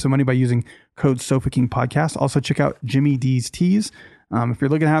can save some money by using code Sofa King Podcast. Also check out Jimmy D's Tees. If you're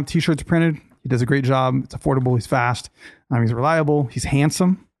looking to have t-shirts printed, he does a great job. It's affordable. He's fast. He's reliable. He's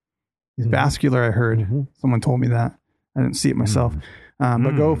handsome. He's vascular. I heard someone told me that. I didn't see it myself.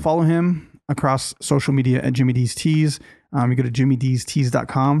 But go follow him across social media at Jimmy D's Tees. You go to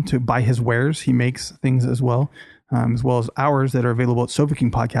jimmydstees.com to buy his wares. He makes things as well as ours that are available at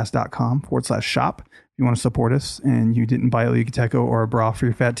sofakingpodcast.com/shop. If you want to support us and you didn't buy a Yucateco or a bra for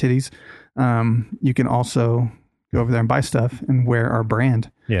your fat titties, you can also go over there and buy stuff and wear our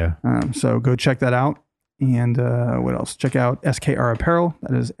brand. Yeah. So go check that out. And what else? Check out SKR Apparel.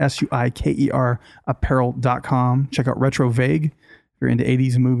 That is SUIKER apparel.com. Check out Retro Vague. If you're into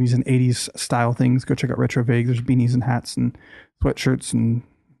 80s movies and 80s style things, go check out Retro Vague. There's beanies and hats and sweatshirts and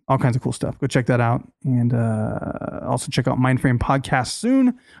all kinds of cool stuff. Go check that out. And also check out Mindframe Podcast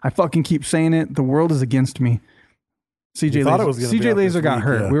soon. I fucking keep saying it. The world is against me. CJ Laser got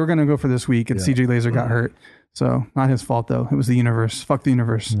hurt. Yeah. We were going to go for this week, and CJ Laser got hurt. So not his fault, though. It was the universe. Fuck the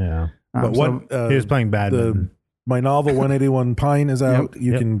universe. Yeah. But he was playing badminton. My novel 181 Pine is out.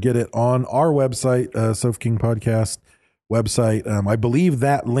 You can get it on our website, Sofa King Podcast website. I believe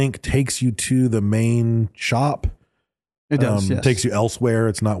that link takes you to the main shop. It does. Yes. Takes you elsewhere.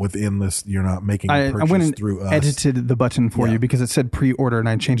 It's not within this. You're not making a purchase I went and through us. edited the button for you because it said pre-order, and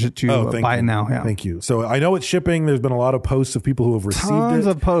I changed it to buy it now. Yeah. Thank you. So I know it's shipping. There's been a lot of posts of people who have received Tons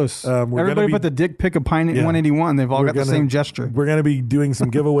of posts. Everybody put the dick pic of Pine 181. They've all got the same gesture. We're going to be doing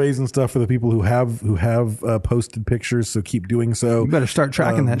some giveaways and stuff for the people who have posted pictures. So keep doing so. You better start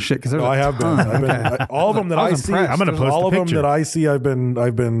tracking that shit because I have been. All of them that I see. I'm going to post all of a picture. them that I see. I've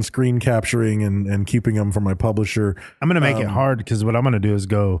been screen capturing and keeping them for my publisher. I'm going to make it hard because what I'm going to do is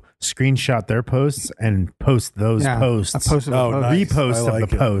go screenshot their posts and post those posts. Nice. Repost like of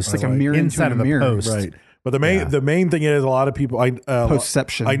the posts. It's like a mirror inside of the post. Right. But the main thing is a lot of people.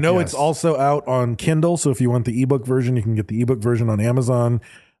 Postception. I know it's also out on Kindle. So if you want the ebook version, you can get the ebook version on Amazon.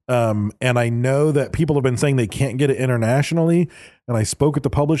 And I know that people have been saying they can't get it internationally. And I spoke with the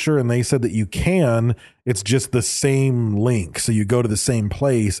publisher and they said that you can. It's just the same link. So you go to the same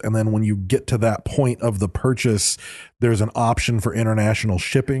place. And then when you get to that point of the purchase, there's an option for international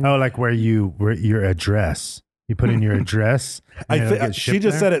shipping. Oh, like where your address. You put in your address. She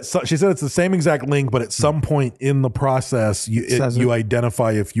just said it. She said it's the same exact link, but at some point in the process, you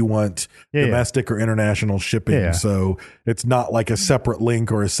identify if you want domestic or international shipping. Yeah. So it's not like a separate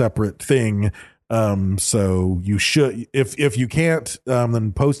link or a separate thing. So you should, if you can't,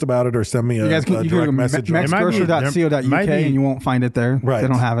 then post about it or send me a direct message. Mexgrocer.co.uk and you won't find it there. Right. They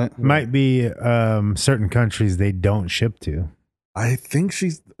don't have it. Might be certain countries they don't ship to. I think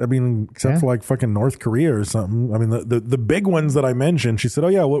except for like fucking North Korea or something. I mean, the big ones that I mentioned, she said, "Oh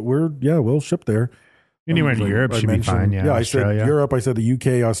yeah, we'll ship there." Anywhere in Like, Europe I should be mentioned- fine. Yeah, I said Australia. Europe. I said the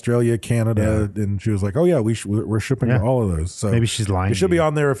UK, Australia, Canada, and she was like, "Oh yeah, we're shipping Yeah. to all of those." So Maybe she's lying It should to be you.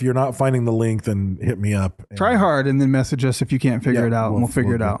 on there. If you're not finding the link, then hit me up. And- Try hard and then message us if you can't figure Yeah, it out, and we'll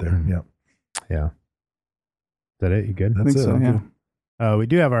figure it get out. there. Yeah, Yeah. Is that it? You good? I think so. I'm Yeah. good. We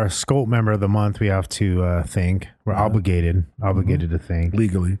do have our Sculpt member of the month. We have to thank. We're obligated to thank.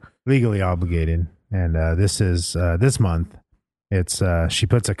 Legally obligated. And this is this month. It's she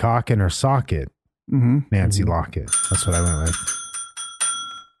puts a cock in her socket. Mm-hmm. Nancy Lockett. That's what I went with.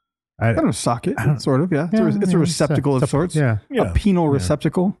 Kind of a socket, sort of. Yeah, it's a receptacle of sorts. Yeah. A penal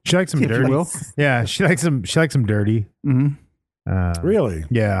receptacle. She likes some if you dirty. will. Yeah, she likes some dirty. Mm-hmm. Really?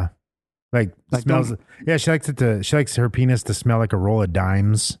 Yeah. Like smells. don't- Yeah, she likes it to. She likes her penis to smell like a roll of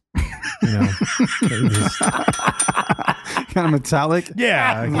dimes. You know. Kind of metallic.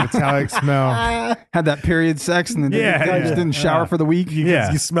 Yeah, like a metallic smell. Had that period sex and then just didn't shower for the week.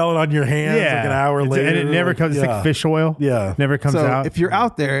 Yeah. You smell it on your hands like an hour later, and it never comes. It's like fish oil. Yeah, never comes So out. if you're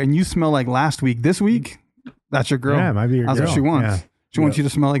out there and you smell like last week, this week, that's your girl. Yeah, it might be your That's girl. what she wants. Yeah. She wants you to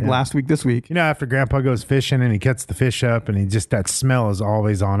smell like last week, this week. You know, after Grandpa goes fishing and he cuts the fish up, and he just that smell is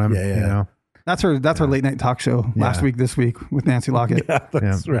always on him. Yeah, yeah. You know. That's her late night talk show. Last week, this week with Nancy Lockett. Yeah,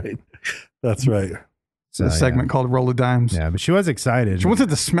 that's right. That's right. It's a segment called Roll of Dimes. Yeah, but she was excited. She wants it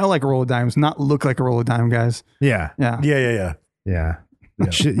to smell like a roll of dimes, not look like a roll of dime, guys. Yeah. Yeah. Yeah.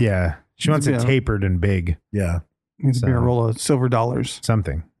 She wants it Yeah. tapered and big. Yeah. Needs to be a roll of silver dollars.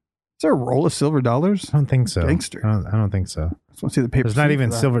 Something. Is there a roll of silver dollars? I don't think so. Gangster. I don't think so. Just want to see the paper. There's not sleeve even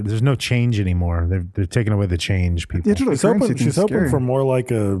for that. silver. There's no change anymore. They're taking away the change, people. Digital currency She's thing's hoping scary. for more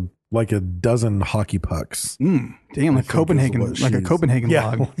like a dozen hockey pucks. Damn, like Copenhagen, like a Copenhagen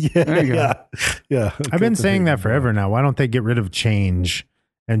log. Yeah, There you go. yeah. I've been saying that forever now. Why don't they get rid of change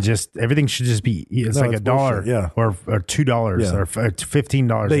and just everything should just be? It's No, like it's $1, bullshit, yeah. or $2, Yeah. or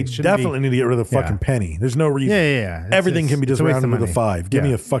 $15. They It shouldn't definitely be- need to get rid of the fucking penny. There's no reason. Yeah. Everything can be just it's a waste of rounded to the money. 5. Give me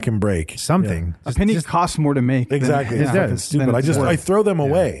Yeah. a fucking break. Something. A penny costs more to make. Exactly. Than, It's yeah, fucking than stupid. it's I worth. throw them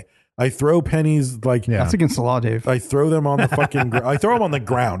away. I throw pennies like That's against the law, Dave. I throw them on the fucking. I throw them on the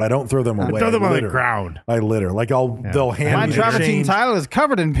ground. I don't throw them away. Throw them I on the litter. ground. I litter. Like they'll hand My me travertine change. tile is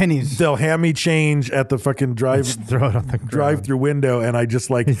covered in pennies. They'll hand me change at the fucking Just throw it on the ground. drive-through window, and I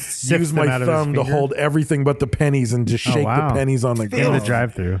just like Sifts use them my out of his thumb to finger? hold everything but the pennies and just shake wow. the pennies on the in ground. the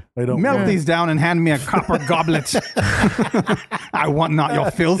drive-through. I don't Melt these down and hand me a copper goblet. I want not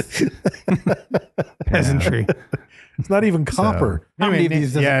your filth. Peasantry. It's not even copper. How many of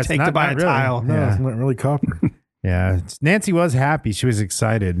these does yeah, it it's take not- to buy not a really. tile? No, Yeah. it's not really copper. Yeah, Nancy was happy. She was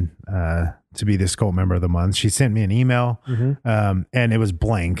excited to be the Sculpt member of the month. She sent me an email, and it was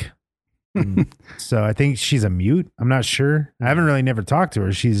blank. So I think she's a mute. I'm not sure. I haven't really never talked to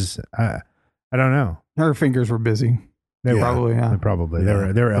her. She's I don't know. Her fingers were busy. They Probably, yeah. probably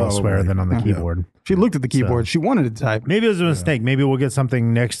Yeah, they were elsewhere probably. than on the Yeah. keyboard. She looked at the keyboard. She wanted to type. Maybe it was a mistake. Maybe we'll get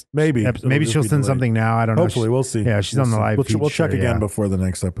something next. Maybe. Maybe It'll just she'll be send delayed. something now. I don't know. Hopefully, we'll see. Yeah, she's We'll on the see. live We'll, feed. we'll check sure, again yeah. before the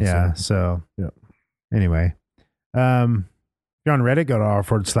next episode. Yeah. So Yeah. anyway, if you're on Reddit, go to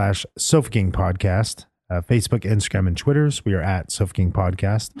r/Sofa King Podcast. Facebook, Instagram, and Twitters. We are at Sofa King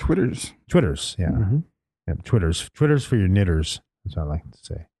Podcast. Twitters. Yeah. Yeah. Twitters for your knitters. That's what I like to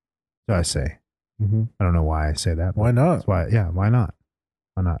say. So I say. I don't know why I say that. but Why not? That's why. Yeah. Why not?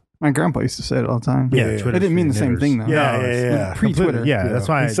 Why not? My grandpa used to say it all the time. Yeah, Twitters It didn't for mean your the same knitters. thing, though. Yeah. Pre-Twitter. Yeah. That's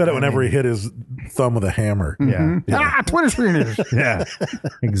why He said it whenever he hit his thumb with a hammer. Yeah. Ah, Twitter's for your knitters. Yeah,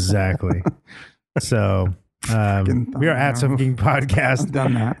 exactly. So we are at Sofa King Podcast. I've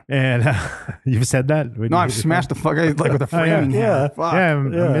done that. And you've said that? No, I've smashed the fuck out like with a Oh, yeah. framing hammer. Fuck. Yeah,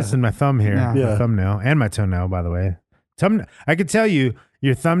 I'm missing my thumb here. Yeah. My Yeah. thumbnail and my toenail, by the way. I could tell you,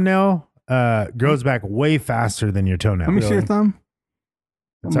 your thumbnail grows back way faster than your toenail. Let me see your thumb.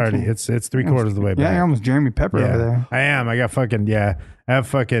 It's already it's 3/4 of the way back. Yeah, you're almost Jeremy Pepper over there. I am. I got fucking I have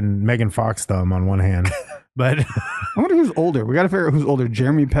fucking Megan Fox thumb on one hand, but I wonder who's older. We got to figure out who's older,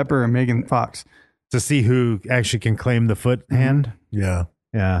 Jeremy Pepper or Megan Fox. to see who actually can claim the foot hand. Yeah.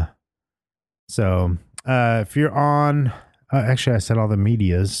 Yeah. So if you're on, actually, I said all the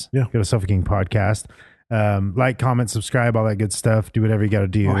medias. Yeah. Go to Sofa King Podcast. Like, comment, subscribe, all that good stuff. Do whatever you got to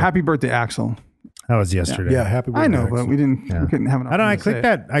do. Oh, happy birthday, Axel. That was yesterday. Yeah. Happy birthday. I know, Axel. but we didn't. Yeah. We couldn't have enough. I don't know. I to say clicked it.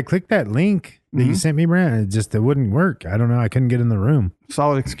 that. I clicked that link that you sent me, Brent. It wouldn't work. I don't know. I couldn't get in the room.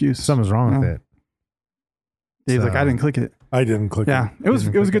 Solid excuse. Something's wrong with Yeah. it. Dave's like, So- I didn't click it. I didn't click Yeah, it was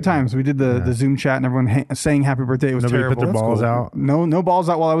good times. We did the Zoom chat and everyone saying happy birthday. It was Nobody terrible. put their That's balls cool. out. No balls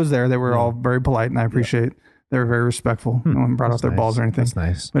out while I was there. They were all very polite, and I appreciate. They were very respectful. No one brought out their nice. balls or anything. That's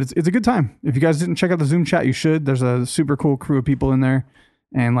nice. But it's a good time. If you guys didn't check out the Zoom chat, you should. There's a super cool crew of people in there,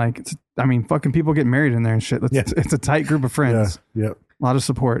 and fucking people get married in there and shit. It's a tight group of Yeah. friends. Yep. A lot of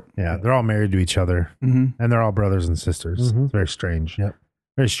support. Yeah, they're all married to each other, and they're all brothers and sisters. It's very strange. Yep.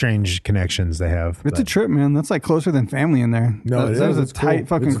 Very strange connections they have. It's a trip, man. That's like closer than family in there. No, that was a It's tight cool.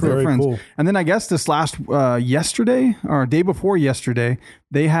 fucking It's crew of very friends. cool. And then I guess this last yesterday or day before yesterday,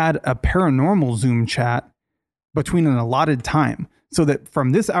 they had a paranormal Zoom chat between an allotted time. So that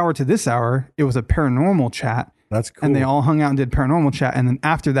from this hour to this hour, it was a paranormal chat. That's cool. And they all hung out and did paranormal chat. And then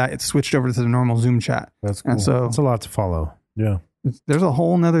after that, it switched over to the normal Zoom chat. That's cool. And so It's a lot to follow. Yeah. there's a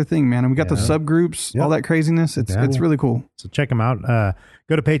whole nother thing, man. And we got the subgroups, all that craziness. It's really cool. So check them out.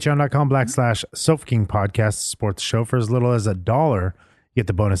 Go to patreon.com/Sofa King Podcast. Support the show for as little as $1. You get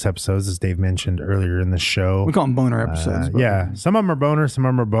the bonus episodes, as Dave mentioned earlier in the show. We call them boner episodes. Yeah. Some of them are boner, some of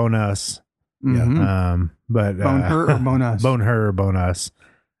them are bonus. Mhm. But Bone her or bone us? Bone her or bone us.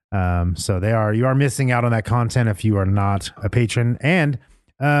 So you are missing out on that content if you are not a patron. And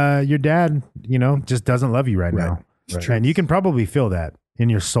your dad, just doesn't love you right now. Right. And you can probably feel that in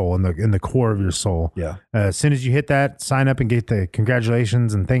your soul, in the core of your soul. Yeah. As soon as you hit that, sign up and get the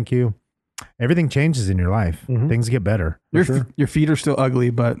congratulations and thank you. Everything changes in your life. Things get better. Your feet are still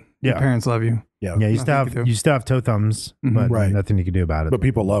ugly, but your parents love you. Yeah. Yeah. Nothing You still have toe thumbs, but Right. nothing you can do about it. But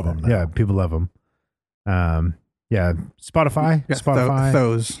people love them. Yeah. People love them. Yeah. Spotify. Yeah, Spotify.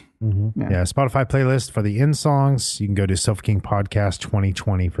 those. Yeah, Spotify playlist for the in songs. You can go to Sofa King Podcast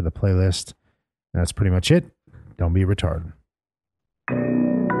 2020 for the playlist. That's pretty much it. Don't be a retard.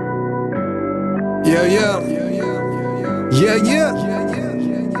 Yeah.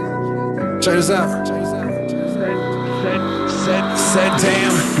 Check this out. Said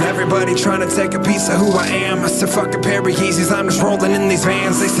damn, everybody trying to take a piece of who I am. I said fuck a pair of Yeezys, I'm just rolling in these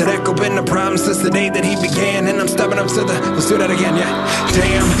vans. They said Echo been the problem since the day that he began. And I'm stepping up to let's do that again, yeah.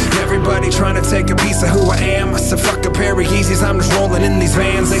 Damn, everybody trying to take a piece of who I am. I said fuck a pair of Yeezys, I'm just rolling in these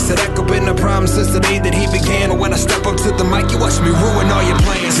vans. They said Echo been the problem since the day that he began. And when I step up to the mic, you watch me ruin all your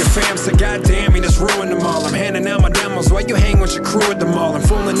plans. Your fam said goddamn, he just ruined them all. I'm handing out my demos while you hang with your crew at the mall. I'm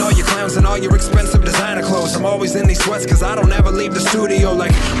fooling all your clowns and all your expensive designer clothes. I'm always in these sweats cause I don't ever leave the studio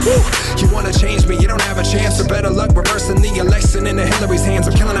like, woo, you wanna change me, you don't have a chance. Or better luck reversing the election into Hillary's hands.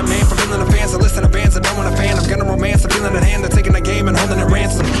 I'm killing a man for feeling the fans. I listen to bands that don't want a fan. I'm gonna romance, I'm feeling at hand. They're taking the game and holding it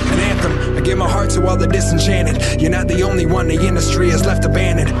ransom. An anthem, I give my heart to all the disenchanted. You're not the only one, the industry has left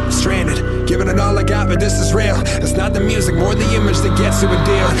abandoned. Stranded, giving it all I got, but this is real. It's not the music, more the image that gets you a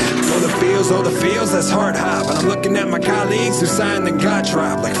deal. Oh the feels, that's hard hop. And I'm looking at my colleagues who signed and got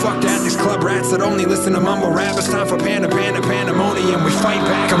dropped. Like fuck that, these club rats that only listen to mumble rap. It's time for pandemonium. We fight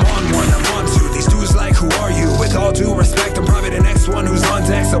back, I'm on one, I'm on two. These dudes like, who are you? With all due respect, I'm probably the next one who's on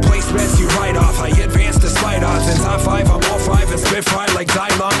deck. So place bets you right off. I advance despite odds. In top five, I'm all five and spit fire like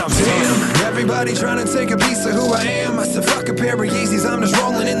Dylon. I'm damn. Everybody trying to take a piece of who I am. I said fuck a pair of Yeezys, I'm just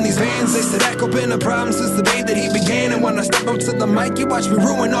rolling in these vans. They said Echo been a problem since the day that he began. And when I step up to the mic, you watch me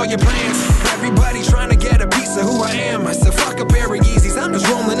ruin all your plans. Everybody trying to get a piece of who I am. I said fuck a pair of Yeezys, I'm just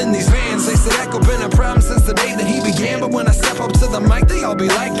rolling in these vans. They said Echo been a problem since the day that he began. But when I step up to the mic, they all be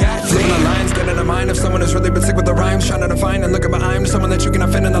like, God damn. The lines get in the mind of someone who's really been sick with the rhymes, trying to define and look at my I'm someone that you cannot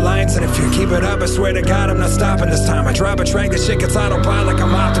fit in the lines. And if you keep it up, I swear to God, I'm not stopping this time. I drop a track, that shit gets autopilot like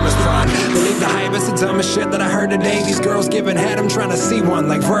I'm Optimus Prime. Believe the hype, it's the dumbest shit that I heard today. These girls giving head, I'm trying to see one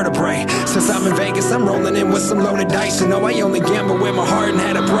like vertebrae. Since I'm in Vegas, I'm rolling in with some loaded dice. You know I only gamble with my heart and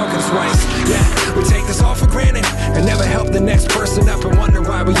had it broken twice. Yeah, we take this all for granted and never help the next person up and wonder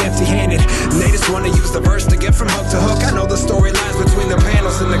why we empty-handed. And they just want to use the verse to get from hook to hook. I know the story lies between the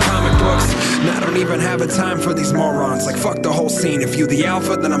panels in the comic books. And I don't even have a time for these morons. Like fuck the whole scene. If you the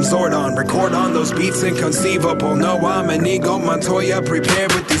alpha, then I'm Zordon. Record on those beats inconceivable. No, I'm an ego Montoya,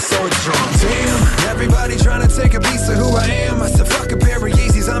 prepared with these swords drawn. Damn, everybody trying to take a piece of who I am. I said fuck a pair of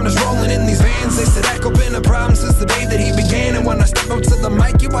Yeezys, I'm just rolling in these vans. They said Echo been a problem since the day that he began. And when I step up to the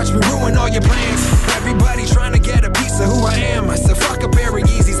mic, you watch me ruin all your plans. Everybody trying to get a piece of who I am. I said fuck a pair of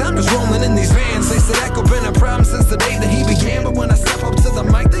Yeezys, I'm just rolling in these vans. They said Echo been a problem since the day that he began. But when I step up to the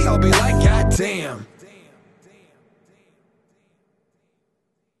mic, they all be like, God damn.